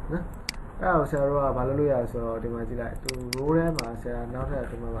ဒီမှာနော်အဲ့ဒါဆရာတို့ကဘာလုပ်လို့ရလဲဆိုတော့ဒီမှာကြည့်လိုက်သူ row ထဲမှာဆရာနောက်ထပ်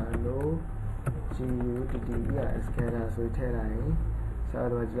ဒီမှာပါ low GUTTER scatter ဆိုထည့်လိုက်ရင်ဆရာ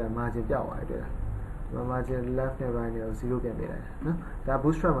တို့ကကြည့်လိုက် margin ပြောက်သွားတယ်တွေ့လားဒီမှာ margin left နဲ့ right နဲ့0ပြန်ပေးလိုက်နော်ဒါ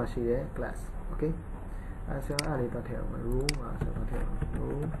bootstrap မှာရှိတဲ့ class okay အဲ့ဆရာအဲ့လေးတော့ထည့်အောင် row မှာဆရာတော့ထည့်အောင်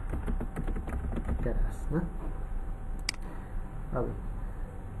row getters နော်ဟုတ်ပြီ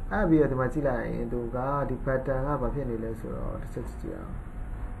အဲ့ပြီးတော့ဒီမှာကြည့်လိုက်ရင်သူကဒီ pattern ကဘာဖြစ်နေလဲဆိုတော့တစ်ချက်ကြည့်အောင်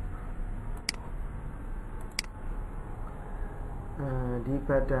ဒီ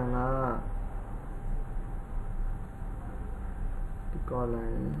pattern ကဒီ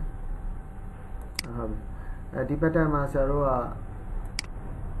column ဟုတ်ပြီဒီ pattern မှာဆရာတို့က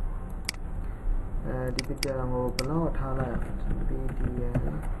ဒီ pattern ကိုဘလော့ထားလိုက် PTN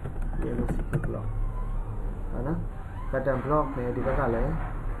realistic block ဟုတ်နော် pattern block နဲ့ဒီဘက်ကလည်း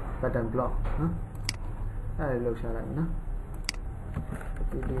pattern block နော်အဲ့ဒါလောက်ရှာလိုက်နော်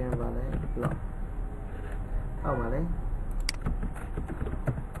PTN ပါလဲ block အောက်ပါလဲ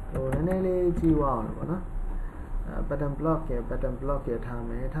ဟိုနည်းနည်းလေးကြည့်ဝအောင်လို့ပေါ့နော် pattern block ရထား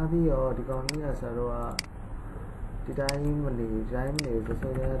မယ်ထားပြီးတော့ဒီကောင်ကြီးကဆရာတို့ကဒီတိုင်းမနေဆိုရင်သူ့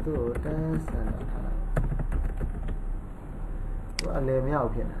ကိုတန်းဆန်တာထားလိုက်သူအလဲမရအော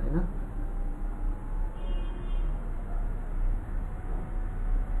င်ဖြစ်နေတယ်နော်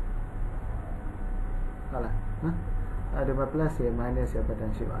ဟုတ်လားနော်အဲဒီမှာ plus ရ minus ရ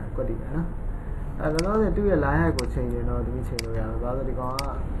pattern ရှိပါတယ်ကွက်တီပဲနော်လောလောဆယ်သူ့ရဲ့ line height ကိုချိန်ရင်တော့ဒီချိန်လို့ရတယ်ဘာလို့ဒီကောင်က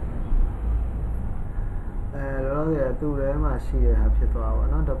လောလောဆယ်သူ့ထဲမှာရှိရဟာဖြစ်သွားပါ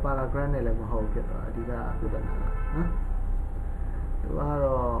တော့ paragraph နဲ့လည်းမဟုတ်ဖြစ်သွားအဓိကပြဿနာနော်သူက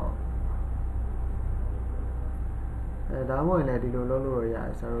တော့ဒါမှမဟုတ်လည်းဒီလိုလုပ်လို့ရတ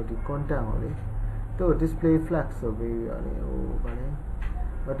ယ်ဆိုတော့ဒီ content ကိုလေသူ့ display flex ဆိုပြီးတော့လေဟိုဗာ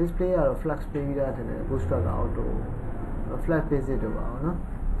လဲ display ကတော့ flex ပေးပြီးသားတယ် bootstrap က auto flex basic တော့ပါအောင်နော်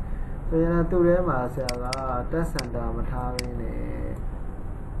ဆိုရင်သူ့ထဲမှာဆရာက test center မထားရင်းနဲ့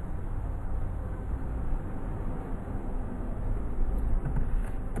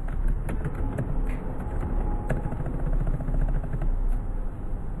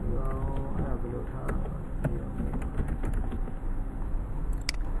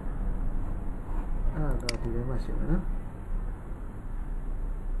ရှိမယ်နော်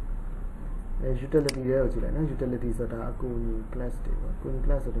utility တွေကိုကြည့်လိုက်နော် utility ဆိုတာအကူအညီ class တွေပေါ့အကူအညီ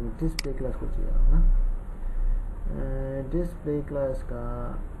class ဆိုတော့ display class ကိုကြည့်ရအောင်နော်display class က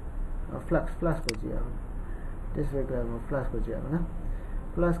flash ကိုကြည့်အောင် display class မှာ flash ကိုကြည့်အောင်နော်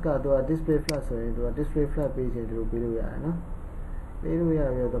flash ကသူက display flash ဆိုရင်သူက display flash ပေးခြင်းတို့ပေးလို့ရတယ်နော်ပေးလို့ရ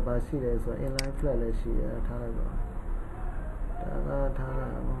ပြီးတော့ဘာရှိလဲဆိုတော့ inline flash လည်းရှိရထားလိုက်ပါဒါကထားလို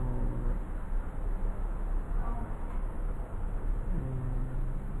က်အောင်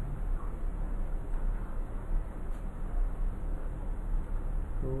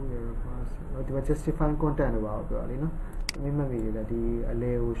ဒီမှာ justifying content လို့ပါပြောလေနော်မိမမီလေဒီအ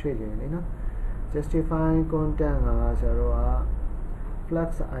လဲကိုရွှေ့ခြင်းလေနော် justifying content ကဆရာတို့က flex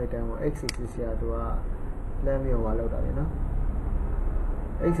item ကို x axis ရာသူက plan မျိုးပါလောက်တာလေနော်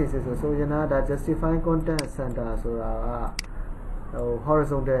x axis ဆိုရင်ဒါ justifying content center ဆိုတာကဟို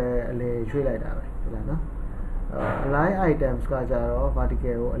horizontal အလဲရွှေ့လိုက်တာပဲဟုတ်လားနော် align items ကကြတော့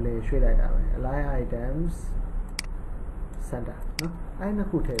vertical ကိုအလဲရွှေ့လိုက်တာပဲ align items center နော်အဲ့နှစ်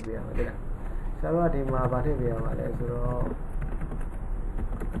ခုထည့်ပေးရမှာတဲ့ဆရာတို့ကဒီမှာဗာထည့်ပေးရမှာလဲဆိုတော့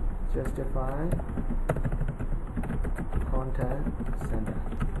justify content center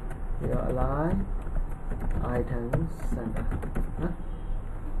ပြီးတော့ align items center နော်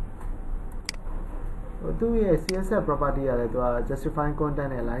သူ့ရဲ့ CSS property ရတယ်သူက justify content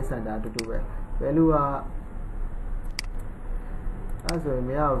နဲ့ align center အတူတူပဲ value ကအဲ့ဆိုရင်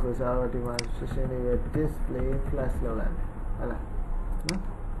မရဘူးဆိုဆရာတို့ဒီမှာရှင်းရှင်းလေးပဲ display flash လောက်လိုက်ဟုတ်လားနော်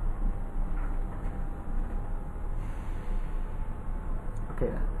โอเค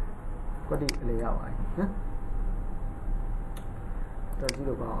လားကွက်တီအလေရောက်ပါပြီနော်တော့ကြည့်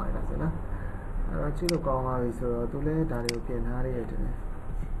လို့ကောင်းပါလားဆိုနော်အဲ့တော့ကြည့်လို့ကောင်းပါပြီဆိုတော့သူလည်းဒါတွေကိုပြင်ထားရတဲ့တယ်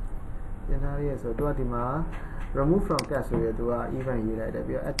ပြင်ထားရဆိုတော့ဒီမှာ remove from cat ဆိုရသူက event ရေးလိုက်တယ်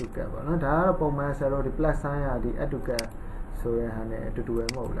ပြီးတော့ add to cat ပေါ့နော်ဒါကတော့ပုံမှန်ဆရာတို့ဒီ plus sign ရဒီ add to cat ဆိုတဲ့ဟာနဲ့အတူတူပဲ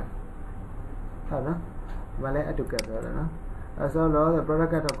မဟုတ်လားဟုတ်နော်ဒီမှာလည်း add to cat ပြောတယ်နော်အဲဆိုတော့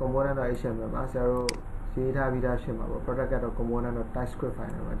product.component.html မှာဆရာတို့ရေးထားပြီးသားရှင်းပါပေါ့ product.component.typescript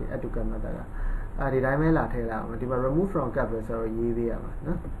file မှာဒီ add to cat method ကဒီတိုင်းပဲလာထည့်လိုက်အောင်ဒီမှာ remove from cat ပဲဆိုတော့ရေးသေးရမှာ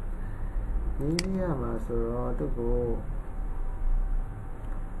နော်ရေးသေးရမှာဆိုတော့သူ့ကို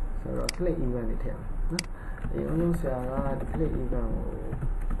ဆိုတော့ click event တွေထည့်မယ်နော်ဒီအလုံးဆရာက click event ကို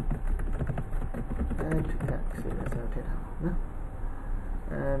add to cat ဆိုတဲ့စာထည့်ထားနော်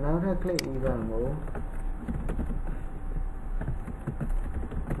နောက်ထပ် click event ကို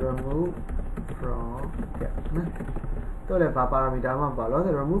remove from cat နော်တော့လည်းဘာ parameter မှမပါလို့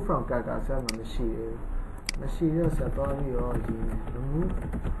remove from cat ကဆက်မှမရှိတော့ဆက်သွားပြီးတော့ဒီ remove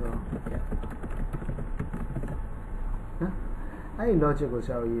from cat နော်အဲ့ဒီ logic ကိုဆ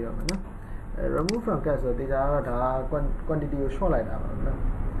က်ရေးရမှာနော်remove from cat ဆိုတော့ data ကတော့ဒါ quantity ကို short လိုက်တာပါနော်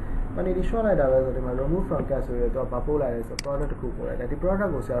quantity short လိုက်တာပဲဆိုဒီမှာ remove from cat ဆိုရတော့ဘာပို့လိုက်လဲဆို product တစ်ခုပို့လိုက်တယ်ဒီ product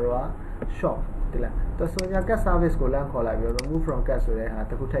ကိုဆရာတို့က short ဒီလားတော့ဆိုရင် cat service ကိုလမ်းခေါ်လိုက်ပြီးတော့ remove from cat ဆိုတဲ့ဟာ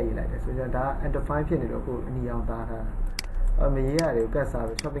တစ်ခုထည့်ရေးလိုက်တယ်ဆိုရင်ဒါ undefined ဖြစ်နေတော့အခုအနီအောင်သားထားမရေးရတယ် cat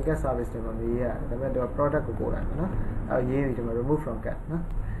service shopping cat service တွေမှာမရေးရတယ်ဒါပေမဲ့တော့ product ကိုပို့လိုက်မယ်နော်ရေးပြီးဒီမှာ remove from cat နော်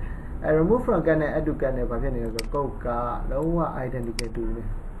remove from cat နဲ့ add to cat နဲ့ဘာဖြစ်နေလဲဆိုတော့ code ကလုံးဝ identical တူတယ်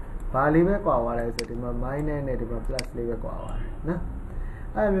ဘာလေးပဲကွာသွားလဲဆိုဒီမှာ minus နဲ့ဒီမှာ plus လေးပဲကွာသွားတယ်နော်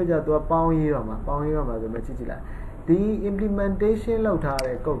အဲ့လိုမျိုးကြတော့သူကပေါင်းရေးတော့မှာဆိုမှကြည့်လိုက်ဒီ implementation လောက်ထား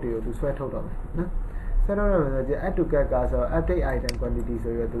တဲ့ code တွေကိုသူဆွဲထုတ်တော့မယ်နော်ဆွဲထုတ်တော့မယ်ဆိုကြည့် add to cat ကဆို update item quantity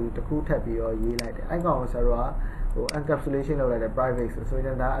ဆိုရသူတစ်ခုထပ်ပြီးတော့ရေးလိုက်တယ်အဲ့ကောင်ကိုဆိုတော့ဟို encapsulation လုပ်လိုက်တယ် private ဆိုရ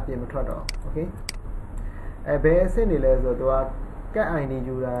င်ဒါအပြင်မထွက်တော့ okay ဘယ်အဆင့်နေလဲဆိုတော့သူက cat id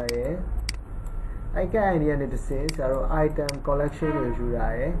ယူတာရယ်အဲ့ cat id ကနေတစ်ဆင့်ဆရာတို့ item collection ကိုယူတာ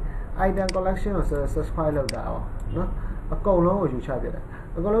ရယ် item collection ကို subscribe လုပ်တာအောင်နော်အကုန်လုံးကိုယူချပြတယ်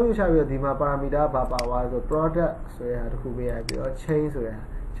အကုန်လုံးယူချပြီးတော့ဒီမှာ parameter ဘာပါသွားဆို product ဆိုတဲ့ဟာတစ်ခုပေးရပြီးတော့ chain ဆိုတဲ့ဟာ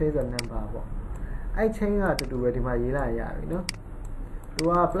chain ဆို number ပေါ့အဲ့ chain ကတူတူပဲဒီမှာရေးလိုက်ရပြီနော်သူ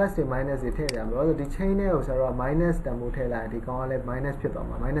က plus တွေ minus တွေထည့်ရမှာလို့ဒီ chain နဲ့ကိုဆရာတို့က minus တန်ဖိုးထည့်လိုက်ဒီကောင်ကလည်း minus ဖြစ်သွား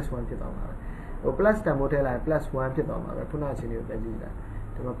မှာ minus 1 ဖြစ်သွားမှာပဲဟို plus တန်ဖိုးထည့်လိုက် plus 1 ဖြစ်သွားမှာပဲခုနအချင်းလေးကိုပြန်ကြည့်လိုက်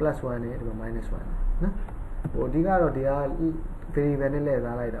ဒီမှာ plus 1 နဲ့ဒီမှာ minus 1နော်ဟိုအဓိကတော့ဒီက variable နဲ့လဲ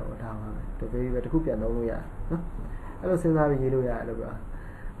သားလိုက်တာပေါ့ဒါပါပဲဒီ variable တစ်ခုပြန်သုံးလို့ရတယ်နော်အဲ့လိုစဉ်းစားပြီးရေးလို့ရတယ်လို့ပြော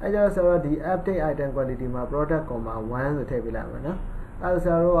အဲ့ကျတော့ဆိုတော့ဒီ update item quantity မှာ product 1ဆိုထည့်ပေးလိုက်မှာနော်အဲ့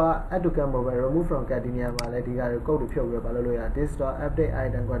ဆိုတော့ add to cat mobile remove from cat ဒီနေရာမှာလည်းဒီက code တွေဖြုတ်ပြီးပါလို့ရ this.update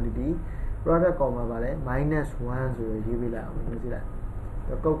item quantity product မှာပါလဲ -1 ဆိုရရေးပေးလိုက်အောင်ကြည့်လိုက်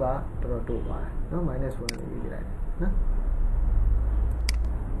တော့ code ကတော်တော်တိုးသွားတယ်နော် -1 လို့ရေးပေးလိုက်တယ်နော်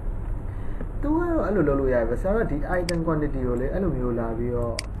သူကတော့အဲ့လိုလုပ်လို့ရတယ်ပဲဆရာကဒီ item quantity ကိုလေအဲ့လိုမျိုးလာပြီး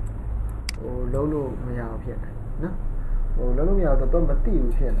တော့ဟိုလုံးလို့မရအောင်ဖြစ်တယ်နော်ဟိုလုံးလို့မရတော့မသိ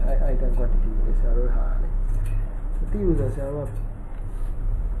ဘူးဖြစ်တယ်အဲ့ item quantity ကိုဆရာတို့ဟာလေမသိဘူးဆိုဆရာတို့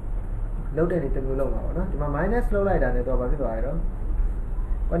လောက်တဲ့ဒီတစ်မျိုးလောက်ပါပေါ့နော်ဒီမှာ minus လောက်လိုက်တာနဲ့တော့ဘာဖြစ်သွားလဲတော့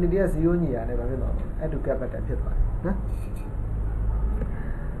quantity က0ညီတာနဲ့ဘာဖြစ်သွားလဲ add to cat pattern ဖြစ်သွားတယ်နော်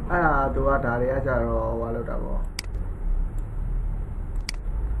အဲ့ဒါသူကဒါတွေကကြတော့ဟိုလောက်တာပေါ့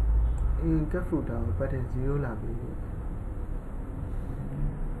cat footer ကို pattern 0လာပြီ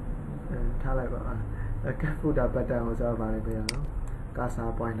ထားလိုက်ပါcat footer pattern ကိုဆိုတော့ဗာလေပြရအောင် cursor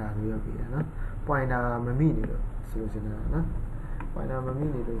pointer ဆိုရပြီနော် pointer မမိနေလို့ဆိုလို့ရှင်နော် pointer မမိ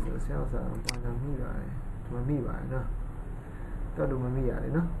နေလို့ဆိုဆရာဥစ္စာ pointer မိပါတယ်မမိပါတယ်နော်တော်တော်မမိရတ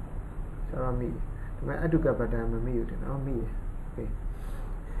ယ်နော်ဆရာတော့မိဒါပေမဲ့ add to cat pattern မမိဘူးတယ်နော်မိရ okay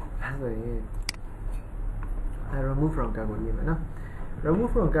အဲ့ဆိုရင် remove from cat ကိုရေးမယ်နော်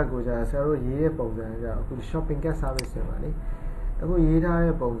remove from cat ကိုကြာဆရာတို့ရေးတဲ့ပုံစံကအခု shopping cat service တွေပါလေအခုရေးထား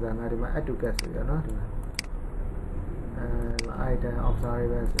တဲ့ပုံစံကဒီမှာ add to cat ဆိုရနော်ဒီမှာitem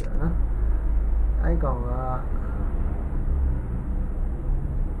observable ဆိုရနော်အဲ့ကောင်က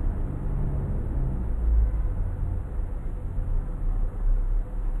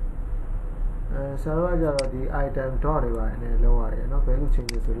ဆရာတို့ကကြတော့ဒီ item dot တွေပါနေလောက်ရတယ်เนาะ value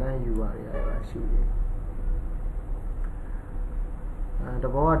changes ဆို line u ရတယ်အဲ့ဒါရှိတယ်တ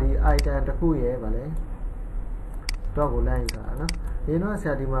ဘောကဒီ item တစ်ခုရဲ့ဗာလေ dot ကို line ယူတာเนาะဒီတော့ဆ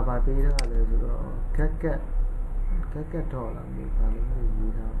ရာဒီမှာဗာပေးထားလဲဆိုတော့ get dot လာမြေဗာလေး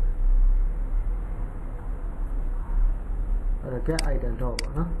ရေးထားအဲ့ဒါ get item dot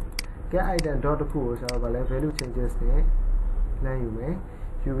ပေါ့เนาะ get item dot တစ်ခုကိုဆရာတို့ဗာလဲ value changes နဲ့ line ယူမယ်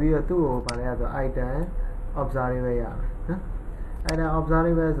ယူပြီးတော့သူ့ကိုဗာလဲဆို item observable ရမယ်နော် item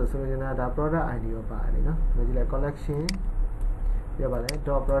observable ဆိုလို့ရှိရင်ဒါ product id ရောပါတယ်နော်မကြည့်လိုက် collection ပြပါလဲ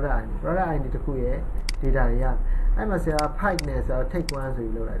 .product id တစ်ခုရဲ့ data တွေရအဲ့မှာဆရာ pipe နဲ့ဆိုတော့ take 1ဆို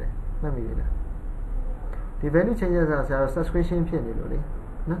ပြီးလုပ်လိုက်တယ် မှတ်မိပြီလားဒီ value changes ဆိုတာဆရာတို့ subscription ဖြစ်နေလို့လေ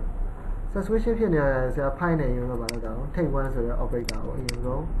နော် subscription ဖြစ်နေရဆရာ file နဲ့ရုံးတော့ဘာလုပ်တာလဲ take one ဆိုတဲ့ operator ကိုအရင်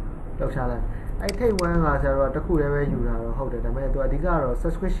ဆုံးလောက်ချလိုက်အဲ့ take one ကဆရာတို့ကတစ်ခုတည်းပဲယူတာတော့ဟုတ်တယ်ဒါပေမဲ့သူအဓိကတော့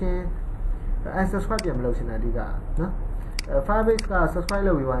subscription unsubscribe ပြန်မလုပ်ချင်တာအဓိကနော် Firebase က subscribe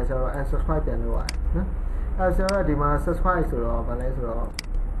လုပ်ပြီးသွားရင်ဆရာတို့ unsubscribe ပြန်လုပ်ရတယ်နော်အဲ့ဆရာတို့ကဒီမှာ subscribe ဆိုတော့ဘာလဲဆိုတော့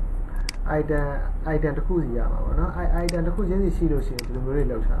item တစ်ခုစီရမှာပေါ့နော် item တစ်ခုချင်းစီရှိလို့ရှိရင်ဒီလိုမျိုးတွေ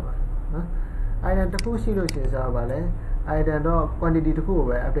လောက်ချပါနော် item တစ်ခုရှိလို့ရှိရင်ဆရာတို့ဗာလဲ item တော့ quantity တစ်ခုကို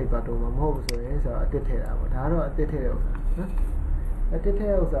ပဲ update သွားတော့မှာမဟုတ်ဘူးဆိုရင်ဆရာတို့အတစ်ထည့်တာပေါ့ဒါကတော့အတစ်ထည့်တဲ့ဥစ္စာနော်အတစ်ထည့်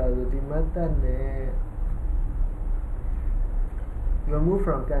တဲ့ဥစ္စာဆိုဒီ method နဲ့ remove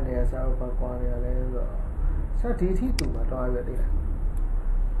from ကနဲ့ဆရာတို့ဘာကွာနေရလဲဆိုတော့ဆရာဒီအထိတူမှာတော့ရသေးတယ်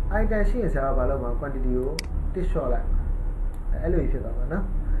item ရှိရင်ဆရာတို့ဘာလုပ်မှာ quantity ကိုတစ် short လိုက်အဲ့လိုဖြစ်သွားမှာနော်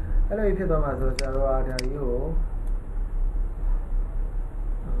အဲ့လိုဖြစ်သွားမှာဆိုဆရာတို့ကဒါကြီးကို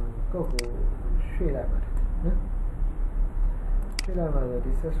ကိုရွှေ့လိုက်ပါတယ်နော်ရွှေ့လိုက်မှာဆို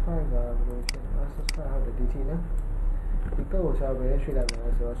ဒီ subscribe ကဘယ်လိုဖြစ်လဲ subscribe ဟုတ်တယ်ဒီทีနော်ဒီကိုဆရာပဲရွှေ့လိုက်မှာ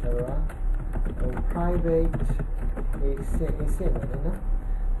ဆိုတော့ဆရာတို့က private async ပဲနော်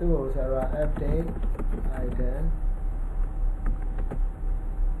သူ့ကိုဆရာတို့က update item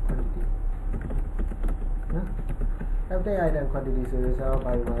quantity နော် update item quantity ဆိုတော့ဆ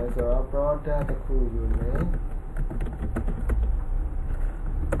ရာတို့ဘာလို့လဲဆိုတော့ product တစ်ခုယူမယ်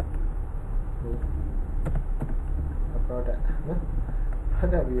product နော်ဖ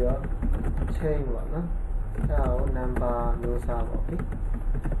တ်ပြီးတော့ chain ပေါ့နော်အဲ့ဒါကို number မျိုးစားပေါ့ပြီ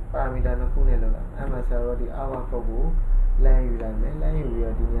parameter နှစ်ခုနဲ့လောက်လာအဲ့မှာဆရာတို့ဒီ hour code ကို line ယူလိုက်မယ် line ယူပြီး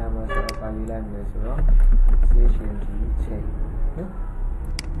တော့ဒီနေရာမှာဆရာတို့ပါရေးလိုက်မယ်ဆိုတော့ session chain နော်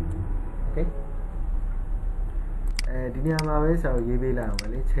okay ဒီနေရာမှာပဲဆရာတို့ရေးပေးလိုက်အောင်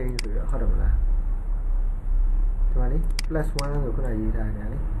လေ chain ဆိုတော့ဟုတ်တယ်မလားဒီမှာလေ +1 ဆိုခုနရေးထားနေတယ်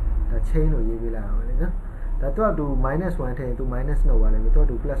လေဒါ chain လို့ရေးပေးလိုက်အောင်လေနော်ဒါတော့သူ -1 ထည့်ရင်သူ minus နှုတ်သွားလိမ့်မယ်သူက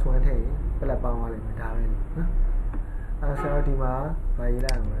သူ +1 ထည့်ရင် plus ပေါင်းသွားလိမ့်မယ်ဒါပဲလေနော်အဲဆိုတော့ဒီမှာဗာရေး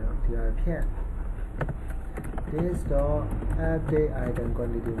လိုက်အောင်တော့ဒီဟာဖြတ် this dot update item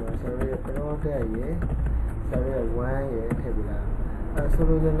quantity မှာဆိုတော့ product ရဲ့ဆိုတော့1ရဲ့ထည့်ပေးလိုက်အဲဆို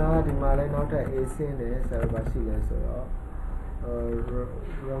လိုချင်တာကဒီမှာလည်းနောက်ထပ် async နဲ့ဆိုတော့ဗာရှိလဲဆိုတော့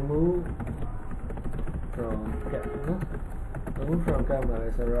remove from get နော် remove from get မှာလ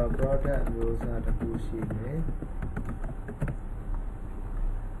ည်းဆိုတော့ product မျိုးစားတစ်ခုရှိတယ်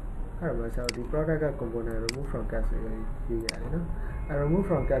အဲ့ဒါဆိုဒီ product က component remove from get ဆိုရင်ရေးရတယ်နော်အဲ remove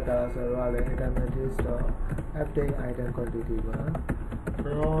from get ကဆိုတော့လည်း intermediate store update item quantity မှာ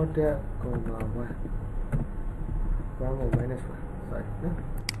product comma 1 more minus 1 sorry နော်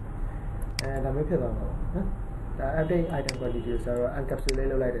အဲဒါမျိုးဖြစ်သွားမှာပေါ့နော်ဒါ update item quantity ဆိုတော့ encapsulate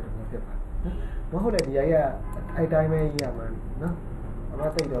လုပ်လိုက်တဲ့ပုံဖြစ်ပါနော်မဟုတ်လေဒီရိုက်ကအဲ့တိုင်းပဲရေးရမှာနော်အမ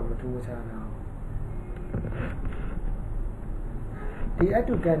သိတော့မထူးမခြားတော့ဒီ add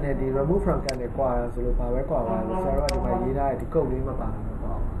to get နဲ့ဒီ remove from get နဲ့ကွာဆိုလို့ဘာပဲကွာပါလို့ဆိုတော့ဒီမှာရေးထားတဲ့ဒီ code လေးမပါဘူး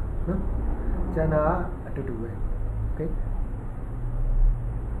ပေါ့နော်ကျန်တာအတူတူပဲ okay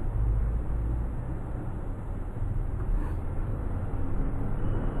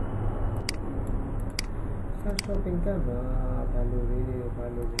shopping ကမှာဘာလို့လဲဘာမှမ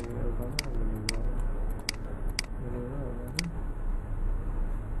လုပ်တော့မလုပ်တော့ဘူး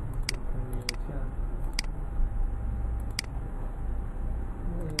ကြာ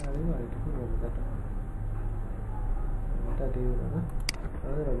အဲ့ဒါလေးပါတခုတော့မတတ်တော့တတ်တယ်လို့နော်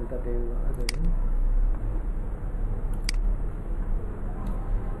အဲ့ဒါတော့တတ်တယ်လို့အဲ့ဒါ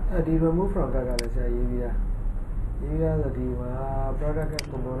အဲ့ဒီ remove from ကလည်းဆရာရေးပြီးသားဆိုဒီမှာ product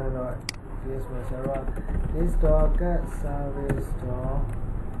component တော့this was this dot get service dot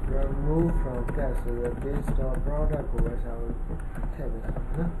remove from get so that this dot product ကိုပဲရှာလို့ထည့်ပေးတာ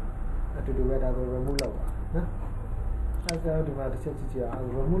နော်အတူတူပဲဒါကို remove လုပ်ပါနော်အဲဒါဒီမှာတစ်ချက်ကြည့်အောင်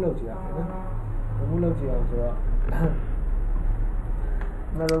remove လုပ်ကြည့်အောင်နော် remove လုပ်ကြည့်အောင်ဆိုတော့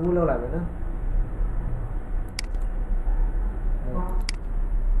မ remove လုပ်လိုက်မယ်နော်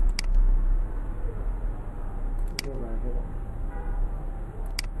ဒီမှာပြပါ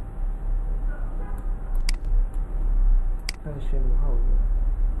function ဟုတ်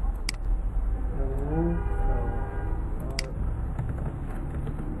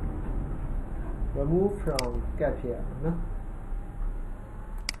remove from get ဖြစ်ရနော်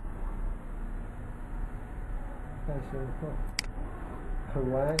function ဟုတ်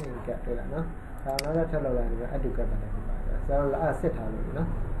one in get တွေ့လားနော်ဒါနောက်ထပ်လောက်လိုက်ရင် add to get တယ်ဖြစ်ပါတယ်ဆရာတို့အဲ့ဆက်ထားလို့နော်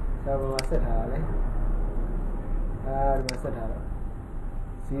ဆရာတို့ကဆက်ထားရလဲဒီမှာဆက်ထားတော့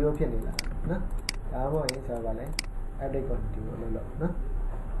0ဖြစ်နေလားနော်ဒါမှမဟုတ်ရင်ဆရာကလည်း update quantity ကိုလုပ်လို့နော်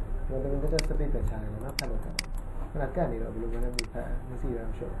ဒီလိုမျိုးတက်စပိတ်ပဲချားတယ်နော်ဖတ်လို့ခဏကတ်နေတော့ဘယ်လိုမှလည်းမဖတ်မရှိရအော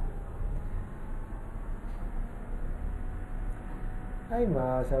င်ရှုပ် အဲ့မှာ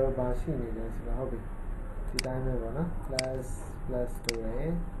ဆရာတို့ဘာရှိနေလဲဆိုတော့ဟုတ်ပြီဒီတိုင်းပဲပေါ့နော် plus တို့ရယ်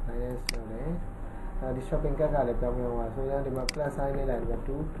minus တို့ရယ်ဒီ shopping cart ကလည်းပြောင်းပြောင်းသွားဆိုရင်ဒီမှာ plus sign လေးလိုက်ပြီး2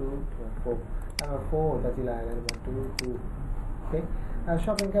 2 4အဲ့မှာ4ကိုတက်ကြည့်လိုက်ရင်ဒီမှာ2 2 okay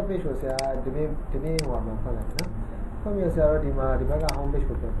shopping cart page ကိုဆရာဒီနေ့ဟိုမှာဖွင့်လိုက်မယ်နော်ဖွင့်ပြီးဆရာတို့ဒီမှာဒီဘက်က home page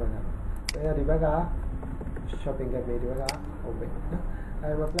ကိုပြန်ဖွင့်လိုက်တယ်ဒီဘက်က shopping cart page ဒီဘက်က home page နော်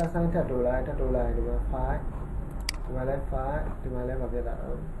အဲ့မှာ plus sign ထပ်တိုးလိုက်ဒီမှာ5ဒီမှာလည်း5ဒီမှာလည်းမပြတ်တာ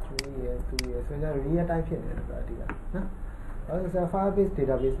3ရယ်2ရယ်ဆိုရင် real time ဖြစ်နေတယ်ဆိုတာအဓိကနော်အဲ့ဒါဆို Firebase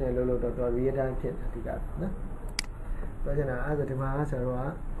database နဲ့လို့တော့ real time ဖြစ်တယ်အဓိကနော်ပြောချင်တာအဲ့ဒါဒီမှာဆရာတို့က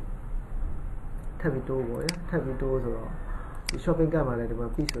ထပ်ပြီးတိုးပေါ့ရထပ်ပြီးတိုးဆိုတော့ဒီ shopping cart မှာလည်းဒီမှာ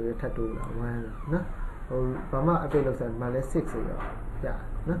piece ဆိုရထပ်တိုးလာ1နော်ဟိုဘာမှ update လုပ်စားဒီမှာလည်း6ဆိုတော့ပြ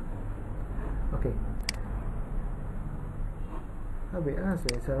နော် okay ဟုတ်ပြီအဲ့ဒါ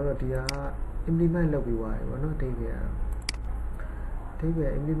ဆိုရင်ဆရာတို့ဒီဟာ implement လုပ်ပြီးသွားပြီပေါ့နော်အဓိပ္ပာ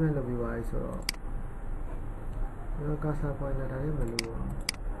ယ် implement လုပ်ပြီးသွားပြီဆိုတော့ဒီကစားပွားနေတာလည်းမလို့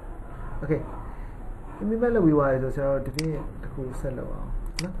okay implement လုပ်ပြီးသွားပြီဆိုဆရာတို့ဒီနေ့တစ်ခုဆက်လုပ်အောင်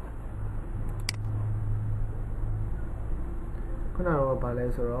နော်ခုနကတော့ဗာလဲ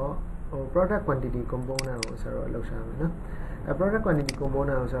ဆိုတော့ဟို product quantity component ကိုဆရာတို့လောက်ရှာမယ်နော်product quantity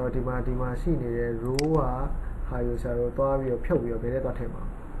component ကိုဆရာတို့ဒီမှာရှိနေတဲ့ row ကဟာယူဆရာတို့သွားပြီးတော့ဖြုတ်ပြီးတော့ဘယ်နဲ့သွားထည့်မှာ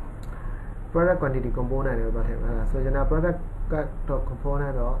product quantity component တွေသွားထည့်မှာလားဆိုရင် product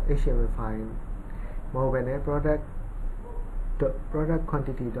component တော့ html file မဟုတ်ဘဲနဲ့ product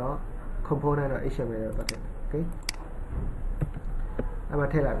quantity တော့ component တော့ html တွေသွားထည့်မယ် okay အဲ့မှာ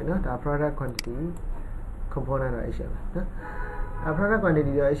ထည့်လိုက်ပြီနော်ဒါ product quantity component တော့ html နော်product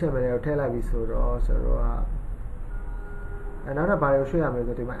quantity တော့ html တွေကိုထည့်လိုက်ပြီဆိုတော့ကနောက်တော့ဘာတွေကိုရွှေ့ရမလဲ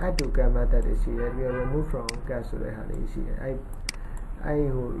ဆိုဒီမှာ add to cart method တွေရှိတယ်ပြီးတော့ remove from cart ဆိုတဲ့ဟာလေးရှိတယ်အဲ့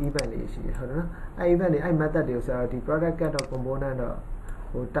ဟို event လေးရှိတယ်ဟုတ်တယ်နော်အဲ့ event တွေအဲ့ method တွေကိုဆိုတော့ဒီ product cart.component တော့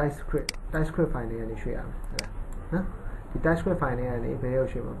ဟို typescript file တွေကနေရွှေ့ရမယ်ဟုတ်လားနော်ဒီ typescript file တွေကနေဘယ်ရောက်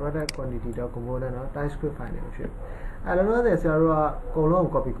ရွှေ့မှာ product quantity.component တော့ typescript file တွေကိုရွှေ့အဲ့လောလောဆယ်ဆရာတို့ကအကုန်လုံး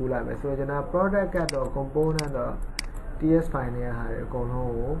copy ကူးလိုက်မယ်ဆိုတော့ကျွန်တော် product cart.component တော့ ts file တွေဟာအကုန်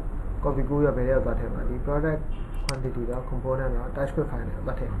လုံးကို copy ကူးရဘယ်ရောက်သွားထည့်မှာဒီ product quantity တော့ component တော့ typescript file တွေ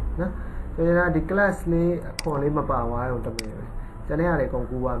သွားထည့်နော်ဆိုရင်ဒီ class လေးအခွန်လေးမပါဝါးအောင်တမင်ပဲကျန်တဲ့ဟာတွေအကုန်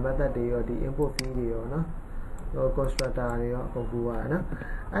ကူးပါ method တွေရောဒီ input field တွေရောနော်ဟို constructor တွေရောအကုန်ကူးပါနော်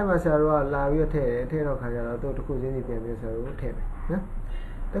အဲ့မှာဆရာတို့ကလာပြီးတော့ထည့်တော့ခါကျတော့သူတစ်ခုချင်းစီပြန်ပြီးဆရာတို့ထည့်မယ်နော်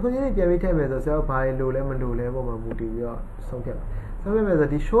တစ်ခုချင်းစီပြန်ပြီးထည့်မယ်ဆိုဆရာတို့ဘာတွေလိုလဲမလိုလဲပုံမှာမူတည်ပြီးတော့ဆုံးဖြတ်မယ်ဆို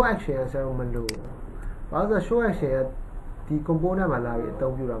ဒီ show action ဆရာတို့မလိုဘာလို့ဆို show action ဒီ component မှာလာပြီးအ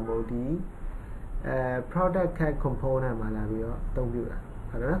သုံးပြုတာမဟုတ်ဒီproduct cat component မှာလာပြီးတော့အသုံးပြုတာ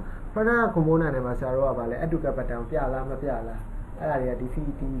ဟုတ်တယ်နော် product component နဲ့မှာဆရာတို့ကဗာလဲ add to cart button ပြလားမပြလားအဲ့ဒါတွေက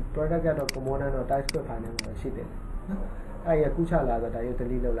ဒီ product cat component တော့ typescript file နဲ့မှာရှိတယ်နော်အဲ့ရကူးချလာဆိုဒါရုပ်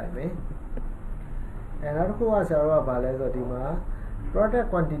delete လုပ်လိုက်မယ်နောက်တစ်ခုကဆရာတို့ကဗာလဲဆိုဒီမှာ product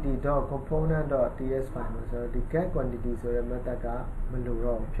quantity.component.ts file မှာဆိုတော့ဒီ get quantity ဆိုတဲ့ method ကမလို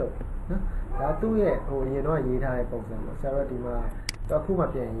တော့ဖြုတ်နော်ဒါသူ့ရဲ့ဟိုအရင်တော့ရေးထားတဲ့ပုံစံပေါ့ဆရာတို့ဒီမှာတော့ခုမှ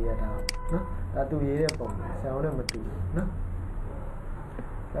ပြန်ရေးရတာနော်ဒါသူရေးတဲ့ပုံစံဆရာတို့နဲ့မတူဘူးနော်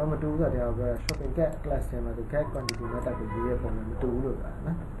ဆရာမတူဘူးဆိုတော့ဒါက shopping cart class ထဲမှာသူ get quantity method ကိုရေးတဲ့ပုံစံမတူဘူးလို့ပြောတာ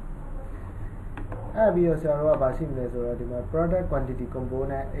နော်အဲ့ပြီးတော့ဆရာတို့ကဗာရှိမလဲဆိုတော့ဒီမှာ product quantity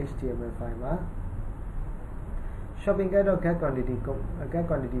component html file မှာ shopping cart.get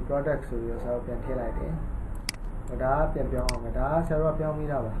quantity product ဆိုပြီးတော့ဆရာတို့ပြန်ထည့်လိုက်တယ်ဒါကပြန်ပြောင်းအောင်ဒါဆရာတို့ကပြောင်းမိ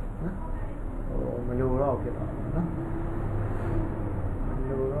တာပါနော်ဟိုမလိုတော့ဖြစ်သွားတယ်နော်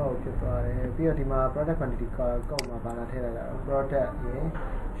လိုတော့ဖြစ်သွားတယ်ပြီးတော့ဒီမှာ product quantity ကောက်မှာဘာလာထည့်လိုက်တာ product ရယ်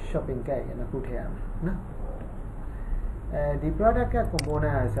shopping cart ရယ်နှစ်ခုထည့်ရမယ်နော်ဒီ product cart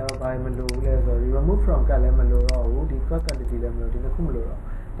component ကဆရာတို့ဘာမလိုဘူးလဲဆိုတော့ remove from cart လည်းမလိုတော့ဘူးဒီ cart quantity လည်းမလိုဒီနှစ်ခုမလိုတော့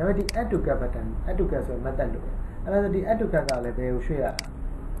ဒါပေမဲ့ဒီ add to cart button add to cart ဆိုတဲ့ method လိုတယ်အဲ့ဒါဆိုဒီ add to cart ကလည်းဘယ်ကိုရွှေ့ရတာ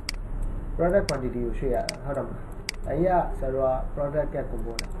product quantity ကိုရွှေ့ရတာဟုတ်တယ်မလားအဲ့ရဆရာတို့က product cart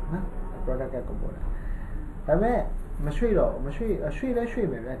component နော် product cart component ဒါပေမဲ့မရွှေ့တော့ရွှေ့လဲရွှေ့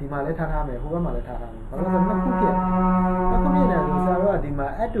မယ်ဗျာဒီမှာလဲထားမယ်ဟိုဘက်မှာလဲထားမယ်ဘာလို့လဲဆိုတော့နှစ်ခုဖြစ်နေဆိုဆရာတို့ကဒီမှာ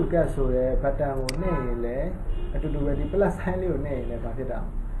add to cart ဆိုတဲ့ button ကိုနှိပ်ရင်လဲအတူတူပဲဒီ plus sign လေးကိုနှိပ်ရင်လဲဘာဖြစ်တာ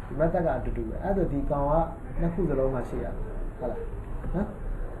ဒီ method ကအတူတူပဲအဲ့ဒါဒီကောင်ကနှစ်ခုစလုံးမှာရှိရဟုတ်လားနော်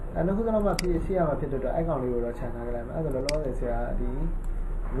အဲ့နှစ်ခုစလုံးမှာရှိရမှာဖြစ်တော့အဲ့ကောင်လေးကိုတော့ခြံထားကြလိုက်မယ်အဲ့ဒါလောလောဆယ်ဆရာဒီ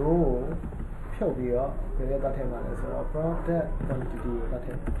row ကိုဖြုတ်ပြီးတော့ဘယ်လိုတက်ထည့်မှာလဲဆိုတော့ product quantity ကိုတက်ထ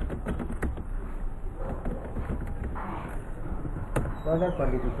ည့်product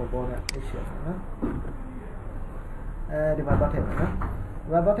quantity component ရှိရနော်ဒီမှာတော့ထည့်မယ်နော်ဒီ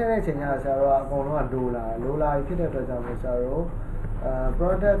မှာတော့ထည့်တဲ့အချိန်ကျတော့ဆရာတို့ကအကုန်လုံးကလိုလာဖြစ်တဲ့အတွက်ကြောင့်ဆရာတို့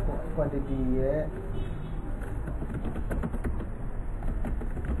product quantity ရဲ့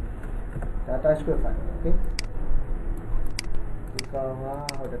ဒါ Typescript file okay ဒီကောင်က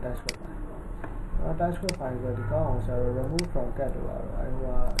ဟို Typescript file Typescript file ဆိုဒီကောင်အောင်ဆို remove from cat တော့အဲဒီက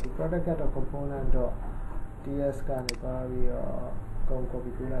ဒီ product cat component ts ကနေပါပြီးတော့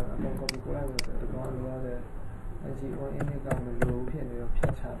copy ကူးလိုက်ပါ copy ကူးလိုက်လို့ဆိုဒီကောင်လိုရတဲ့ SEO image ကမလို့ဖြစ်နေတော့ဖြ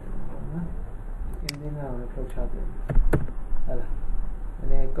တ်ချတယ်ပေါ့နော် image ကလည်းဖြုတ်ချတယ်ဟုတ်လား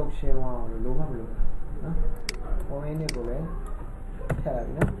နည်းကုတ်ရှင်းအောင်လို့မလို့နော် OA နဲ့ကိုလည်းဖြတ်လိုက်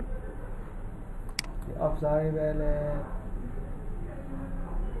ပြီနော်ဒီ observable လည်း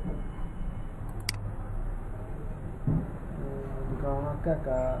ဒီကောင်က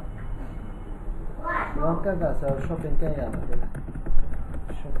ကဆို shopping ကရမှာပဲ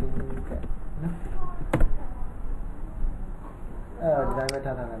shopping ကနော်ဒီတိုင်းပဲ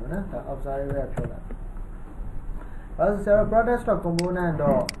ထားထားလိုက်မယ်နော်ဒါ observable ဖြုတ်လိုက်ဘာလို့ဆိုတော့ product.component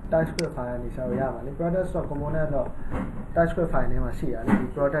Typescript file နေဆိုရမှာလေ product.component Typescript file ထဲမှာရှိရတယ်ဒီ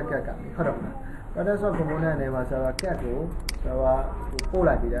product cat ကဟုတ်တော့မလား product.component ထဲမှာဆိုတော့ cat ကိုဆိုတော့ပို့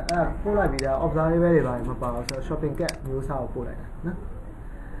လိုက်ပြီးတာပို့လိုက်ပြီးတာ observable တွေပါမပါဘူးဆိုတော့ shopping cat မျိုးစားကိုပို့လိုက်တာနော်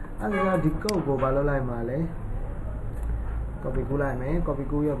အဲ့ဒါဒီ code ကိုဘာလုပ်လိုက်မှာလဲ copy ကူးလိုက်မယ် copy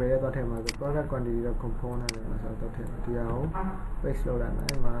ကူးရဘယ်လဲတော့ထည့်မှာဆို product quantity.component ထဲမှာဆိုတော့ထည့်မှာဒီဟာကို paste လုပ်လိုက်မယ်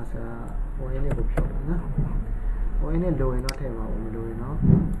အဲ့မှာဆိုတော့ OA နဲ့ကိုဖြုတ်တယ်နော် OA နဲ့လိုရင်တော့ထည့်မှာမလိုရင်တော့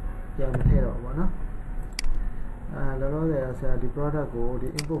ပြန်မထည့်တော့ဘူးပေါ့နော်လောလောဆယ်ဆရာဒီ product ကိုဒီ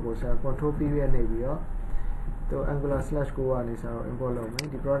input ကိုဆရာ control period နေပြီးတော့သူ angular/go ကနေဆရာ import လုပ်မယ်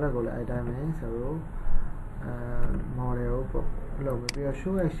ဒီ product ကိုလည်းအဲ့တိုင်းပဲဆရာတို့model ကိုလုပ်မယ်ပြီးတော့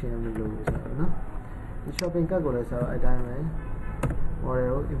show action မလုပ်ဘူးဆရာနော်ဒီ shopping cart ကိုလည်းဆရာအဲ့တိုင်းပဲ model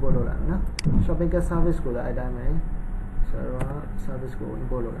ကို import လုပ်လိုက်နော် shopping cart service ကိုလည်းအဲ့တိုင်းပဲဆရာတို့ service ကို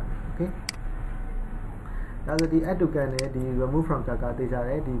import လုပ်လိုက် okay ဒါဆိုဒီ add to cart နဲ့ဒီ remove from cart ကသိကြတ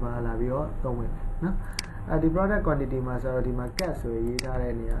ယ်ဒီမှာလာပြီးတော့သုံးဝင်နော်ဒီ product quantity မှာဆိုတော့ဒီမှာ cat ဆိုရေးထား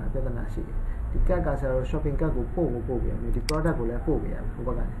တဲ့နေရာပြဿနာရှိတယ်ဒီ cat ကဆိုတော့ shopping cart ကိုပို့ပြရမယ်ဒီ product ကိုလည်းပို့ပြရမယ်ဟိုဘ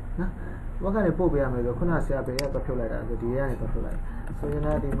က်ကနေနော်ဟိုဘက်ကနေပို့ပြရမယ်ဆိုခုနဆရာဘယ်ကတော့ဖြုတ်လိုက်တာဆိုဒီကနေတော့ဖြုတ်လိုက်ဆိုရင်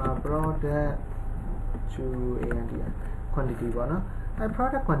ဒီမှာ product to and quantity ပေါ့နော်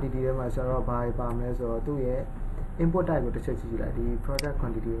product quantity ထဲမှာဆိုတော့ဘာပါမလဲဆိုတော့သူ့ရဲ့ input type ကိုတစ်ချက်ကြည့်လိုက်ဒီ product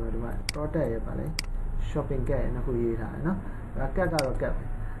quantity မှာဒီမှာ product ရဲ့ပါလဲ shopping cart နှစ်ခုရေးထားတယ်နော်ဒါ cat ကတော့ cat ပဲ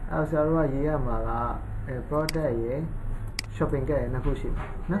အဲ့ဆရာတို့ကရေးရမှာကproduct ရဲ့ shopping cart ရဲ့နှစ်ခုရှိမှာ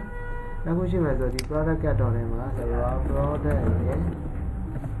နော်နှစ်ခုရှိမယ်ဆိုဒီ product cart တော်ထဲမှာဆရာတို့က product ရဲ့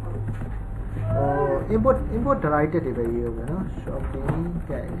input directed တွေပဲရေးအောင်နော် shopping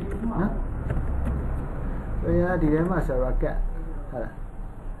cart နော်ဆိုရင်ဒီထဲမှာဆရာတို့က cat ဟုတ်လား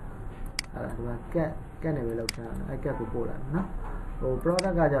ဒီမှာ cat နဲ့ပဲလောက်ချင်တာအဲ့ cat ကိုပို့လိုက်နော်ဟို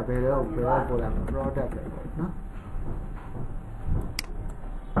product ကကြဘယ်တော့ပို့လိုက်မှာ product ပဲနော်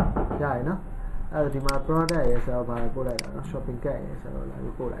ရရနော်အဲ့ဒီမှာ product ရဲ့ဆိုတော့ဘာပို့လိုက်တာနော် shopping cart ရဲ့ဆိုတော့လာ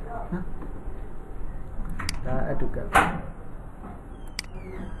ပြီးပို့လိုက်တာနော်ဒါ add to cart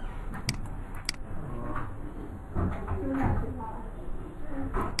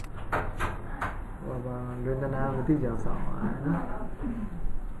ဘာလွန်တနာမသိကြအောင်ဆောင်ပါ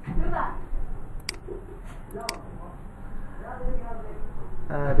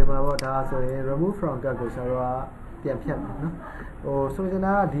နော်ဒီမှာပေါ့ဒါဆိုရင် remove from cart ကိုဆိုတော့ပြန်ဖြတ်မယ်နော်ဟိုဆိုရင်က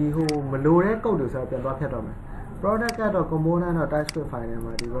ဒီဟိုမလိုတဲ့ code တွေဆိုတော့ပြန်သွားဖြတ်တော့မယ် product cat.component Typescript file ထဲ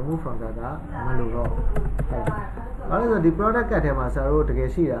မှာဒီ remove from cart ကမလိုတော့ဟုတ်ဘာလို့လဲဆိုဒီ product cat ထဲမှာဆရာတို့တကယ်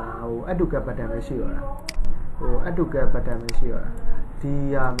ရှိတာဟို add to cart button ပဲရှိတော့တာဟို add to cart button ပဲရှိတော့တာဒီ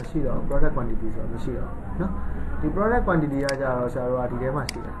ဟာမရှိတော့ product quantity ဆိုတော့မရှိတော့နော်ဒီ product quantity ကကြတော့ဆရာတို့ကဒီထဲမှာ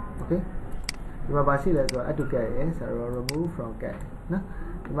ရှိတာ okay ဒီမှာပါရှိလဲဆိုတော့ add to cart ရဲ့ဆရာတို့ remove from cart နော်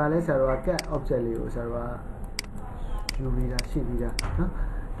ဒီမှာလဲဆရာတို့က cat object လေးကိုဆရာတို့ကယူပြီးတာရှိပြီးတာနော်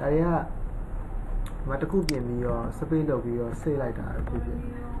ဒါတွေကမတခုပြင်ပြီးတော့ space လုပ်ပြီးတော့ save လိုက်တာဖြစ်ဖြစ်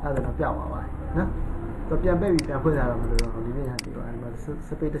အဲ့ဒါတော့ပြောက်သွားပါတယ်နော်တော့ပြန်ပိတ်ပြီးပြန်ဖွင့်လာတော့မလို့တော့ဒီနေ့ညဒီတော့အဲ့မှာ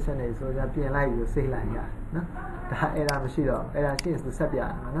space တစ်ချက်နေဆိုတော့ပြင်လိုက်ပြီး save လိုက်ရတယ်နော်ဒါ error မရှိတော့ error ရှိရင်ဆက်ပြရ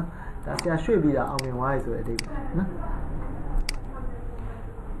မှာနော်ဒါဆရာရွှေ့ပြီးတာအောင်မြင်သွားပြီဆိုတဲ့အဓိပ္ပာယ်နော်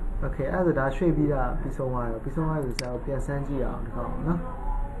okay အဲ့ဒါရွှေ့ပြီးတာပြီးဆုံးသွားရောပြီးဆုံးသွားပြီဆရာပြန်စမ်းကြည့်အောင်ဒီကောင်နော်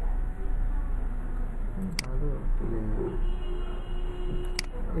ဒါလို့ဒီလေ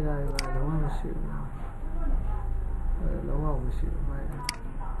အဲ့ဒါလုံးဝမရှိဘူးလုံးဝမရှိဘူးမိုင်းအဲ့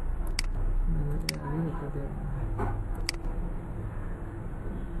ဒီကိုတက်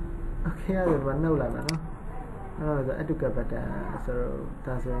okay အဲ့ဒါနှုတ်လိုက်မယ်နော်အဲ့တော့ add to cart button ဆိုတော့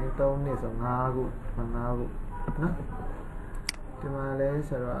ဒါဆိုရင်3နှစ်ဆို5ခုနော်ဒီမှာလဲ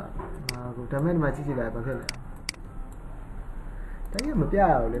ဆိုတော့5ခုဒါမဲ့ဒီမှာကြည့်ကြည့်လိုက်ဘာဖြစ်လဲဒါရမပြရ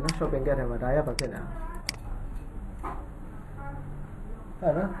ဘူးလေနော် shopping cart ထဲမှာဒါရဘာဖြစ်လဲ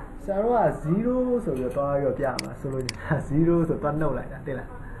အဲ့နော်ဆရာတို့က0ဆိုပြီးတော့တွားပြီးတော့ပြမှာဆိုလို့0ဆိုတော့နှုတ်လိုက်တာသိလား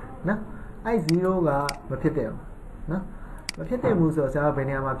နော် 0ကမဖြစ်တယ်နော်မဖြစ်တယ်ဘူးဆိုတော့ဘယ်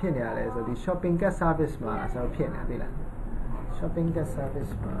နေရာမှာဖြစ်နေရလဲဆိုဒီ shopping cart service မှာဆိုဖြစ်နေသိလား shopping cart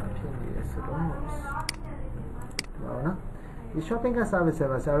service မှာဖြစ်နေတယ်ဆိုတော့နော်ဒီ shopping cart service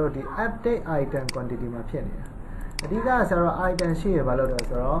မှာဆရာတို့ဒီ update item quantity မှာဖြစ်နေတာအဓိကဆရာတို့ item ရှိရဘာလို့လဲ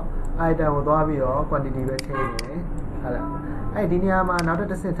ဆိုတော့ item ကိုသွားပြီးတော့ quantity ပဲချိန်နေဟုတ်လားအဲ့ဒီနေရာမှာနောက်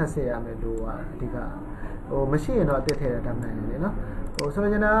တစ်ဆင့်ထပ်ဆက်ရမယ်လို့အဓိကမရှိရင်တော့အသစ်ထည့်တာတတ်မှန်တယ်လေနော်ဆို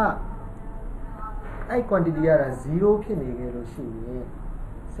ရင်တော့အဲ့ quantity က0ဖြစ်နေကြလို့ရှိရင်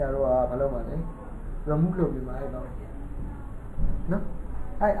ဆရာတို့ကဘာလုပ်မှာလဲ remove လုပ်ပြီးမှာအဲ့တော့နော်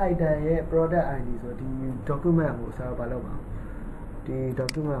အဲ့ item ရဲ့ product ID ဆိုဒီ document ကိုဆရာတို့ဘာလုပ်မှာဒီ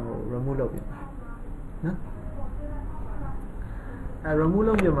document ကို remove လုပ်ပြီးမှာနော်remove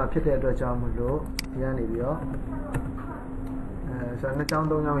လုပ်ပြီးမှာဖြစ်တဲ့အတွက်ကြောင့်မလို့ဒီကနေပြီးတော့ဆိုတော့2ချောင်း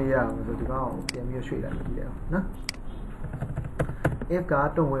3ချောင်းရေးရအောင်ဆိုဒီကောင်ကိုပြန်ပြီးရွှေ့လိုက်ကြည့်ရအောင်နော် if က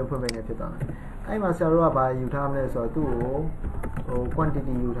တုံဝင်ဖွင့်ပေးနေဖြစ်သွားတယ်အဲ့မှာဆရာတို့ကဘာယူထားမလဲဆိုတော့သူ့ကို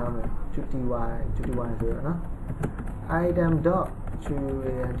quantity ယူထားမယ် qty ဆိုတော့နော် item dot qty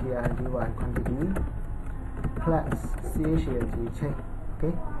quantity plus chng chain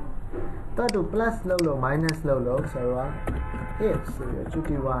okay တော့သူ plus လောက်လို့ minus လောက်လို့ဆရာတို့က if ဆိုရ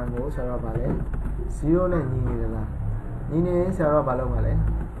qty ကိုဆရာတို့ကဘာလဲ0နဲ့ညီနေတယ်လားညီနေဆရာတို့ကဘာလုပ်မှာလဲ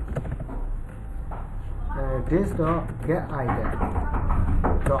this dot get item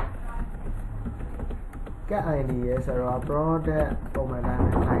dot get id ရဲ့ဆရာတို့ product ပုံမှန်တိုင်း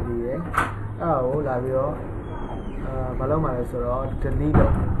id ရဲ့အဲ့ဒါကိုလာပြီးတော့ဘာလုပ်မှာလဲဆိုတော့ delete လု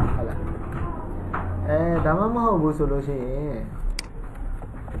ပ်ဟုတ်လားဒါမှမဟုတ်ဘူးဆိုလို့ရှိရင်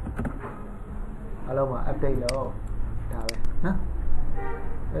ဘာလုပ်မှာ update လုပ်ဒါပဲနော်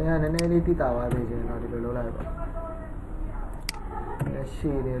နည်းနည်းလေးတိတာပါသေးချင်တော့ဒီလိုလုပ်လိုက်ပါရှ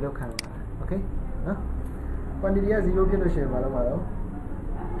ည်တယ်လို့ခံပါတယ် okay နော် quantity က0ဖြစ်လို့ရှိရင်ဘာလုပ်မှာတော့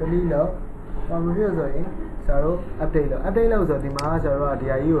delete လုပ်ဘာမဖြစ်ဆိုရင်ဆရာတို့ update လုပ်ဆိုဒီမှာဆရာတို့ကဒီ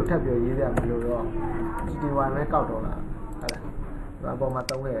ဟာကြီးကိုထပ်ပြီးရေးရမလို့တော့ qty ပဲကောက်တော့လားဟုတ်လားဘာပေါ်မှာ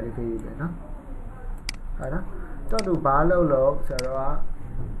သုံးခဲ့ရလေးပေးပြီနော်ဟုတ်နော်တော့သူဘာလုပ်လို့ဆရာတို့က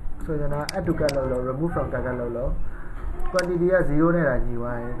ဆိုရင်တော့ add to cart လုပ်လို့ remove from cart လုပ်လို့ quantity က0နဲ့တာညီ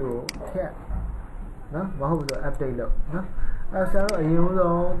သွားရင်သူ့ကိုထည့်နော်မဟုတ်ဘူးဆို update လုပ်နော်ဆရာတို့အရင်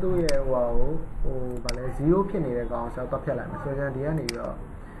ဆုံးသူ့ရဲ့ဟိုဗာလဲ0ဖြစ်နေတဲ့ကောင်ဆရာတို့ဖျက်လိုက်မယ်ဆိုရင်ဒီကနေပြီးတော့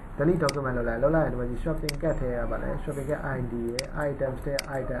delete document လုပ်လိုက်ရင်ဒီမှာဒီ shopping cart ထဲကဗာလဲ shopping cart id ရဲ့ items ထဲ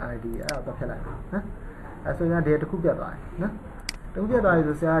item id အဲ့ဒါတော့ဖျက်လိုက်မယ်နော်ဆိုရင်ဒီတစ်ခုပြတ်သွားတယ်နော်တစ်ခုပြတ်သွားပြီ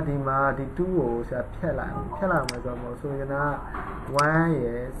ဆိုဆရာဒီမှာဒီ2ကိုဆရာဖျက်လိုက်မယ်ဆိုတော့ဆိုရင်က1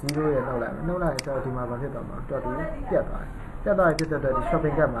ရဲ့0ရဲ့နှုတ်လိုက်မယ်နှုတ်လိုက်ရင်ဆရာဒီမှာဗာဖြစ်သွားမှာတော့ဒီပြတ်သွားတယ်ဖြစ်တဲ့ဒီ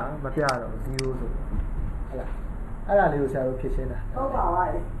shopping cart မှာမပြတော့0ဆိုဟုတ်လားအဲ့ဒါလေးကိုဆရာတို့ဖြည့်ရှင်းတာဟုတ်ပါပါ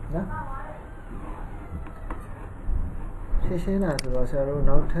နော်ဖြည့်ရှင်းတာဆိုတော့ဆရာတို့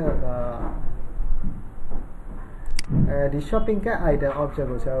နောက်ထပ်ကဒီ shopping cart item object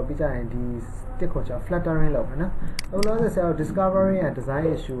ကိုဆရာတို့ပြီးကြရင်ဒီ tick ကိုကျွန်တော် flattering လုပ်မယ်နော်အခုလို့ဆရာတို့ discovery and design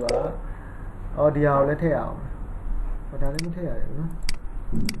issue က audio ကိုလည်းထည့်အောင်ဒါလည်းမထည့်ရတယ်နော်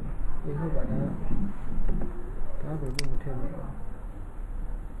ဒီဟုတ်ပါဒါဘယ်လိုမထည့်လို့ဒါ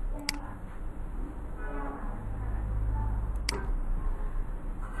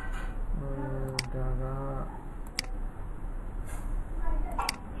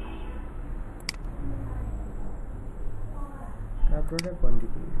ကproduct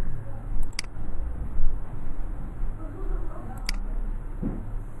quantity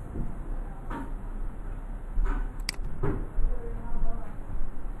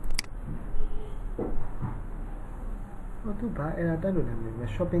သူဘာအဲ့ဒါတက်လို့လည်းမ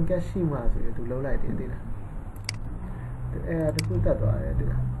င်း shopping cart ရှိမှဆိုရင်သူလုံးလိုက်တယ်သိလားအဲ့ဒါတခုတက်သွားတယ်သိ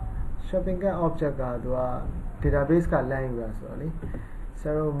လား shopping cart object ကသူက database က line ယူတာဆိုတော့လေဆ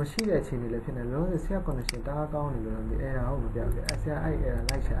ရာတို့မရှိတဲ့အချိန်တွေလည်းဖြစ်နေလုံးဝဆရာ connection တအားကောင်းနေလို့လည်းအဲ့ဒါဟုတ်မပြောက်ဘူးဆရာအဲ့ဒါ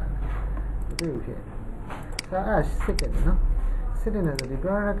လိုက်ရှာတာမတွေ့ဘူးဖြစ်ဆရာအဲ့စစ်တယ်နော်စစ်တယ်ဆိုဒီ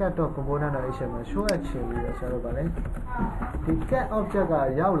product.component.html မှာ show action ပြီးတော့ဆရာတို့ဗာလဲဒီ cat object က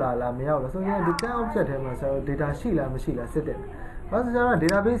ရောက်လာလားမရောက်လားဆိုရင်ဒီ cat object ထဲမှာဆရာတို့ data ရှိလားမရှိလားစစ်တယ်ဘာလို့ဆရာတို့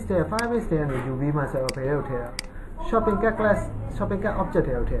database ထဲ Firebase ထဲကနေယူပြီးမှဆရာတို့ဘယ်လိုထည့်တာ shopping cart class shopping cart object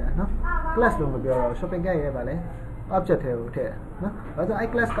ထဲကိုထည့်တာနော် class လို့မပြောတော့ shopping cart ရဲ့ဗာလဲ object ထဲကိုထည့်တာနော်ဘာလို့အဲ့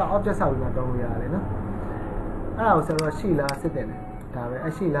class က object ဆောက်ပြီးမှတောင်းလို့ရတယ်နော်အဲ့ဒါကိုဆရာတို့ရှိလားစစ်တယ်ဒါပဲအ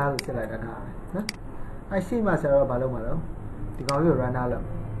ရှိလားလို့စစ်လိုက်တာဒါပဲနော်အရှိမှဆရာတို့ဘာလုပ်မှာတော့ဒီကောင်ကြီးကို run လုပ်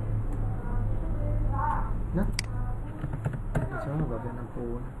နော်ဒီကြောင်တော့ပြန်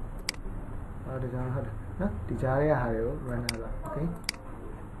ပို့ဒီကြောင်ဟုတ်တယ်နော်ဒီကြားရဲ့ဟာတွေကို run လုပ် okay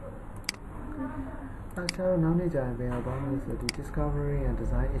အဲ့ဆရာတို့နောက်နေ့ကျရင်ပြန်တော့မယ်ဆိုဒီ discovery and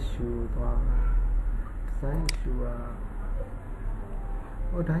design issue သွား design issue က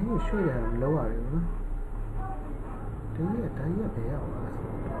Oh, that you should have lower, you know. Do you pay out?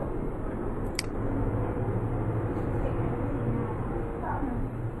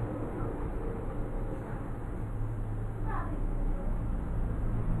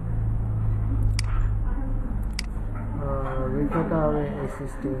 Refactor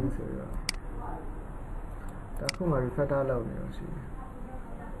existing. That's what refactor load.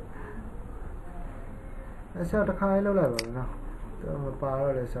 That's how the car level now. The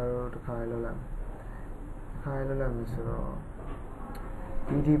power is the car level.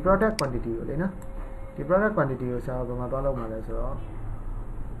 The product quantity, the product quantity is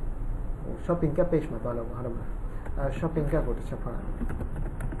shopping cap page. Shopping cap would check.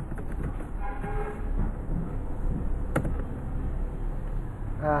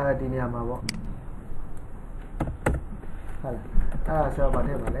 Dinamabo. So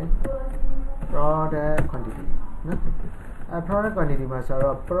product quantity. Product quantity must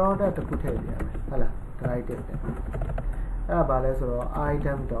have product to put here. Right it.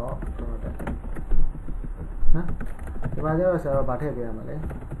 Item dot product. The mother was a behavior.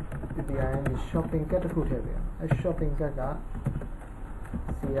 The shopping cat to put here. A shopping cat.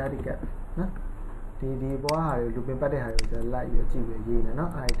 CRD cat. The boy to be better like your TV,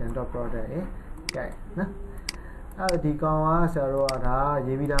 item dot product. Okay. The Kawa Sarada,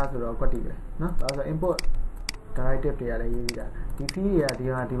 Yevida or Kotiga. Also import directive to Yevida. The fee at the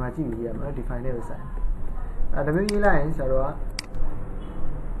Dimachi, define every sign. At the very lines are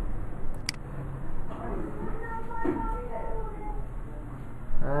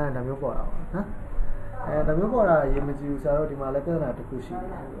and the Mupora. And the Mupora, you must use our Malacana to push it.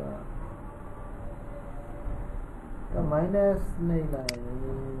 The minus minus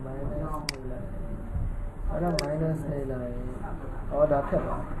or that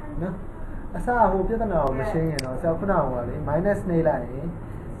no? As I hope you know machine, self now minus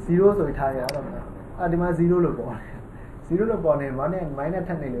zero so retire. I demand zero look. Zero look on him, one and minor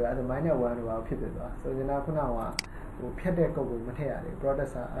 10 as a minor one of our people. So you know, who Piadeco with material, brought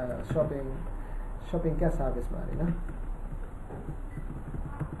us shopping gas service money.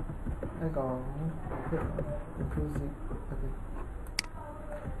 I go inclusive. Okay.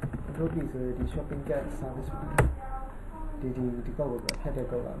 The shopping gas service money. Did you go with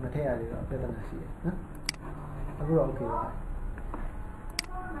Piadeco material or better than I see? Okay, why?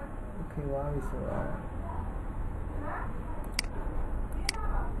 Okay, why is so?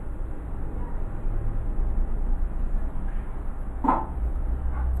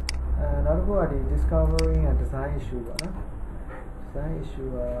 Now go at the discovering and design issue. Design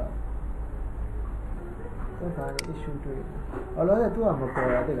issue. Issue to it. Although the two are more poor,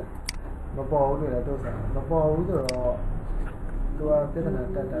 Mabo to the dosa. Mabo to a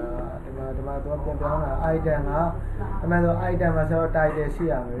item, item as our title,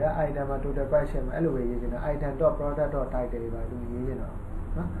 item to the price elevation, item to product or title by doing, you know.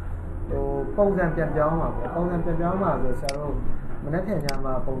 So, Pong and Pajama, the Saro,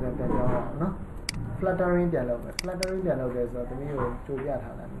 Manatama, Pong and Pajama, flattering dialogue is the meal to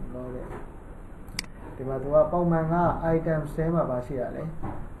Yatalan. The Matua Pomanga item same about Siale.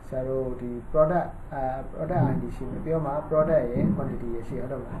 So the product and the product quantity is here.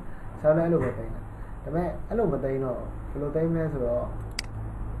 So I look at it. The man, I look at they know. Look at me as well.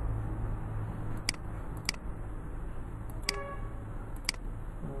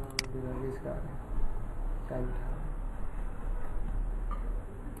 This guy.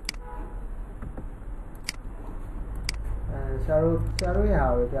 Saru,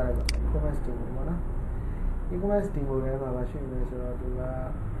 how we got e-commerce team, e-commerce team will have a machine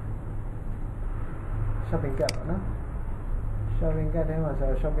shopping cart, shopping cart name as a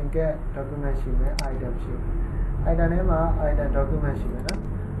shopping cart document sheet, item sheet. Item name, item document sheet,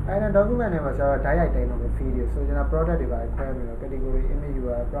 item document name as a diet of the video. So, you have product divide, category, image,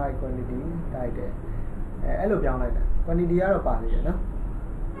 price, quantity, title. Hello, young like that. Quantity are a party,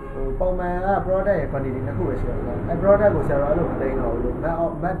 product quantity na ku be shi ya product ko sell lo mtain no lo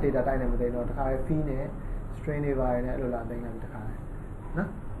map data type ne mtain no takha fee ne string တွေပါနေအဲ့လိုလာသိမ်းလိုက်တခါနော်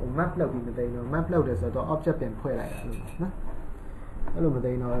ဟို map လောက်ပြီးမသိမ်းတော့ map လောက်တယ်ဆိုတော့ object ပြန်ဖွဲ့လိုက်တာအဲ့လိုနော်အဲ့လိုမ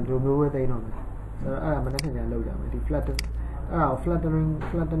သိမ်းတော့ဒီမျိုးပဲသိမ်းတော့မယ်ဆိုတော့အဲ့ဒါမနေ့ကညလောက်ကြမယ်ဒီ flatten အဲ့ဒါ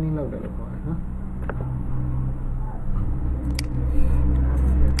flattening လောက်တယ်လို့ခေါ်တယ်နော်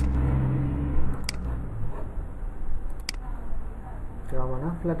ကြောင်းပါ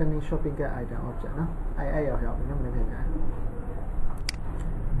နော် flattening shopping cart item object နော်အဲ့ရောက်ပြီနော်မနေ့ကညဘာ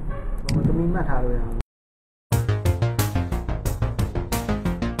မှသမီးမှတ်ထားလို့ရအောင်